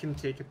reckon they can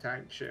take a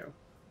tank shell.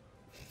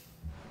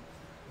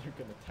 They're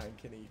gonna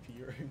tank an AP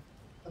round.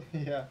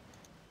 Yeah.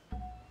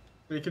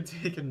 They can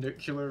take a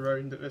nuclear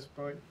round at this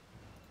point.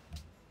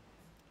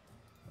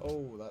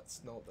 Oh,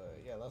 that's not the.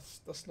 Yeah,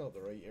 that's not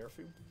the right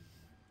airfield.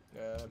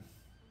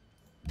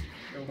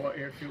 And what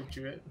airfield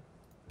you at?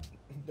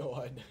 No,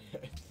 I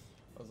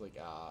was like,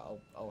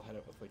 I'll hit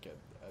it with like a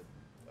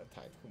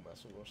tactical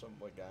missile or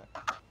something like that.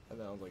 And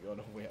then I was like, oh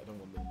no, wait, I don't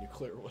want the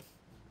nuclear one.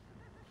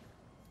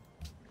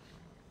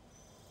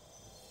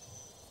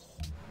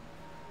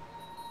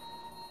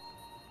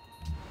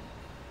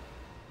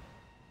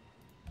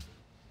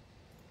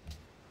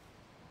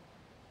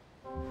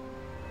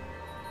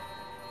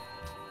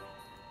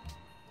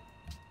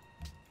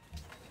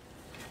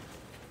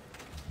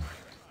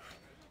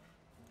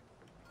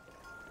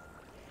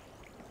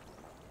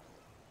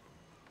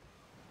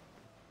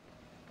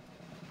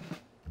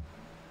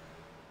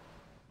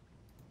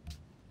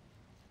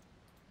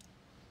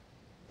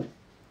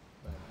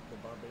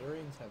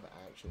 Barbarians have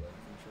actual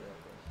infantry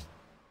out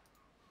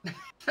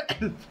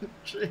there.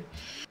 Infantry.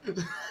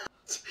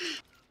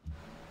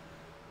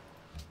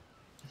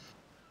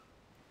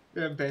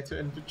 They have better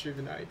infantry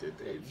than I did,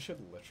 Yeah, Dave. you should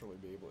literally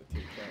be able to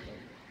take that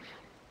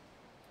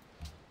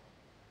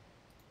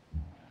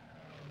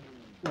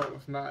now. What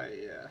with my,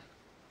 Yeah,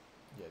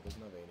 it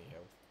doesn't have any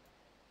health.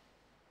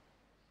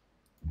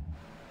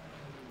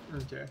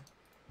 Okay.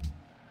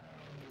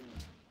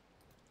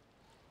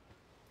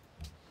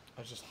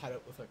 I just hit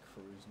it with a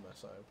cruise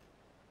missile.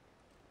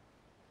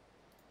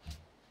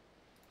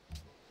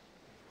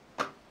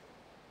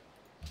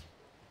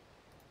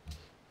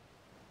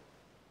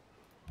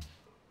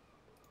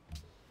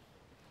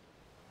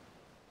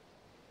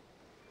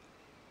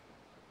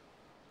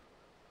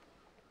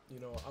 You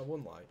know, I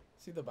won't lie.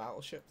 See the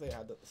battleship they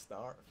had at the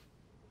start?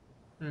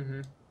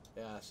 Mm-hmm.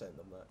 Yeah, I sent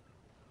them that.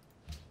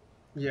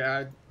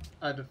 Yeah,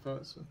 I'd have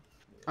thought so.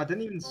 I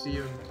didn't even see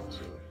him,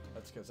 so...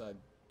 That's because I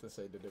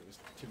decided it was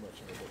too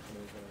much of a bit to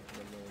move and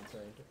then no one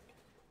signed it.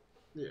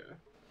 Yeah.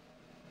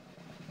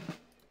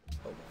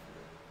 Oh,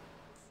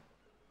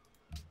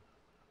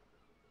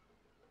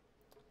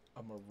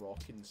 a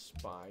Moroccan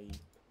spy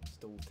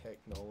stole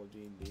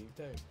technology in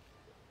Davetown.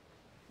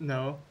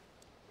 No.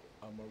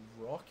 A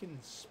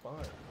Moroccan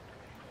spy?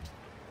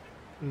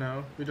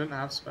 No, we don't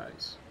have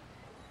spies.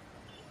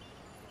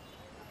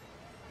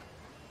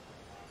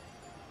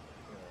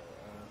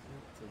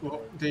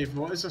 Well, Dave,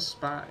 what is a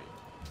spy?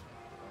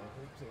 I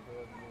hope they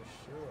were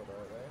sure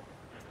about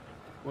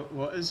that.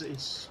 What is a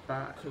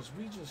spy? Because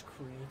we just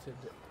created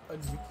a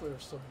nuclear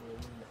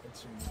submarine and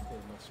some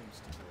nuclear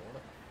missiles to go on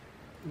it.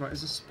 What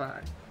is a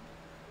spy?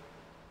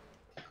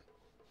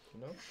 You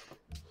know?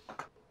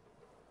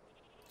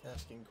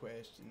 Asking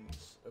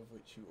questions of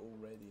which you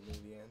already know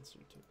the answer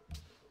to.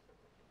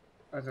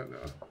 I don't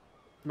know.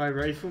 My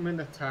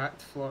riflemen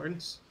attacked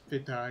Florence. They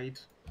died.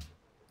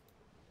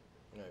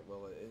 Right,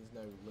 well it is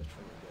now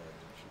literally dead.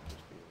 You should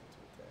just be able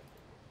to attack.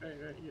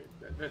 Right,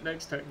 yeah.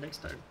 Next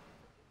time.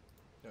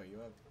 No, you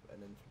have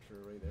an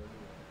infantry right there.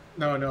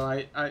 No,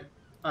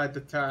 I'd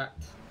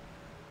attacked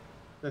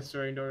this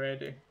round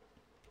already.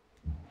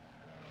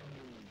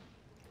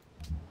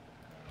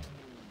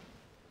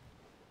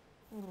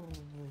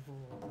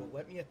 Well,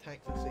 let me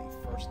attack the city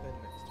first, then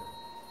next turn.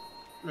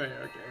 Right,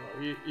 okay,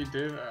 well, you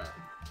do that.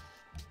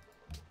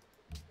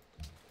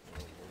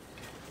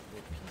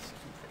 We're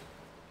peacekeeping.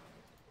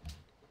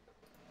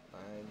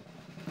 Bang.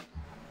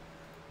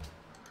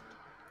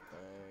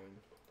 Bang.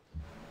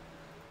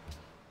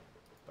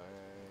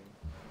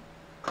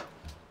 Bang.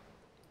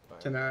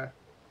 Can I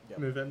Yep,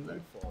 move in now? go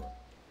for it.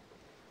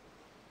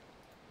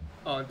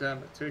 Oh, damn,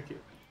 I took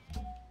it.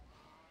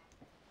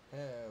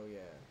 Hell yeah.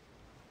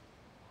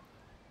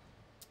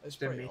 It's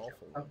Didn't pretty make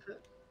awful. it up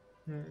it.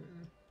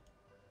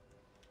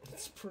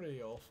 It's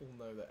pretty awful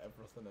now that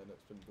everything in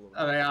it's been blown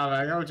I up.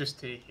 mean, I'll just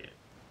take it.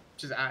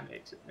 Just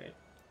annex it, mate.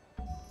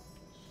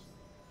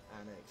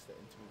 Annexed it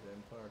into his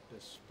empire.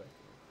 Despicable.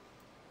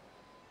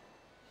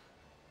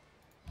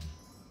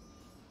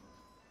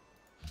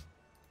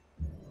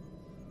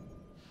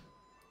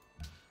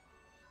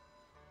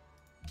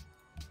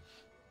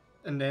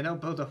 And then I'll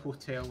build a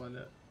hotel in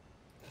it.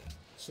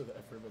 So that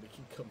everybody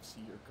can come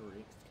see your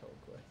great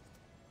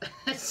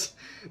conquest.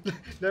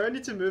 Now I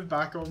need to move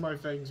back all my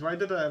things. Why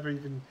did I ever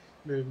even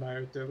move my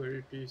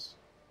artillery piece?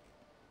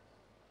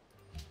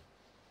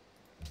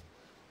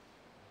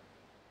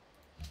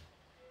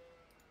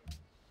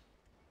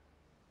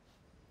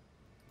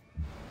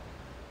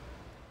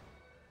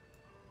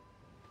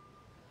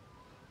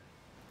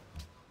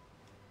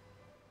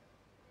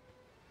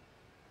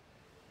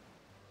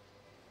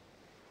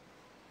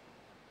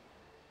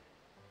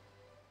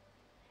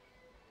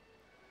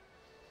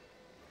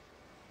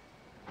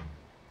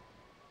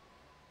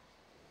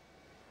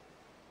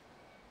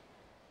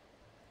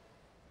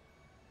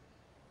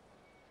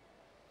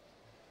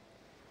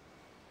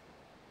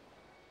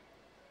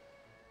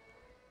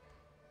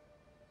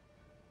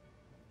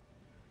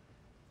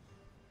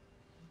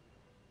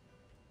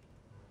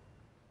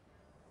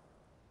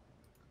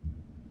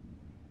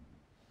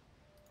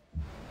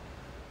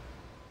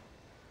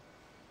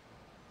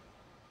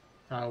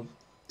 I'll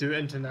do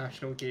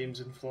international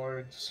games in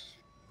Florence.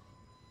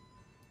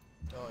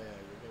 Oh yeah,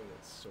 you're gonna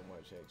get so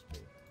much XP.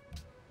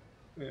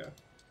 Yeah.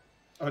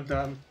 Oh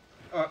damn.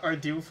 Our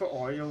deal for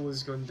oil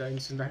has gone down,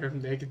 so now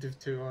I'm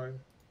 -2 oil.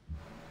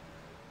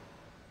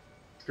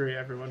 Great,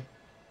 everyone.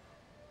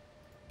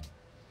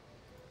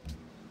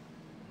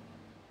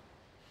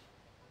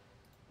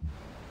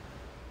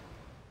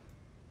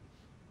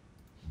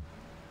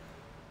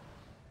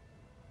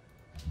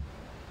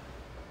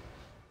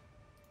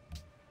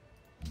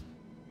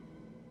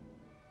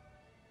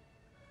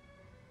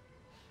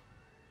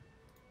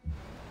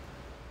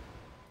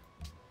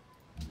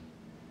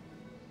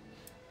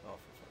 Oh,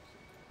 for fuck's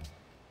sake.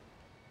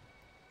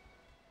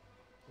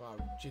 Wow,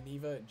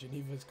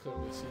 Geneva's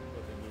clearly seen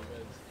what the game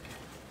is.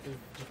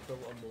 They've just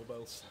built a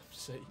mobile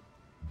site.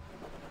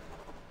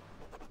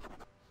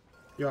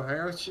 Yo, how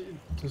else should you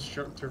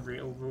construct a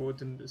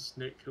railroad in this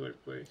nuclear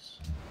place?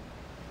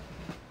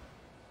 I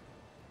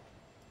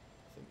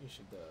think you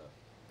should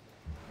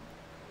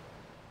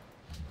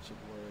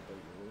worry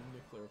about your own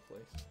nuclear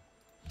place.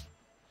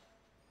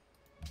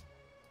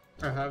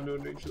 I have no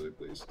nuclear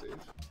place,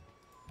 Dave.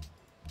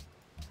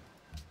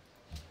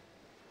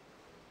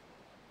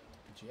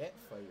 Jet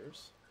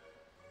fighters?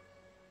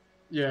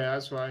 Yeah,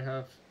 that's what I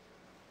have.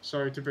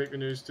 Sorry to break the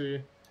news to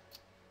you.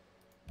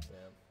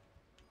 Damn.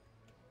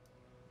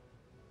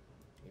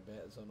 You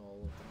bet it's on all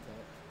of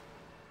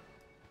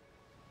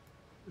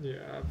the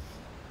tech. Yeah, I've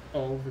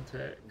all the It's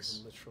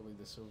techs. literally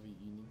the Soviet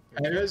Union.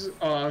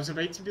 I was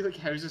about to be like,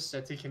 how's a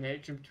city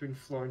connection between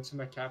Florence and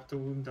my capital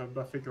London,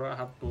 but I forgot I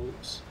have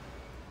boats.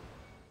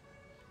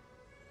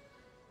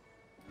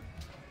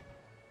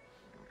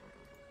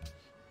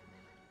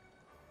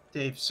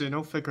 Dave, soon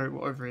I'll figure out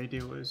what a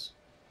radio is.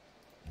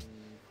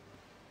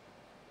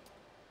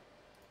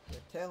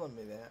 You're telling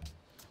me that.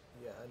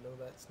 Yeah, I know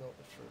that's not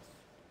the truth.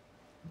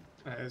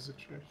 That is the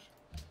truth.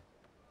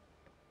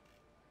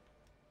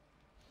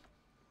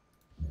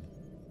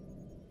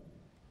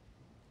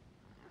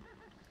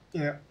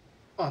 Yeah.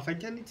 Oh, I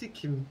think I need to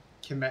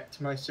commit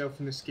to myself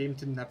in this game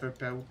to never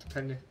to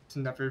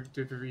never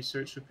do the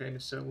research for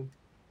penicillin.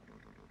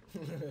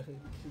 Because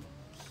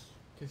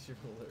you're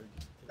allergic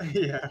to it.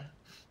 Yeah.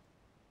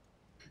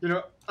 You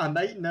know, I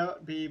might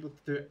not be able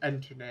to do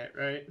internet,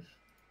 right?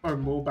 Or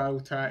mobile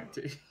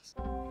tactics.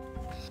 Who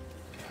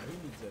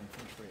needs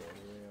infantry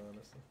anyway,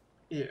 honestly?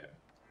 Yeah.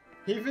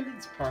 He even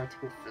needs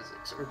particle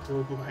physics or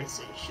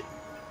globalization.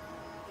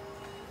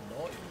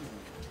 Not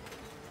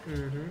you.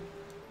 Mm-hmm.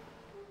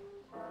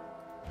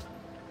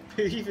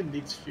 Who even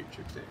needs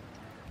future tech?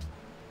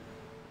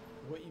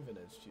 What even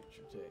is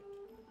future tech?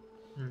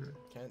 Hmm.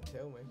 Can't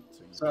tell me.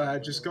 So I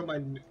just got my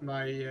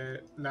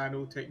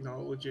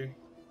nanotechnology.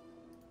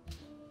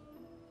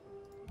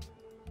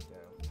 Yeah.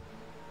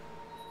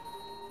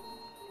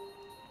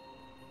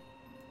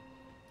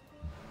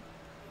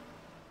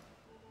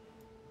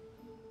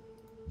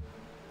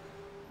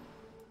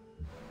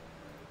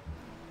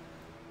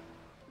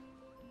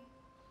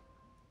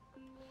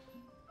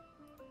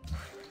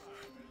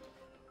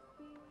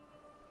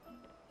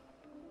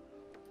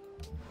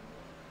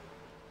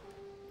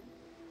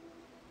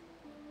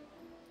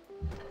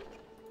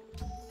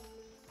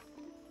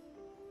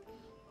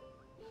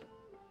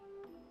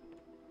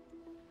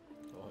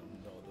 Oh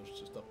no, there's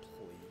just a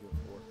plague of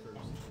workers.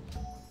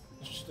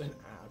 There's just an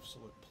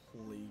absolute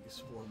plague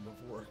swarm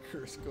of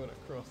workers going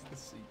across the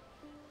sea.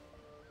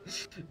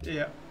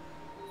 Yeah.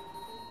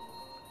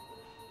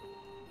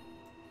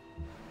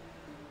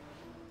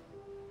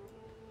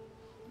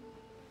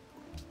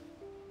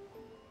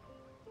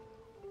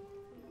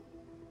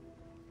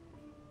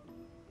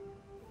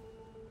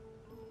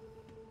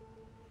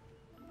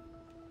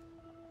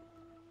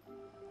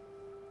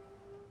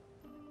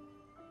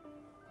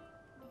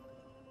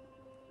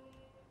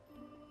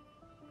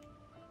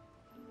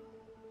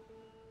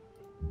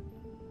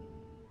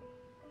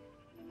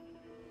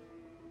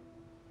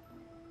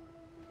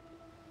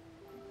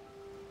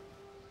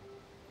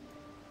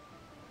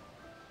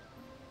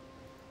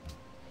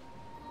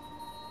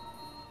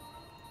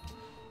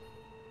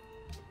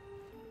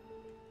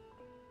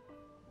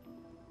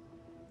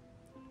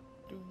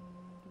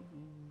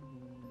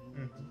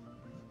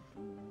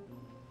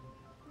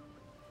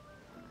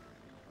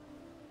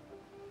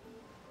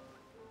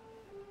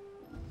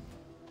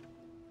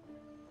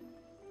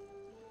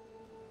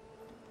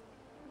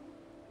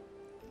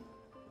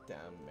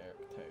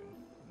 town.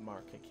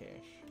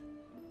 Marrakesh.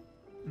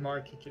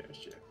 Marrakesh,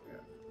 yeah.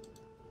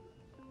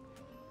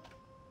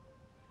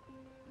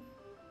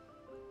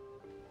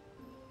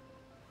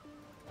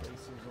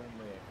 This is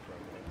only a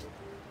criminal.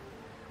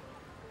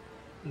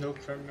 No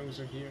criminals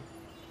are here.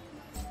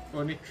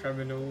 Only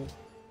criminal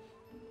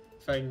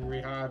thing we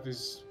have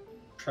is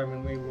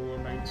criminally low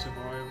amounts of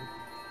oil.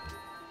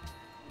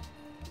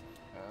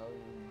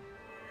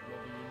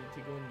 Maybe you need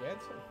to go and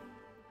get some.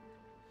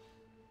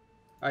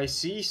 I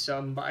see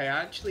some, but I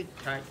actually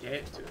can't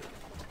get to it.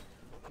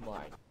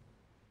 Why?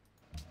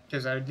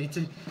 Because I would need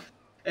to...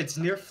 It's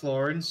near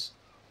Florence.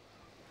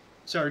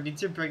 So I need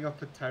to bring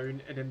up a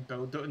town and then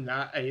build it on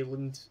that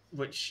island,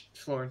 which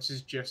Florence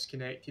is just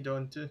connected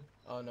onto.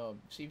 Oh no,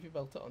 see if you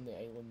built it on the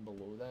island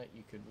below that,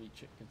 you could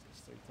reach it because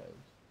it's 3 tiles.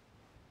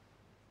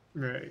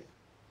 Right.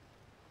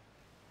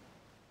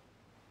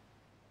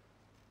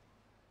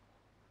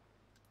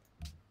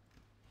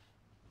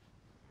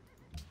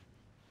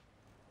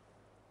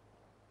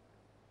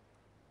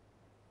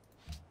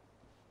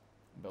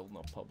 Building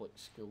a public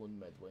school in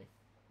Midway.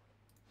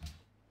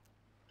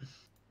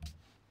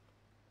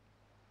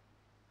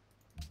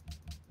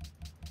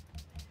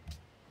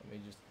 Let me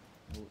just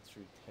vote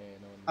through 10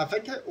 on... I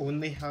think I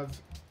only have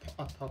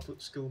a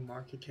public school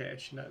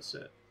Marrakesh and that's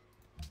it.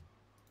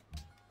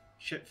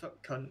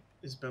 Shitfuck cunt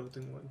is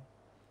building one.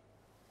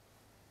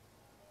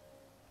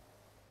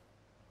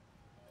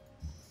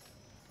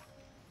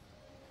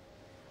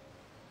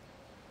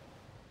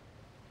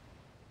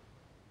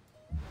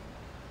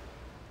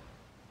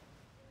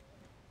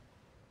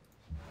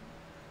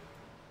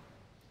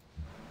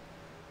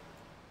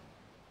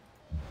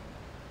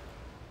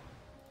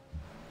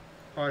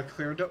 Oh, I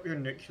cleared up your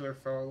nuclear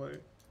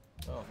fallout.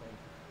 Oh, thank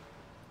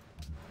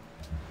you.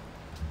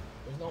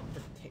 It's not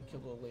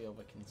particularly of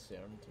a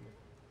concern to me.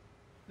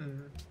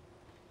 Mm.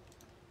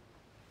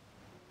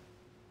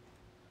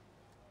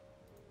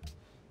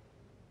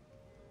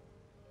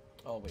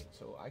 Oh wait,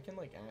 so I can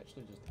like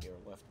actually just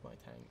airlift my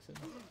tanks in.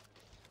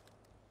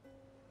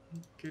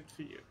 Good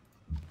for you.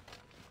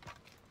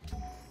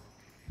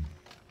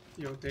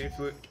 Yo, Dave,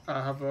 look,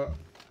 I have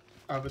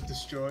a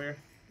destroyer.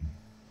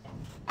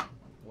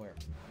 Where?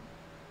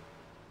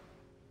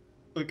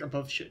 Look,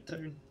 above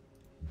Shittown.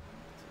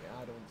 Yeah,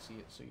 I don't see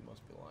it, so you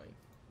must be lying.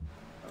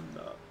 I'm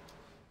not.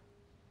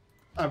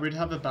 I would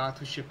have a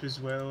battleship as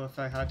well if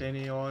I had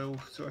any oil,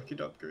 so I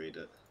could upgrade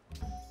it.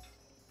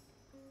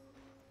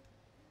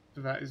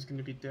 But that is going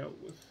to be dealt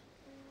with.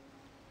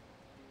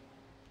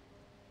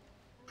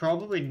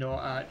 Probably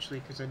not actually,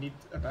 because I need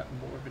a bit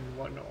more than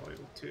 1 oil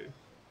too.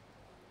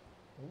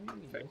 Ooh,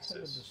 Fix let's have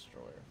a this.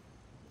 destroyer.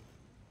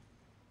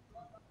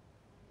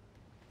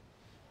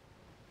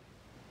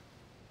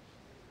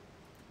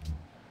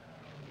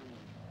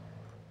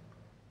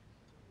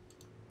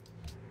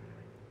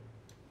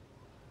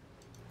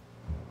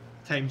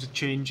 Times are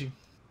changing.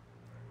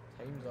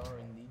 Times are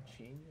indeed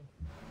changing.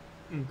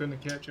 I'm gonna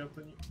catch up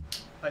on you.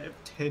 I have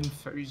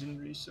 10,000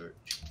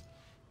 research.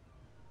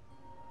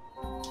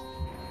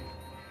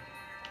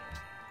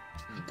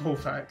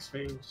 Both axe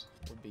fails.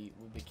 Would be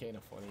kind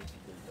of funny if you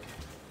did that.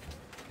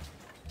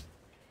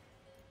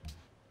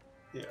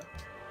 Yeah.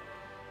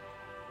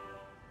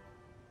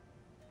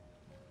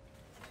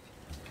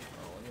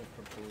 Oh, let me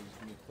propose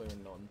nuclear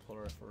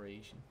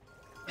non-proliferation.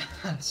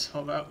 That's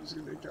how that was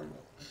gonna come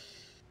up.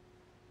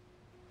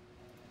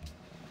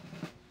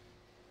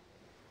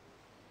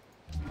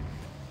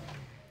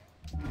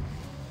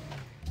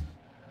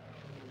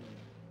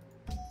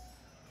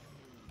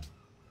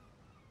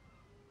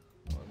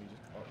 Let me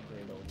just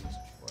upgrade all these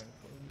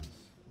trampolines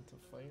into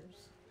fires.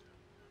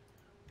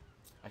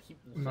 I keep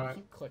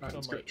clicking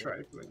on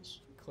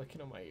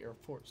clicking on my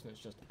airports and it's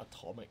just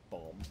atomic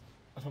bomb.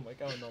 And I'm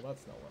like, oh no,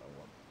 that's not what I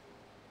want.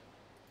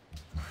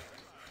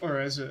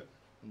 Or is it?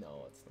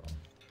 No, it's not.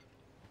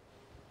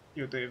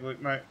 Yo, Dave,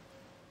 look,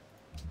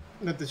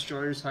 the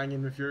destroyer's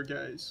hanging with your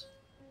guys.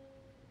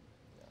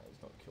 Nah,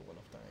 he's not cool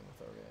enough to hang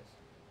with our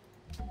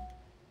guys.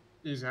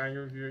 He's hanging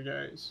with your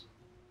guys.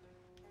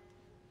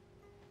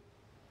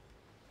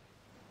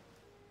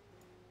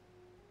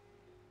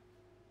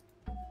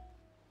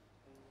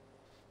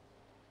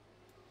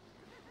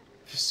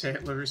 The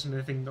settlers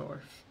moving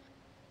north.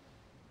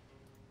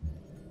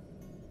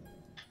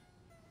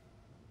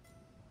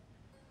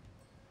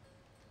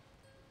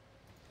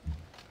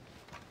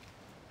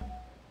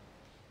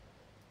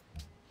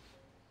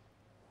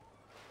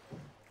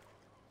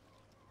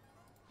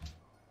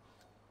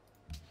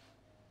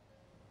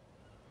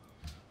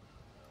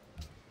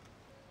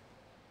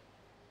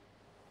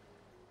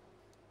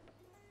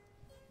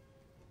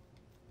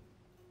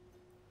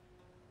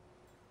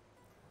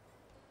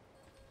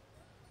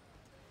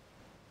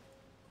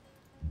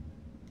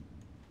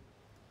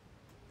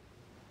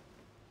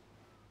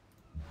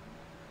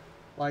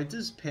 Why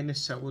does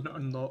penicillin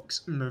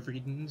unlocks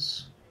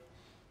marines?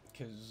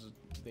 Because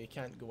they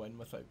can't go in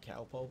without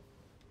Calpol.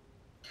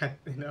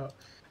 No,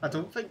 I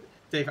don't think,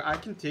 Dave, I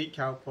can take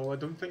Calpol. I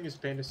don't think it's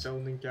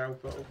penicillin and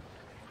Calpol.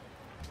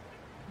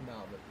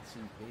 Nah, but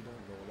see, they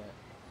don't know that.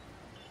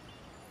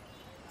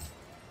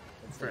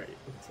 Right.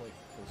 It's like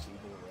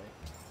placebo, right?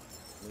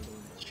 Little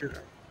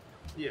Sure.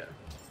 Yeah.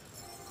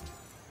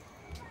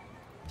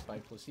 By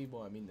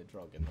placebo, I mean the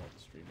drug and not the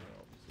streamer,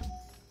 obviously.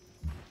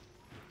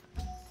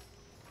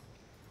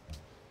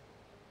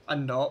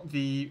 And not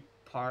the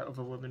part of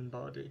a woman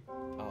body.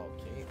 Oh,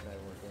 okay, now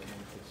we're going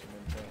into some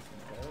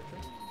interesting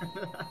territory.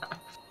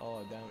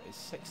 Oh, damn, it's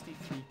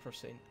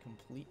 63%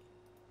 complete.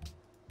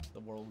 The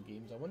World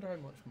Games. I wonder how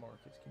much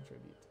markets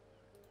contribute.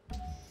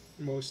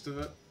 Most of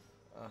it.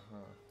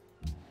 Uh-huh.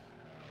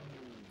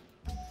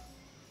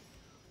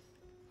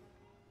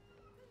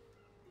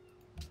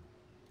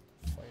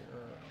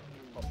 Fighter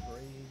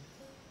upgrade.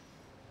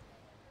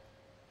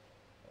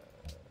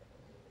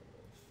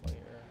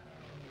 Fighter.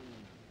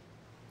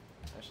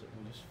 Actually,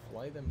 we'll just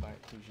fly them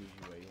back to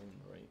Jeju Island,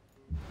 right?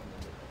 And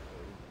then we'll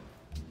upgrade them.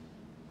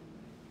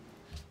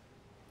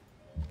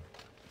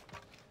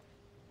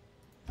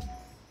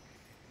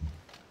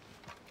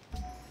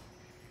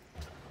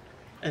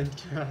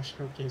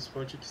 International Games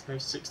project is now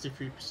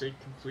 63%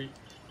 complete.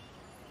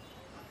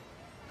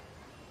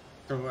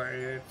 Don't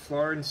worry,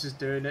 Florence is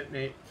doing it,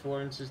 mate.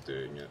 Florence is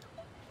doing it.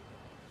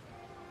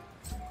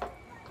 Damn money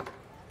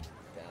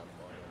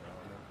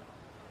on it.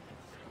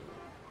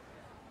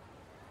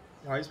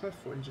 Why is my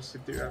phone just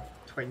said there are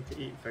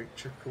 28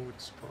 voucher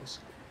codes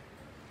possible?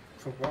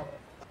 For what?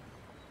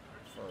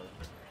 For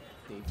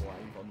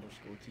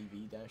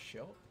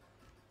DaveLive_TV-shop.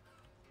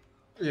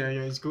 Yeah,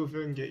 guys, go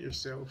over and get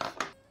yourself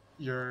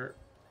your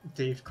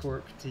Dave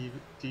Corp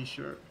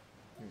t-shirt.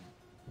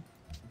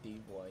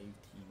 Dave Live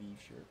TV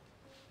shirt.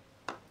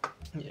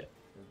 Yeah.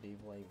 Your Dave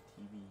Live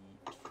TV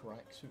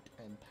tracksuit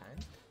and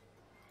pant.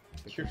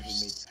 You're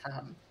Because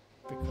Sam.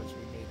 we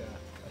made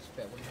a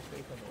spelling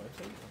mistake on the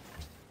website.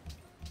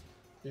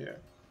 Yeah.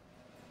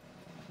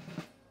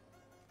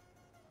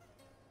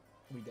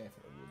 We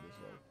definitely would as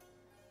well.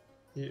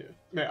 Yeah.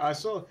 Mate, I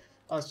saw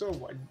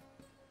one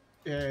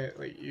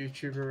like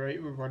YouTuber,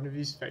 right, where one of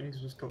these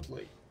things was called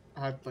like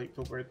had like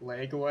the word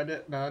Lego in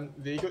it, man.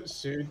 They got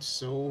sued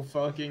so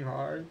fucking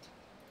hard.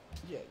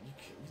 Yeah, you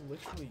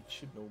literally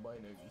should know by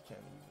now you can't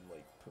even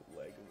like put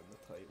Lego in the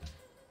title.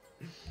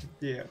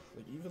 Yeah.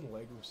 Like even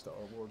Lego Star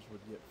Wars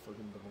would get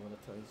friggin'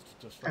 demonetized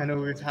just for I know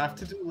we'd Lego have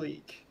to in it. do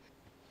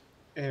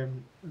like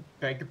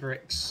Big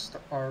Bricks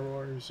Star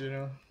Wars, you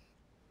know.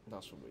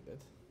 That's what we did.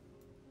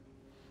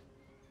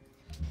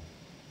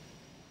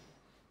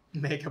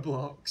 Mega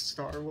Block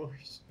Star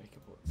Wars. Make a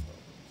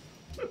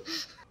bullet Star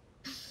Wars.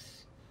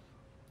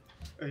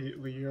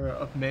 You're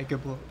a Mega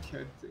Block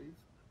kid, Dave.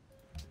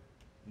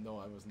 No,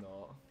 I was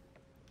not.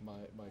 My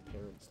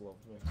parents loved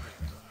me.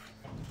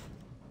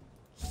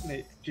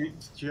 Mate, do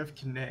you have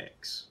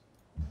Kinects?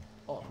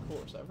 Oh, of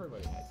course,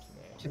 everybody had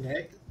Kinect.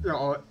 Connect?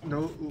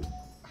 No,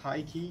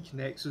 high key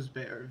Kinects was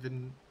better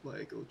than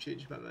Lego.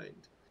 Changed my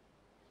mind.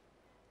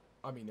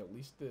 I mean, at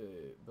least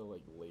the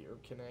like later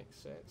Kinect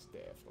sets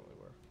definitely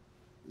were.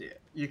 Yeah,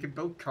 you could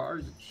build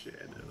cars and shit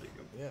in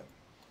Lego. Yeah,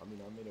 I mean,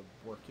 I made a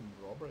working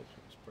drawbridge,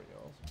 it was pretty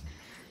awesome.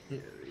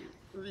 Yeah,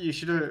 you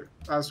should have.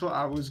 That's what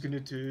I was gonna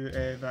do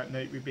that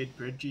night. We made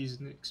bridges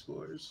and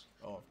explorers,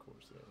 Oh, of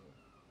course, yeah.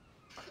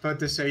 but I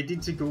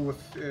decided to go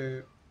with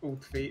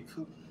Old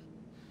Faithful.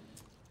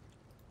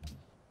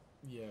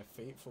 Yeah,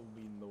 Fateful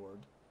being the word.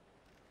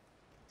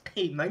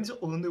 Hey, mine's the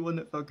only one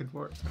that fucking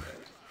works.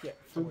 Yeah,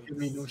 for Don't like give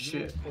me no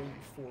shit.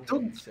 0.41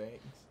 Don't-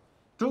 seconds.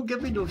 Don't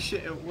give me no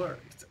shit. It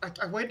worked.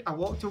 I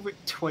walked over it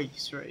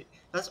twice. Right.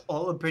 That's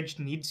all a bridge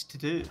needs to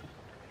do.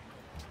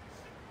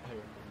 I am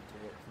going to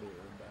work there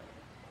and back.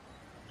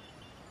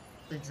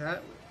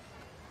 Exactly.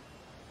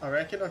 I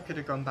reckon I could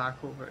have gone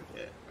back over it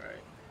again,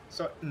 right?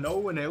 So no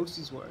one else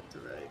has worked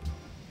it, right?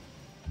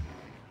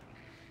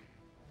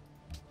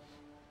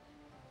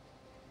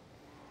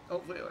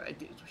 Oh wait, what I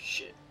did was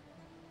shit.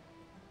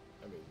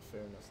 I mean, in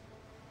fairness,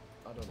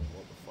 I don't know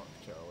what the fuck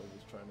Charlie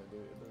was trying to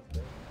do at this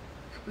day.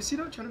 Was he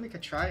not trying to make a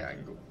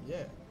triangle?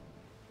 Yeah.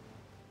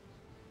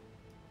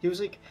 He was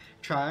like,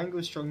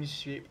 triangle strongest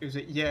shape. He was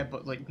like, yeah,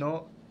 but like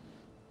not.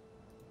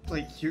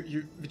 Like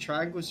the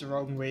triangle's the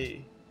wrong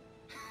way.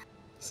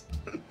 Oh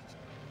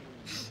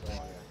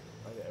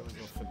yeah. It was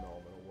a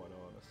phenomenal one,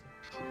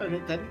 honestly. And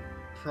it didn't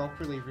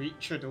properly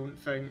reach, I don't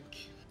think.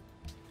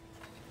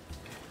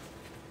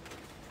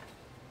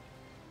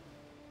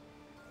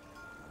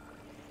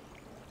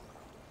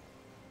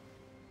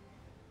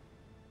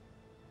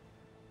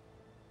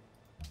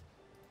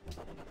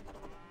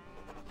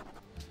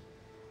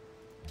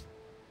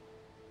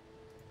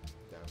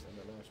 Damn,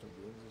 International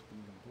Games has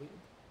been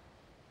completed.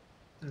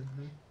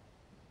 Mm-hmm.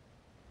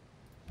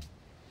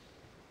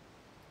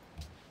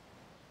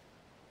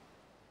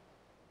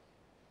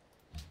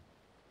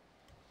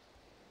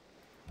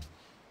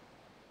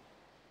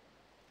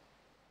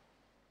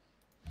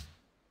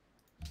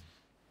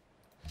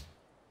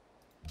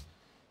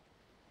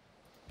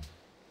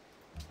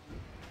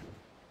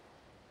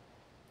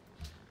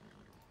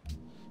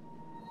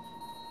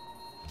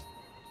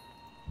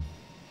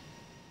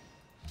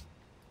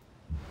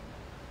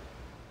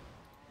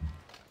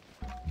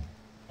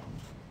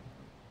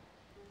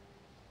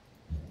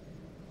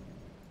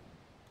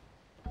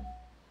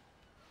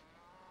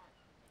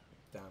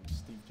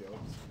 Steve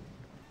Jobs.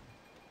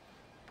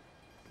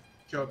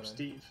 Job Coming in.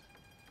 Steve.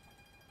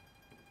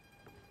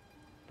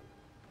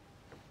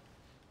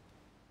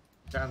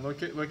 Damn,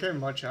 look how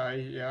much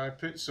I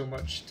put so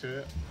much to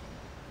it.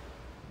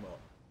 What?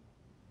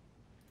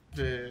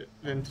 The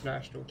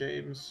international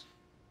games.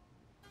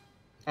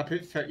 I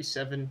put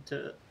 37 to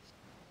it.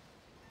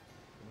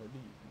 Where do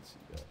you even see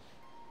that?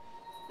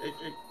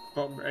 It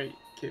bottom right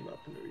came up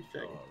in the wee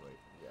thing. Oh, right.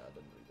 Yeah, I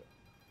didn't read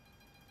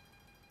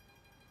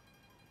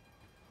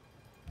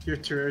it. Your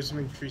tourism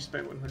increased by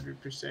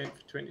 100%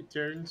 for 20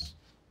 turns.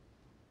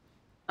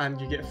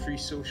 And you get a free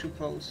social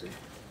policy.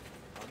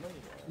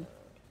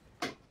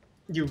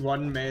 You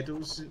won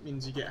medals, it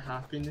means you get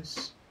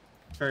happiness.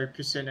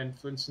 30%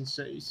 influence in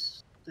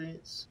cities,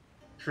 states.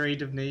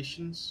 Parade of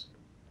Nations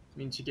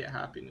means you get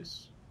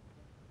happiness.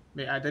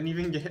 Mate, I didn't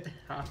even get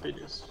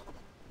happiness.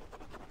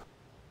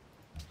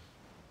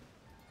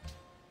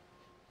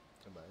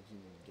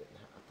 Imagine getting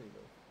happy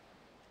though.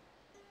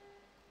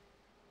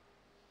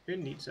 Who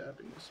needs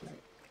happiness,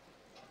 mate?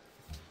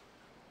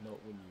 Not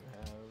when you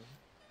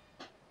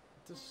have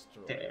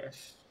destroyed.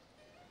 Death.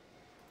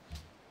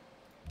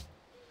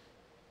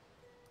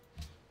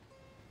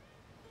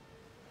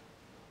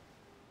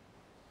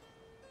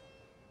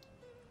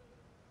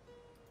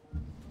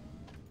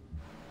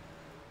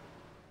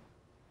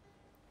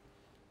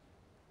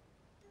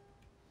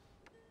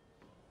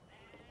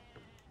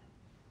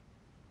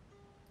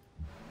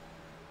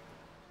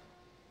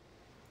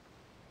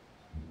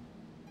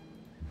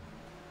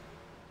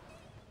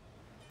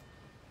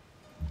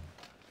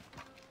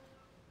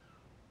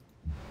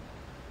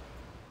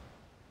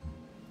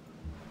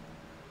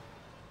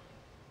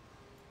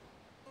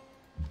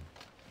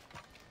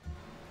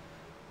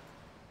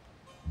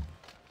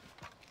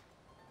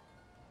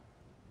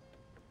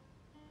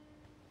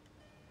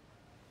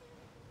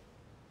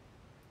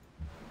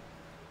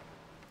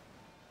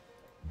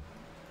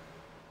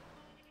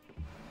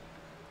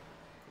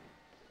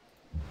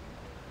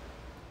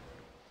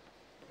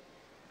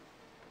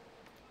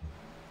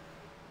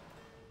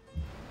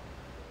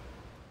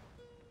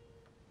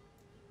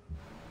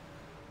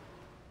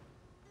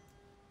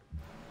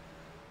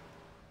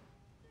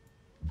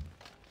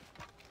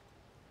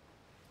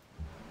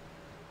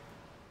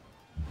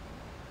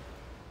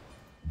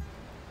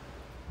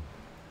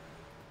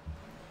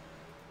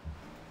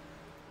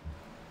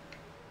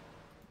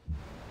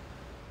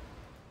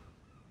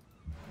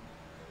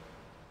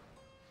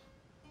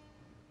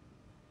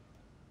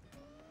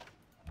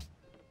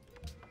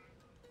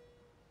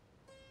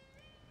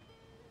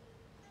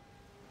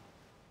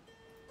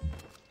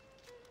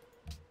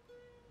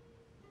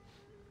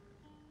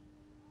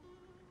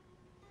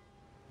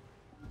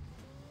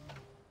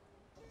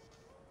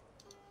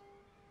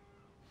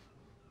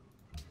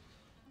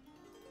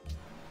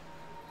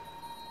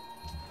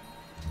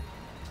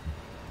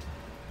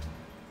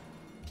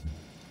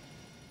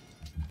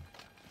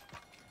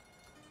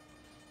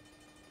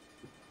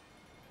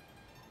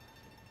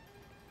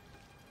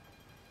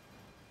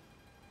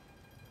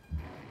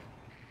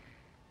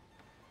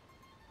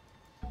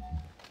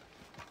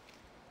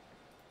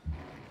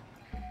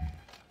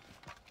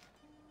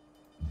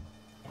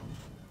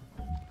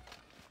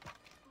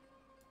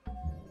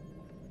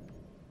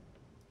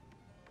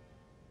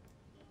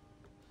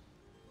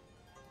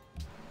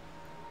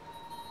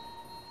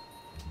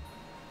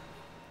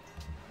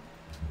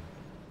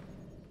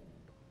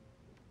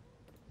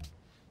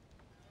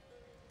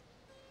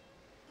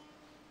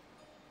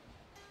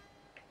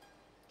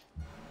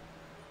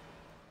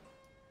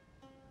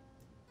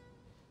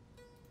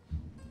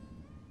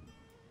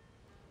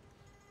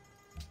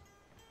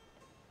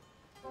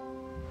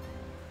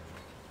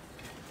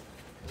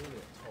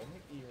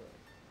 Atomic era.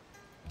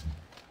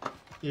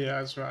 Yeah,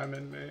 that's what I'm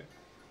in, mate.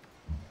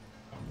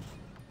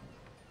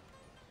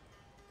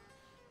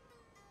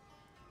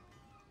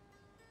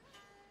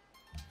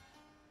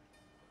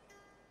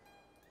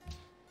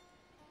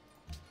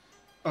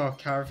 Oh,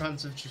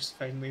 caravans have just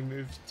finally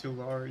moved to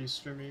lorries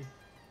for me.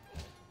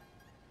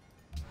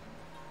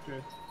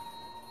 Good.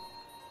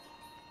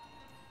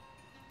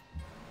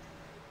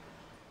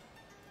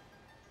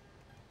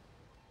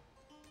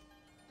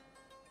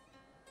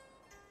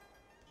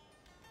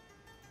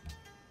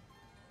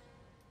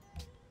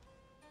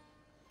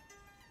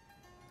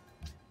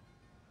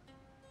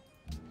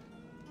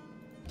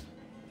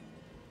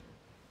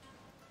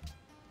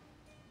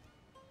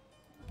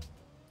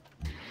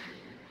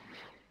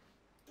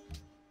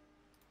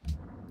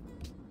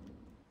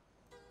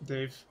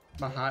 Dave,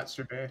 my hats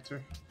are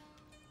better.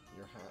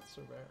 Your hats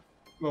are better.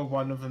 Well,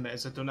 one of them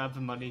is. I don't have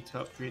the money to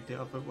upgrade the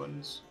other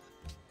ones.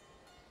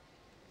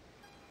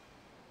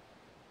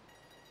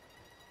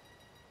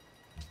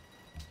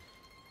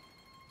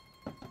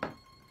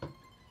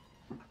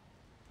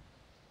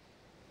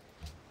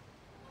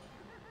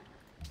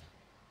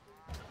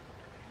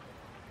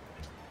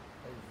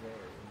 Oh,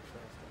 very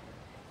interesting.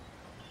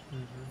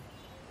 Mm-hmm.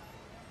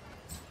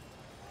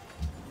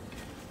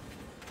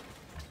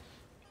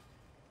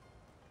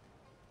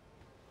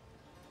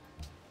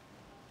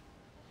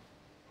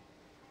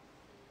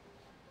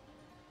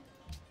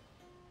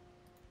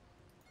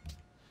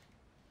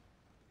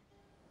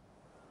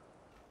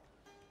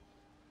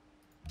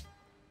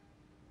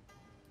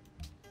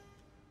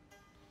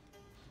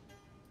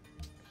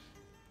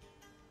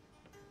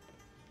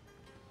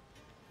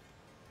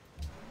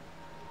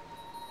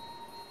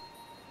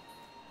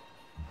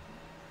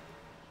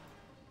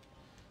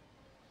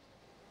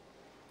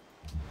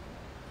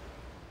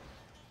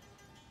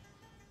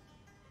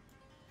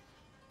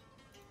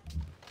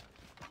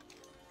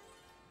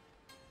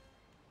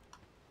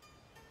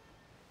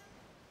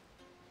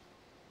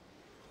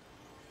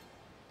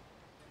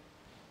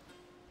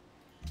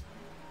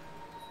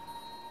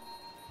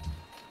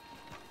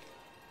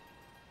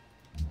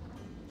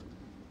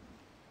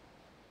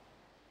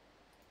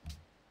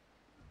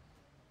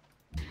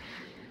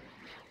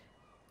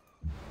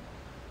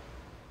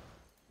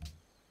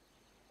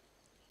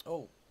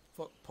 Oh,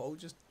 fuck! Paul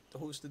just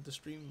hosted the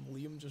stream.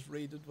 Liam just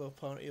raided with a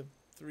party of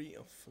 3.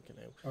 Oh fucking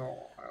hell. Oh,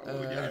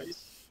 hello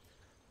guys.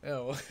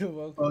 Oh,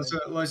 welcome Lots in.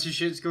 of lots of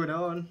shit's going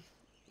on.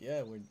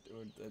 Yeah, we're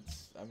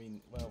it's. I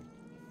mean, well.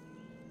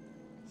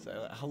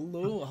 So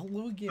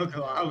hello again.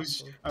 Okay, I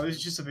was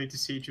just about to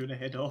say, do you want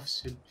to head off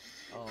soon?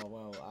 Oh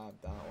well,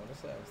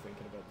 honestly, I was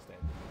thinking about just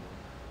ending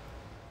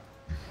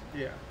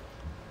Yeah.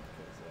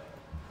 because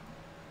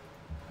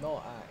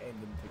not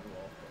ending to go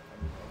off, but I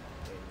mean like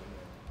ending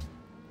it.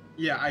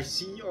 Yeah, I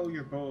see all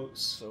your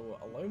boats. So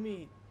allow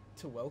me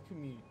to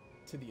welcome you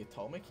to the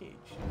Atomic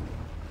Age.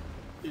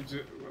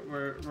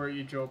 Where are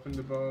you dropping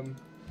the bomb?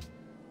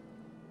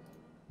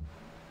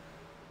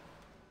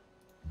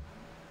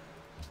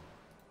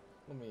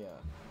 Let me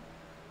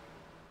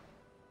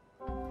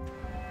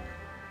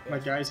My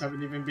yes, guys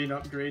haven't even been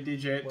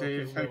upgraded yet,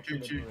 Dave. How welcome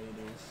could in you?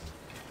 raiders.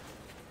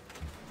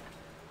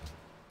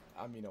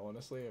 I mean,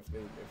 honestly, if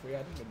we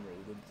hadn't been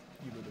raided,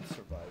 you would have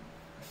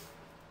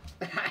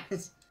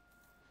survived.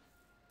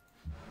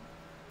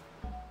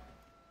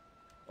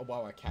 Oh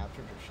wow, I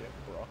captured your ship,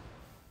 bro.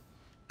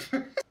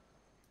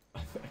 I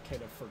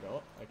kind of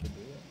forgot I could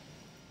do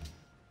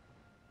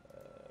that.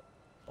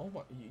 Oh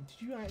my, did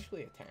you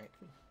actually attack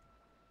me?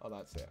 Oh,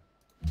 that's it.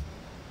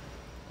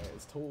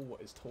 It's total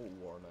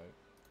war now.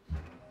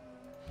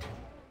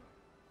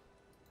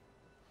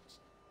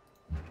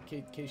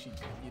 In case you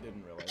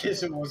didn't realize. In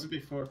case it wasn't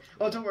before.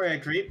 Oh, don't worry, a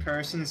great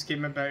person's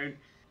came about.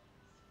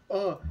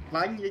 Oh,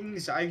 Lang Ying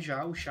Zai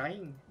Zhao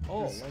Shine.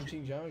 Oh, Lang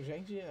Xing Zhao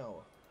Zhang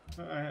Jiao.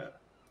 Uh,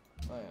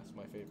 Oh yeah, it's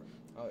my favorite.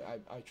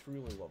 I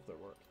truly love their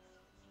work.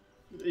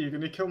 You're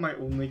gonna kill my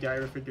only guy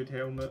with a good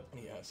helmet.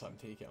 Yes, I'm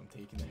taking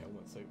the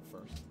helmets out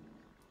first.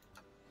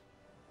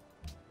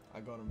 I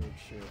gotta make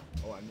sure.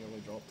 Oh, I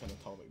nearly dropped an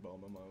atomic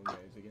bomb on my own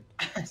guys again.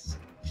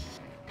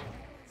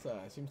 So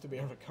it seems to be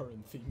a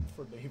recurring theme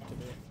for Dave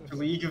today. The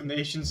League of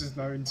Nations is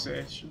now in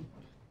session.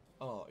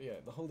 Oh yeah,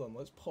 hold on.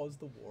 Let's pause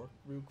the war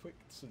real quick.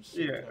 So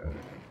Yeah.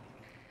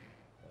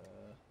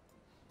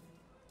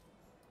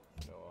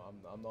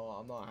 No,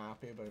 I'm not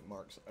happy about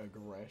Mark's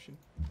aggression.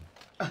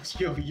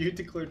 Yo, you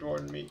declared war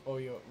on me. Oh,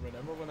 yo,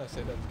 remember when I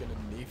said I was gonna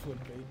naval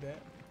invade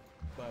that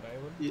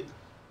island? Yeah.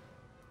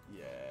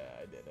 Yeah,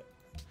 I did it.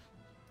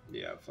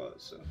 Yeah, I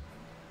thought so.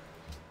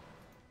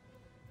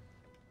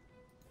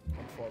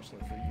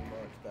 Unfortunately for you,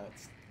 Mark,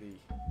 that's the...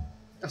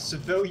 A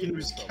civilian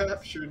was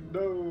captured,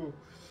 no!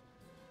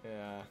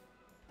 Yeah.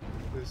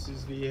 This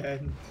is the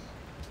end,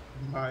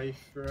 my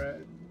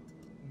friend.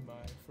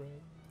 My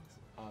friends,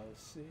 I'll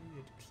say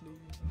it clear,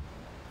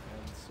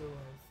 and so I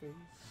face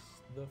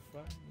the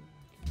final.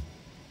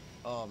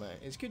 Oh man,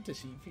 it's good to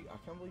see you. I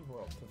can't believe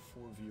we're up to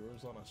 4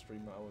 viewers on a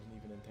stream that I wasn't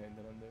even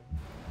intending on doing.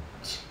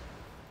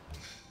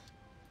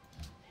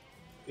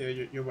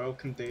 Yeah, you're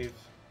welcome, Dave.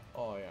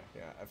 Oh yeah.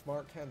 If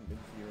Mark hadn't been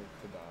here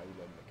to die,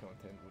 then the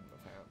content wouldn't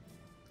have happened.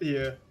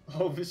 Yeah,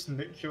 all this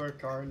nuclear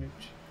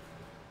carnage.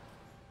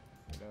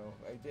 You know,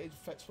 it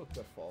fits with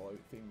the Fallout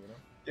theme, you know?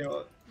 You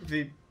know,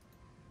 the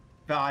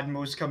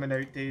Admiral's coming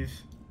out, Dave.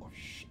 Oh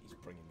shit, he's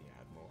bringing the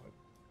Admiral out.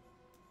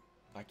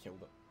 I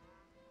killed it.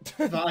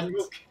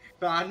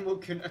 The Admiral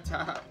couldn't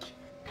attack.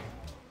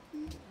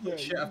 Yeah,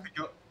 Shit, I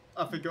forgot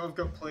I've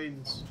got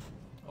planes.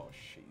 Oh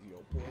shit, you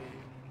got planes.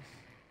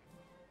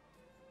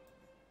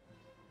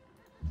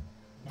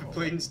 The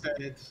plane's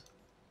dead.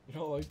 You're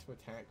not allowed to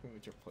attack me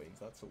with your planes,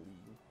 that's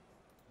illegal.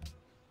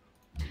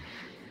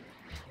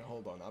 Now,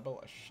 hold on, I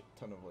built a shit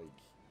ton of like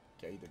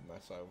guided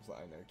missiles that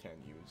I now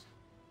can't use.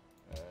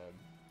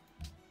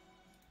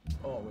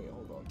 Oh wait,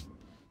 hold on.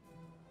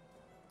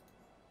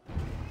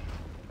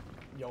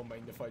 Y'all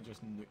mind if I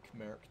just nuke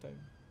Merctown?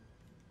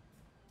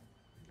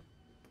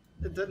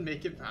 It didn't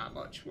make it that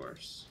much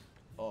worse.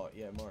 Oh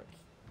yeah, Mark.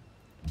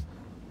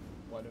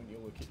 Why don't you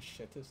look at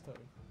Shittest Town?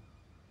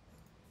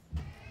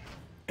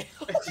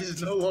 It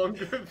is no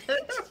longer there.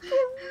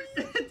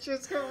 It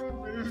just got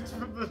removed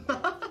from the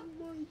map. Oh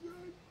my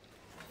god.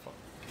 Fuck.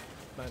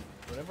 Man,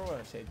 whenever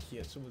I said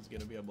Kietsu was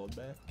gonna be a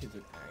bloodbath, because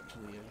it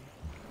actually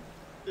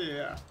is.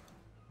 Yeah.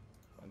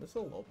 Man, this is a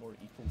lot more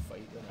equal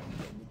fight than I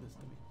intended this to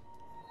be.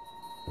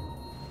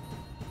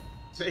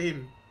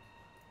 Same.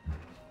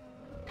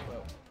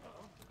 Well,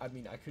 I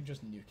mean, I could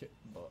just nuke it,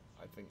 but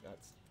I think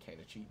that's kind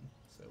of cheating,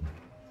 so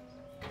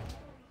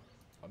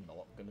I'm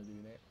not gonna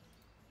do that.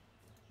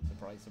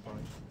 Surprise,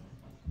 surprise.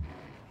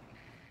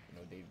 You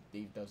know,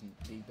 Dave doesn't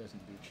do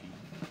cheating.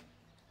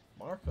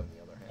 Mark, on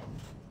the other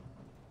hand,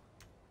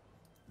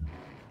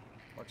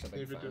 Mark's a big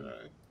Neither fan. did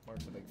I.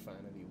 Mark's a big fan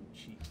of the old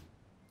cheat.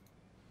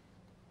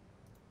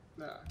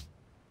 Nah.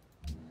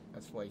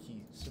 That's why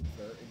he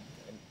subverted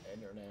an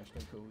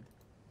international code.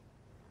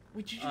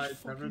 Would you just I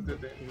fucking never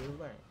did it.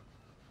 repair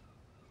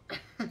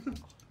that?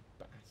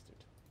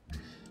 Bastard.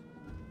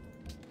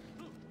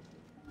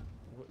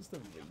 What is the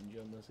range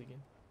on this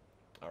again?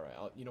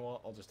 Alright, you know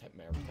what? I'll just hit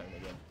Merctown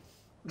again.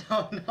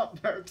 No,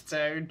 not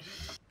Merctown.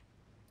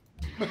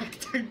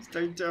 Merctown's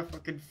down to a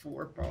fucking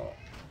 4-pot.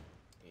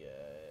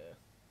 Yeah.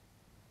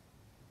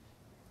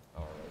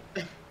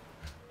 Alright.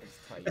 It's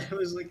tight. It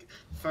was like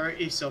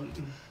 30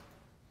 something.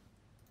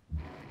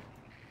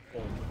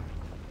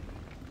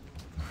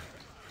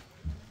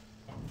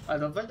 I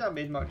don't think that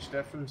made much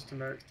difference to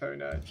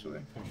Merricktown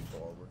actually. Push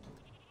forward.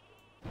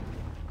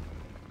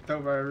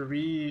 Don't worry,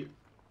 we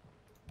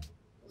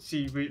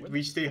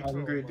stay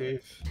hungry, my...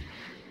 Dave.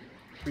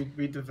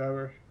 We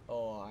devour.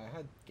 Oh, I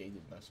had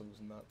guided missiles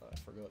and that I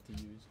forgot to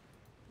use.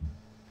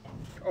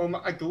 Oh,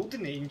 a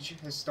golden age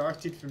has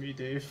started for me,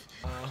 Dave.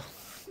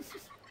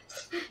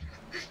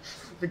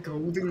 The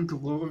golden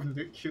glow of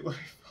nuclear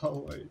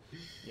fallout.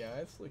 Yeah,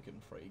 it's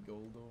looking pretty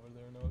gold over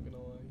there, not gonna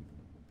lie.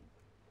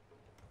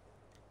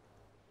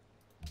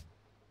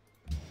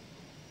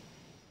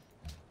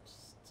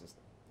 Just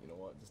you know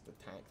what, just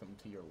attack them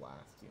to your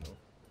last, you know.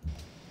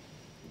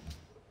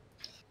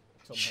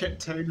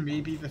 Shittown may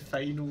be the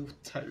final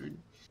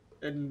town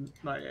in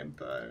my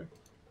empire.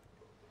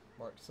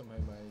 Mark somehow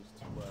managed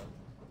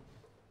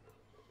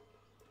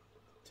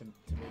to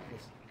make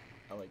this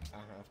a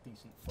half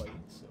decent fight,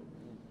 so...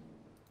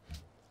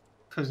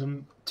 Because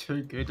I'm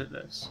too good at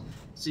this.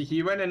 See,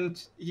 he went in,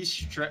 he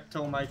stripped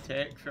all my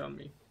tech from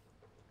me.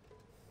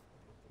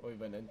 We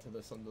went into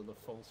this under the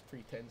false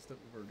pretense that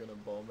we were gonna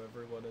bomb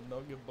everyone and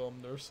not get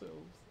bombed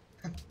ourselves.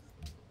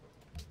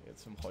 Get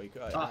some hike.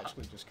 I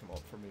actually just come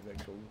up for me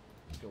that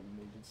golden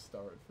age had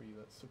started for you.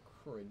 That's so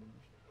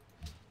cringe.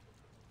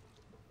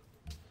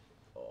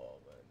 Oh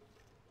man.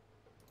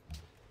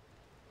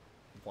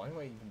 Why am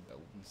I even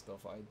building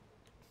stuff?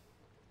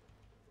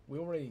 We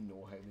already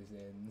know how this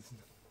ends.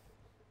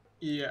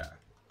 Yeah.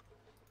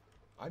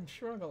 I'm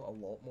sure I got a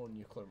lot more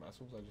nuclear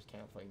missiles, I just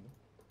can't find them.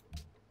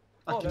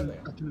 I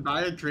can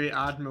buy a Great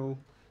Admiral.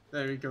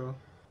 There we go.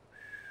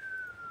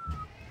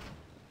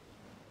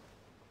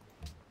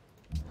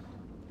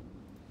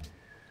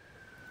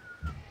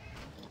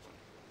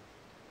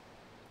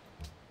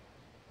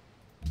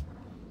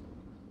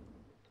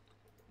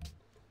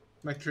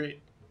 My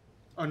Great...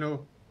 Oh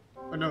no,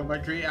 my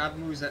Great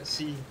Admiral's at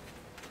sea.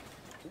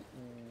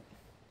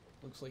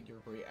 Looks like your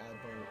Great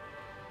Admiral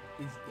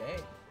is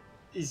dead.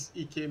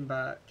 He came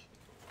back.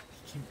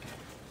 He came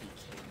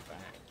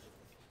back.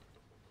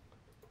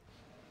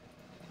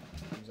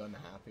 He was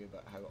unhappy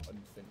about how much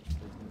unfinished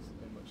business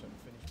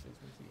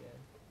he had.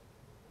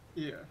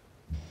 Yeah.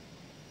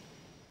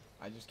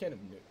 I just kind of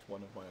nuked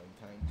one of my own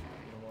tanks, but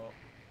you know what?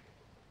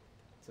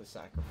 It's a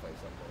sacrifice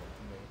I'm willing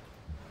to make.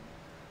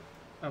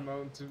 I'm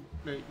willing to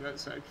make that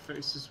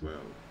sacrifice as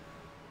well.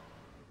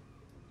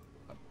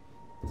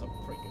 It's a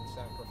pretty good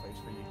sacrifice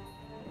for you.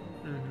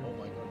 Mm-hmm. Oh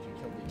my god, you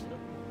killed the unit.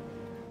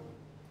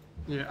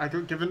 Yeah, I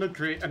got given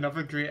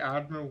another Great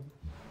Admiral.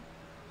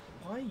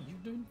 Why?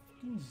 You're doing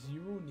fucking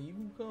zero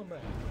naval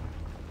combat.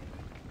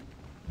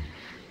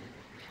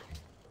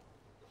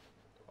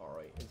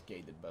 Alright, it's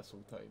gated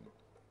missile time.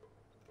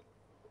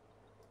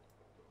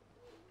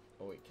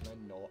 Oh wait, can I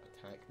not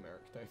attack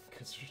Merricktown?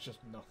 Because there's just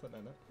nothing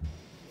in it.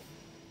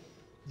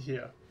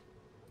 Yeah.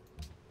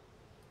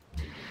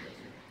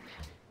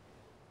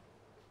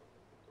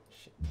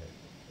 Shit.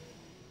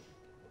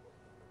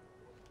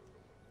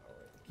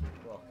 Alright, keep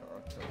rock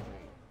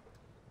artillery.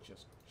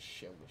 Just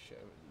shell the shit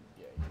out of these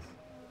guys.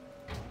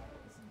 Let's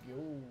go.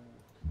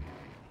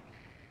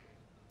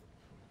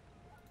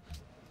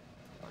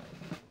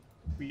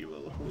 We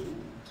will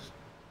hold.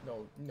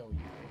 No, you won't.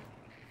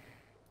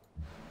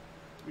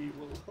 We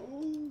will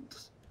hold.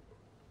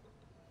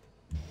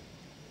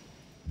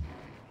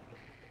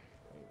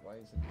 Wait, why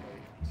is it no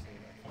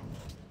saying I can't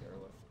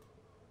airlift?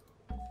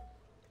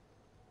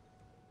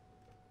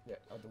 Yeah,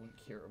 I don't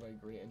care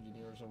about great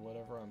engineers or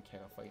whatever, I'm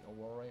kind of fighting a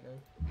war right now.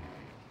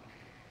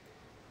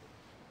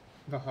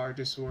 The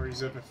hardest war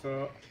he's ever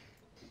fought.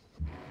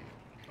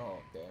 Oh,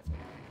 definitely.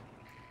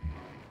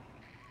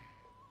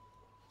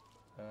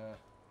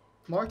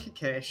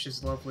 Marrakesh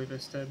is lovely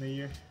this time of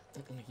year.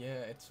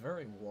 Yeah, it's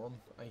very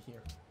warm, I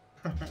hear.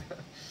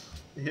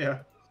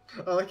 Yeah.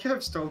 I like how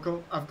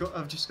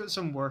I've just got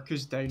some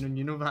workers down on,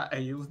 you know, that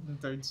island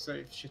down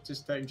south,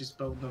 Shittest Town, just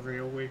building a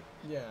railway.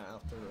 Yeah,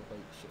 after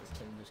Shittest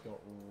Town just got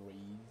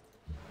razed.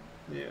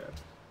 Yeah.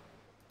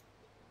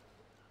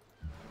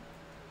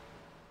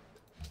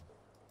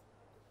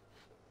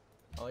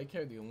 I like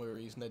how the only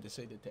reason I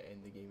decided to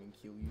end the game and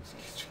kill you is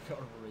because you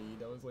got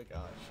raid. I was like,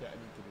 ah shit, I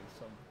need to do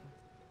something.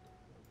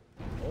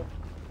 Oh,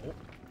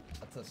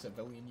 that's a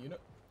civilian unit.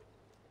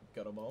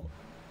 Got a bomb.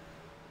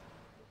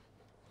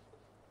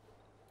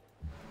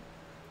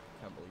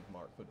 Can't believe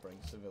Mark would bring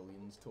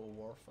civilians to a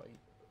war fight.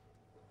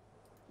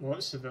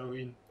 What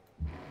civilian?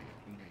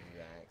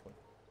 Exactly.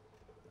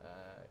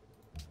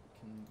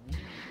 Can we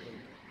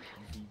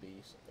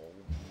rebase all of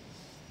these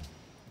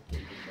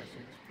gated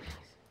missiles,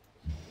 please?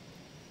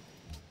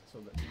 So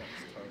that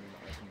next turn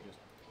I can just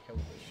kill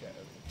the shit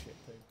out of shit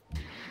too.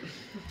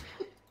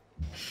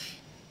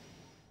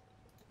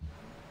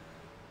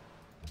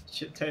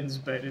 Shit Town's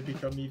about to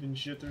become even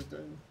shitter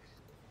town.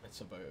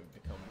 It's about to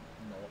become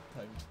not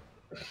town.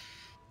 I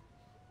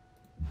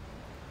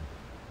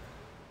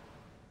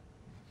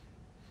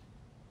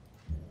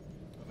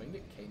find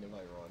it kind of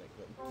ironic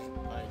that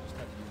I just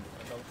have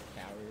built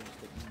carriers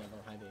that never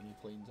had any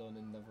planes on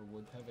and never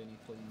would have any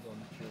planes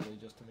on purely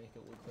just to make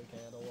it look like I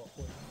had a lot of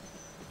planes.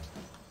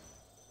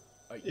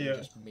 You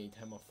just made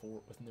him a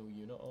fort with no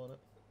unit on it.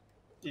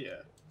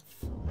 Yeah,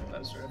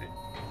 that's right.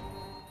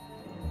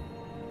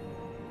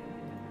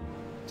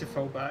 To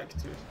fall back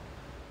to.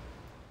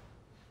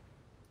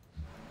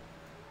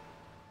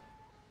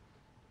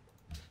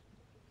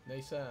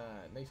 Nice,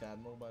 nice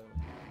Admiral, by the way.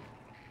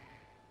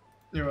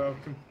 You're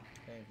welcome.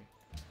 Thank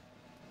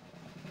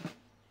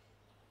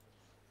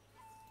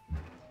you.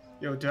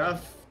 Yo, do I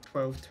have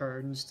 12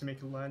 turns to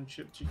make a land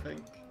ship, do you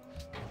think?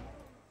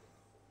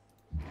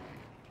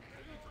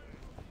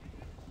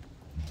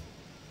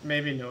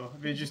 Maybe no.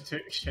 They just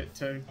took shit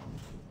town.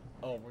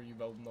 Oh, were you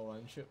building the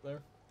land ship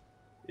there?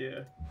 Yeah.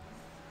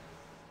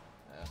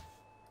 Yeah.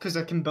 Because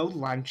I can build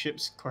land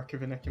ships quicker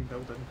than I can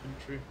build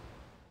infantry.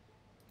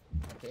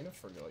 I kind of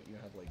forgot you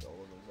had like all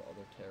of those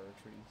other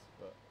territories,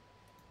 but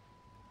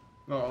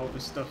Not all the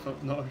stuff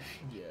up north.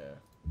 yeah.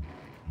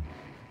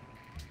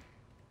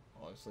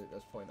 Honestly, at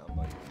this point, I'm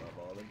not even that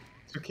bothered.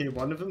 It's okay,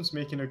 one of them's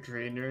making a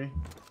granary.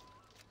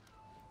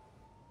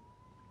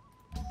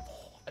 Oh,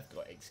 I've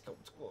got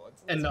X-Cult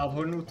squads. And the other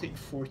one will take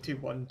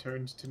 41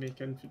 turns to make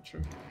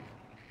infantry.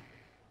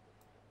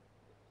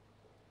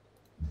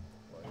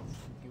 Let's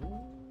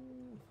go.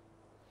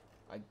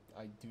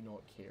 I do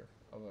not care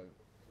about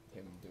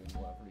him doing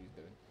whatever he's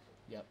doing.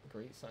 Yep,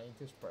 great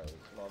scientist, brilliant,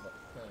 love it.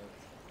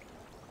 Thanks.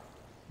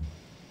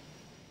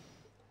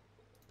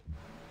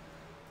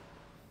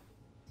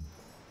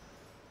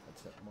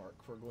 That's it, Mark.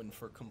 We're going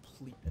for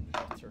complete and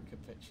utter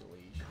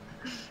capitulation.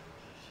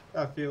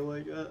 I feel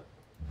like that.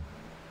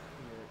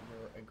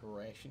 Your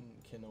aggression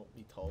cannot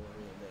be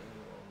tolerated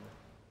any longer.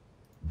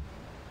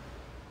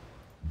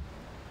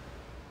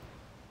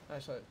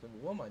 Actually,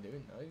 what am I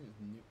doing now? I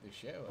just nuke the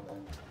shit out of that.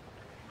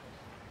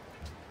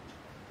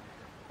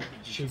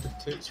 Shield of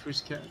Tits was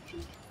captured.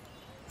 Did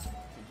you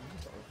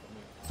just offer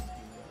me?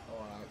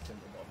 Oh, I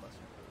accidentally got a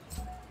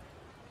message.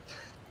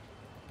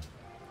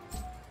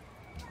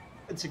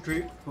 It's a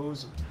great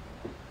proposal.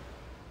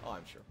 Oh,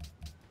 I'm sure.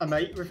 I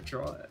might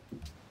withdraw it.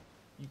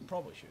 You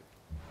probably should.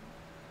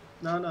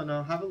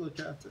 No, have a look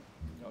at it.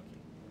 Okay.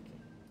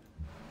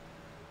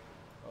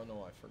 Oh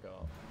no, I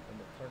forgot. And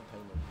the turn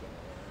timer's going on.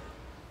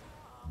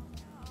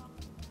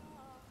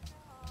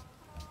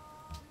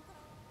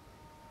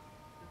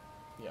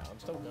 Yeah, I'm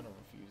still gonna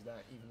refuse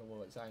that, even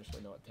though it's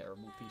actually not a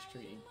terrible peace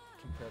treaty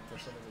compared to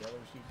some of the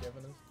others you've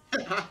given us.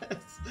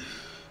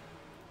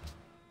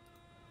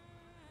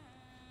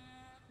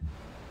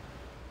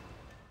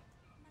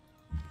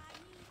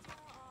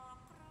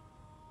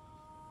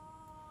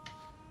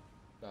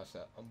 That's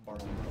it. I'm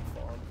burning the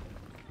farm.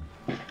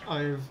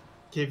 I've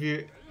gave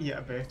you yet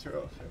a better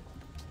offer.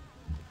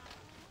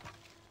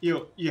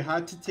 Yo, you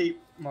had to take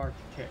Mark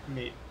Kit,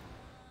 mate.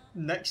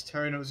 Next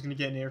turn I was gonna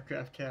get an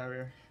aircraft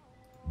carrier.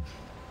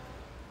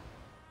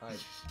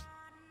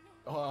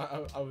 I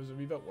was a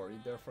wee bit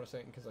worried there for a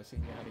second because I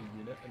seen you had a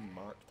unit in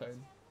Marktown.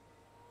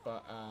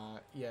 But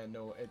yeah,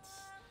 no,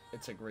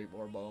 it's a Great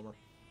War bomber.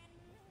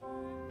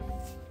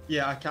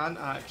 Yeah, I can't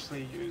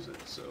actually use it,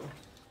 so.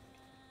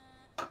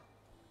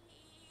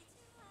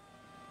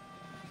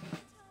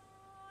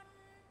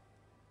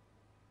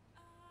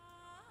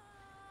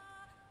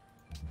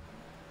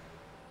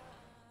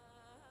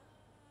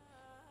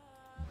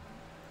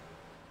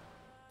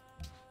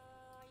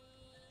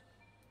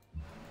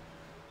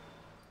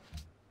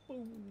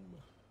 Boom.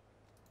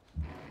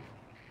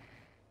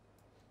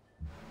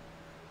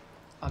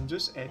 I'm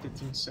just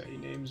editing city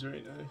names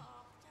right now.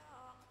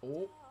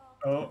 Oh.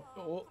 Oh,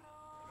 Oh.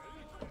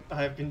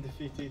 I have been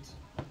defeated.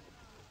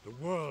 The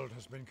world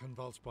has been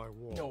convulsed by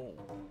war. No.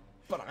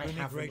 But I Many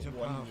haven't great and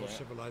won powerful yet.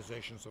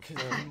 civilizations have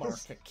Because fallen,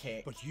 Mark a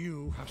Kit. but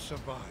you have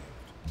survived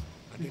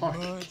and Mark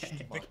emerged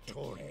Kit.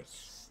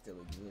 victorious. Still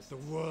exists. The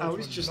world I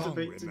was will just long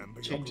about to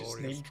remember your change its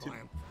glorious name to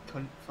triumph.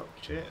 cunt fuck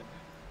shit.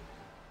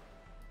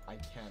 I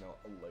cannot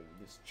allow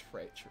this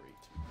treachery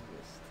to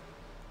exist.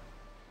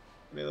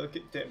 I mean, look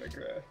at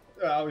demograph.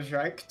 I was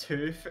ranked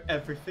 2 for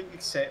everything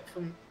except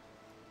from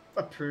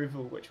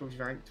approval, which was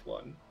ranked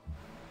 1.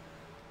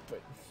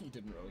 But he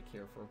didn't really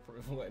care for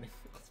approval anyway,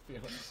 let's be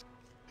honest.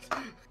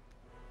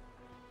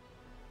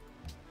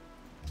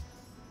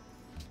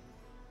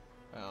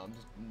 I'm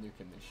just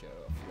nuking the shit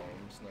out of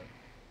Florence now.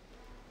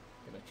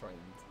 Gonna try and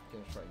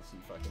see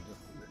if I can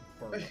just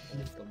burn it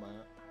off the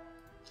map.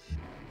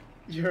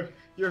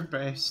 Your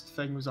best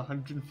thing was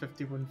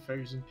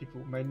 151,000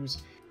 people. Mine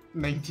was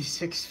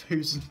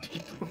 96,000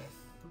 people.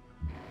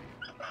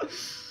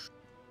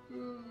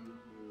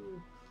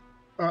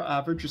 Our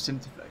average was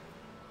into thing.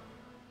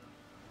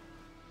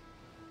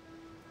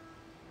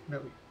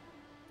 No.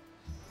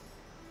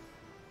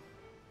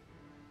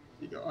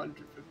 You got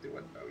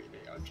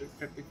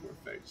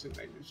 151,854,000.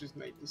 Mine was just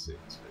 96,000.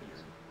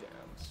 Damn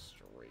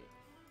straight.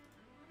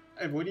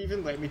 It won't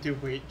even let me to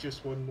wait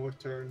just one more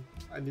turn.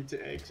 I need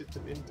to exit the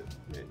main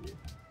menu.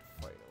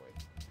 Finally.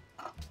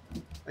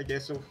 I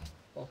guess I'll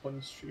hop on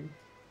the stream.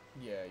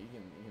 Yeah, you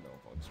can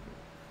hop on screen.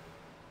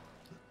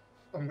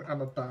 I'm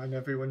gonna ban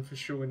everyone for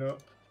showing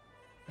up.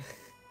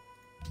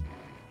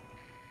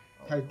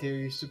 How dare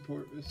you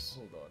support this?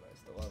 Hold on, I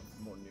still have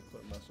more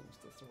nuclear missiles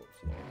to throw at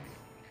Florence.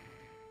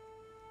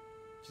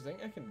 you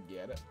think I can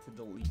get it to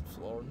delete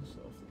Florence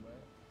off the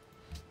map?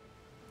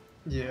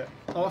 Yeah.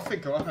 Oh, I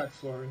forgot I had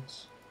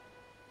Florence.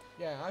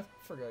 Yeah, I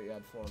forgot you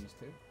had Florence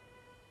too.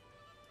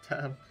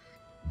 Damn.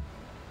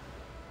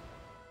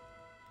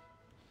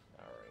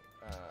 Alright,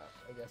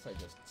 I guess I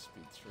just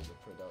speed through the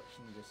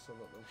production just so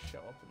that they'll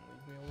shut up and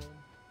leave me alone.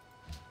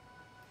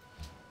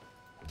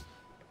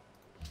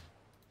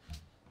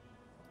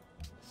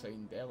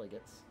 Assign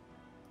delegates.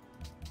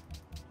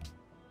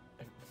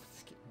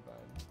 Everyone's getting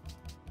banned.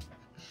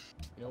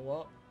 You know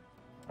what?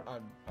 I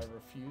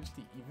refuse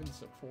to even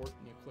support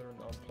nuclear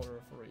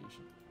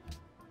non-proliferation.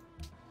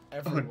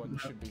 Everyone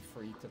should be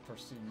free to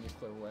pursue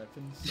nuclear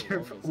weapons so You're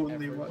long as the only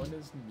everyone one.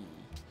 is me.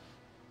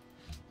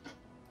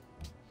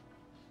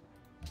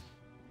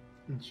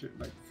 And shit,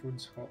 like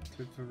phone's hot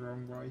to the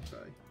wrong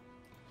Wi-Fi.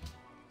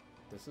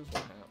 This is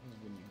what happens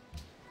when you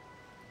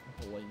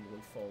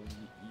blindly follow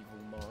the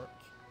evil mark.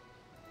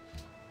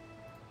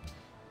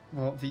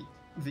 Well, the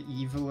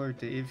eviler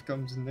Dave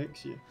comes in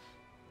next year.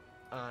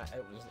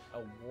 It was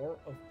a war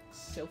of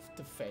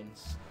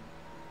self-defense.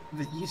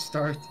 That you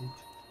started.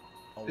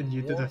 And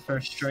you did a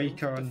first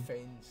strike on.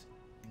 Self-defense,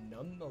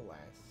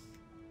 nonetheless.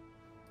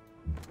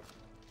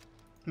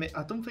 Mate,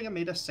 I don't think I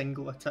made a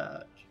single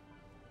attack.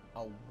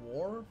 A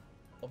war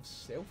of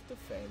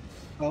self-defense.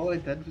 All I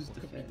did was Look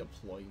at me defend.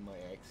 deploying my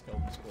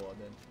XCOM squad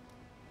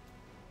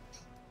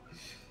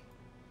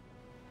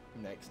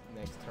in. Next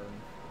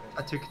turn.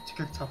 I took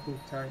a couple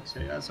of tanks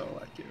out, that's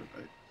all I care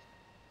about.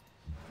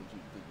 Did you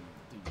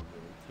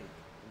really take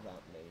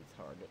that many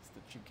targets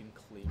that you can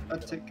claim I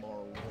even took- a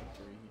moral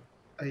victory?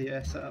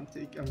 Yes, I'm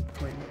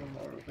claiming a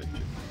moral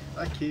victory.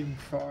 I came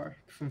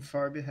from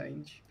far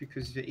behind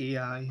because the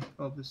AI,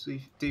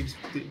 obviously, Dave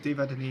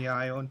had an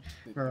AI on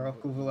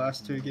Morocco the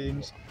last two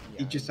games.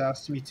 He just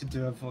asked me to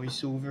do a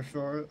voiceover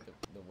for it.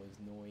 There was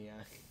no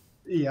AI.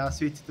 He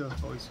asked me to do a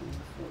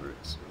voiceover for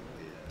it, so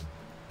yeah.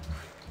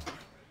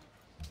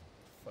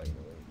 Finally.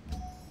 No,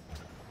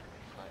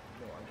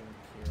 I don't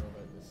care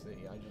about the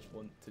city. I just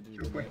want to do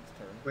Sure, the wait. next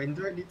turn. When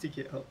do I need to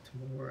get up to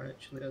more,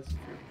 actually? That's a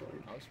fair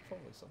point. That's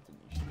probably something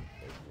you should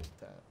have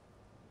looked at.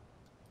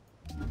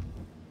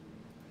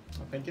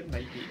 I think it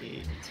might be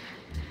 8.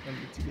 I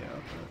need to get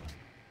up there.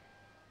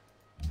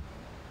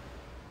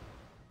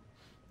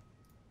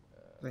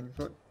 I think I've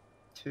got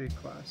 2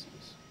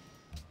 classes.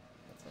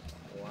 That's a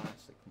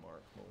classic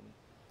Mark moment.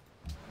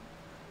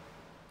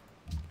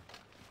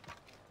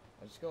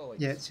 I just got like.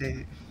 Yeah, it's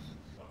 8.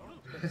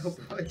 Oh,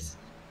 boys.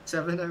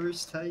 7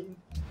 hours time.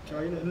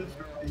 Join in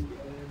for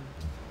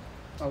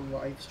a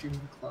live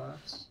stream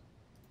class.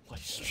 Live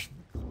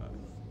stream class.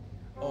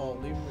 Oh,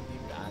 leave him with the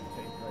bad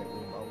thing, right?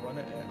 Liam, I'll run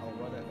it in a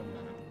minute.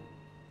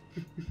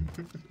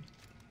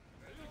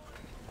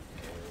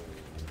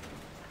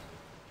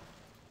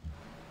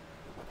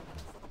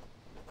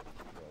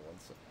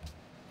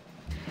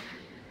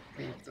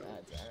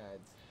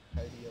 Ads.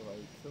 How do you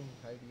like them?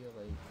 How do you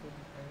like them?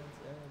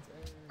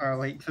 Ads. I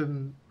like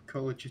them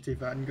Call of Duty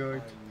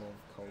Vanguard. I love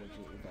Call of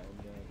Duty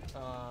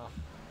Vanguard.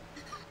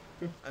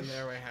 And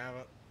there we have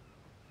it.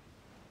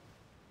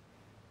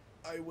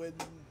 I win.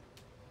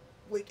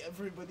 Like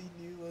everybody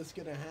knew was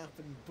gonna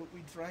happen, but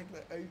we dragged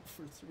it out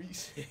for 3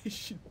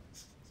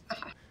 sessions.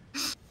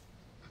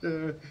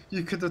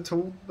 You could have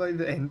told by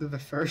the end of the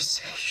first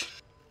session.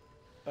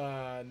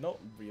 Not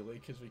really,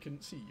 because we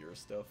couldn't see your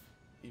stuff.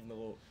 Even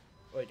though,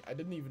 like, I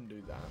didn't even do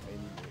that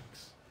many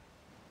nukes.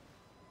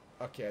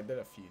 Okay, I did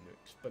a few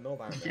nukes, but not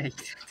that many.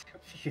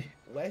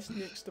 Less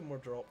nukes than were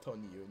dropped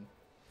on you.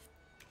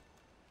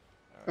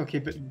 Okay,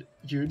 but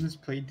Ewan's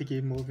played the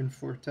game more than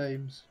 4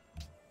 times.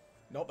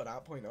 Not by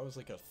that point, that was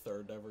like a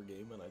 3rd ever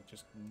game, and I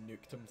just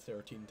nuked him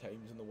 13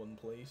 times in the one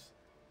place.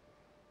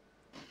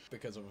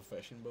 Because of a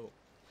fishing boat.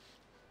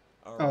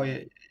 Oh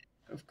yeah,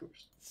 of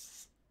course.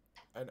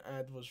 An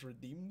ad was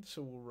redeemed,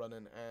 so we'll run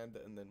an ad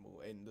and then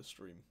we'll end the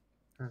stream.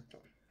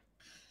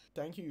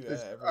 Thank you,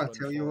 everyone, I'll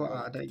tell you for what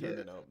ad I turning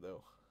get. up,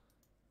 though.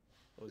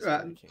 It was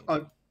very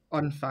kind.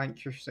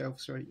 Unthank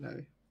yourselves right now.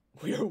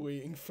 We are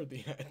waiting for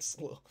the ads.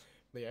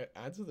 The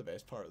ads are the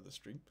best part of the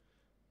stream.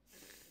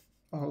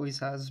 Always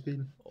has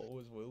been.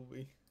 Always will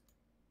be.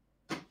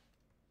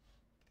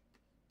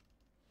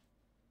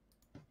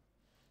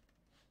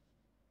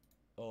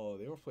 Oh,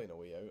 they were playing a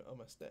way out. I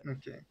missed it.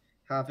 Okay.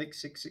 Havoc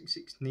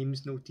 666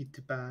 names noted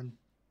to ban.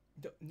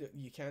 No,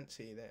 you can't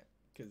say that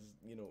because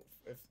you know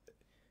if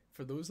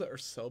for those that are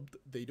subbed,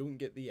 they don't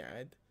get the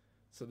ad,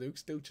 so they'll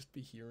still just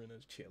be hearing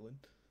us chilling.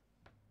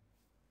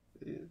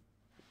 Yeah.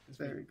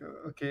 There we go.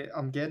 Okay,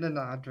 I'm getting an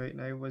ad right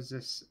now. Was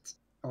this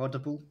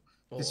Audible?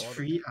 There's Audible.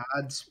 3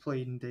 ads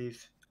playing,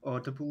 Dave.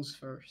 Audible's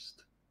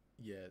first.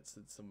 Yeah, it's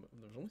some.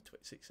 There's only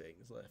 26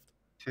 seconds left.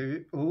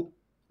 2. Oh,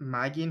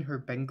 Maggie and her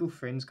bingo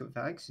friends got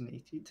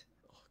vaccinated.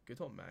 Oh,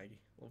 good on Maggie.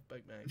 Love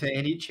Big Maggie. The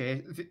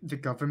NHS, the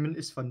government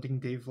is funding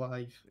Dave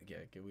Live. Yeah,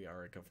 we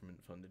are a government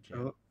funded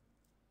channel.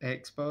 Oh,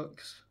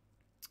 Xbox.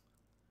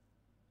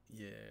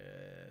 Yeah,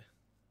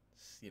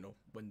 you know,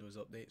 Windows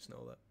updates and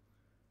all that.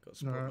 Got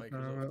support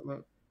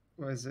Microsoft.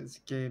 What is it? It's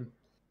a game.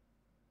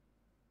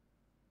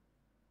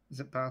 Is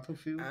it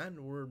Battlefield? And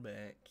we're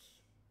back.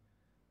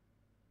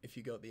 If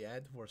you got the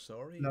ad, we're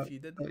sorry. No, If you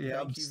didn't, yeah,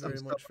 thank you I'm very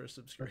still, much for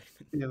subscribing.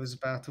 it was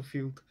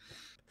Battlefield.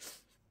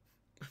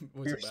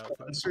 Was You're it Battlefield?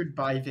 sponsored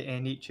by the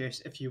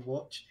NHS. If you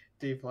watch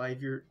Dave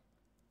Live, you're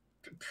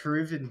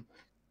proven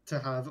to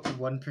have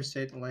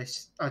 1%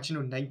 less,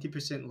 actually no,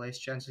 90% less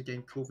chance of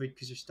getting COVID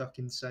because you're stuck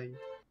inside.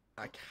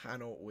 I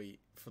cannot wait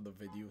for the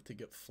video to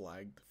get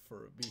flagged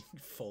for it being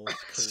false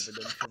COVID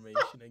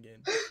information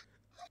again.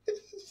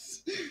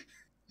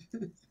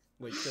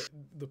 Like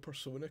the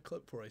Persona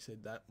clip where I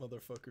said that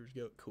motherfucker's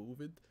got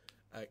COVID,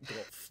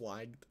 got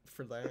flagged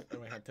for that,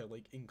 and I had to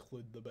like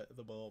include the bit at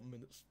the bottom,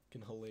 and it's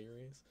fucking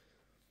hilarious.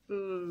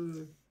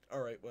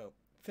 All right, well,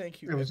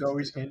 thank you. It was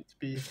always meant to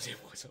be. It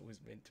was always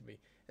meant to be.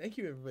 Thank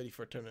you everybody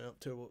for turning up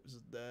to what was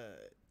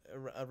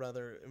a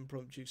rather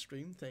impromptu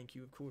stream. Thank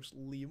you, of course,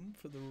 Liam,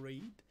 for the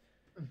raid.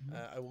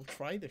 I will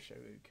try the shout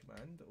out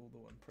command,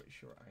 although I'm pretty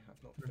sure I have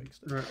not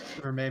fixed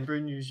it. Remember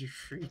and use your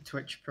free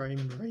Twitch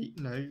Prime right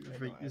now.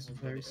 Right,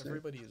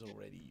 everybody has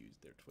already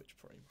used their Twitch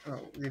Prime.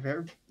 Oh, they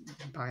better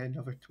buy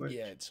another Twitch.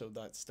 Yeah, so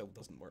that still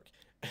doesn't work.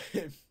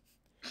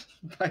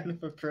 Buy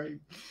another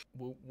Prime.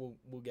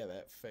 We'll get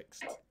that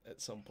fixed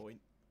at some point.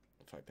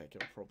 In fact, I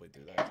can probably do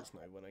that just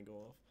now when I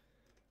go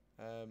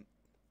off.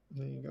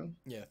 There you go.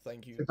 Yeah,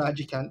 thank you. Too bad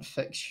you can't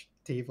fix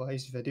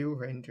Dave-Live's video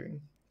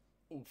rendering.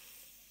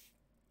 Oof.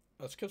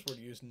 That's because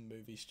we're using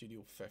Movie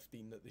Studio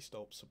 15 that they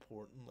stopped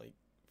supporting like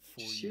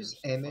 4 Just years.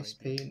 use MS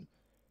Paint.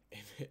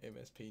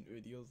 MS Paint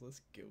videos,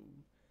 let's go.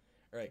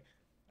 Alright,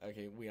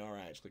 okay, we are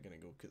actually gonna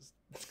go because.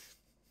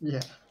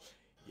 Yeah.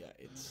 Yeah,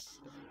 it's.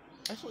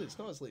 Actually, it's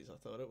not as late as I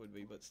thought it would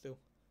be, but still.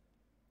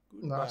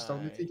 No, I still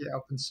need to get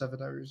up in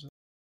 7 hours.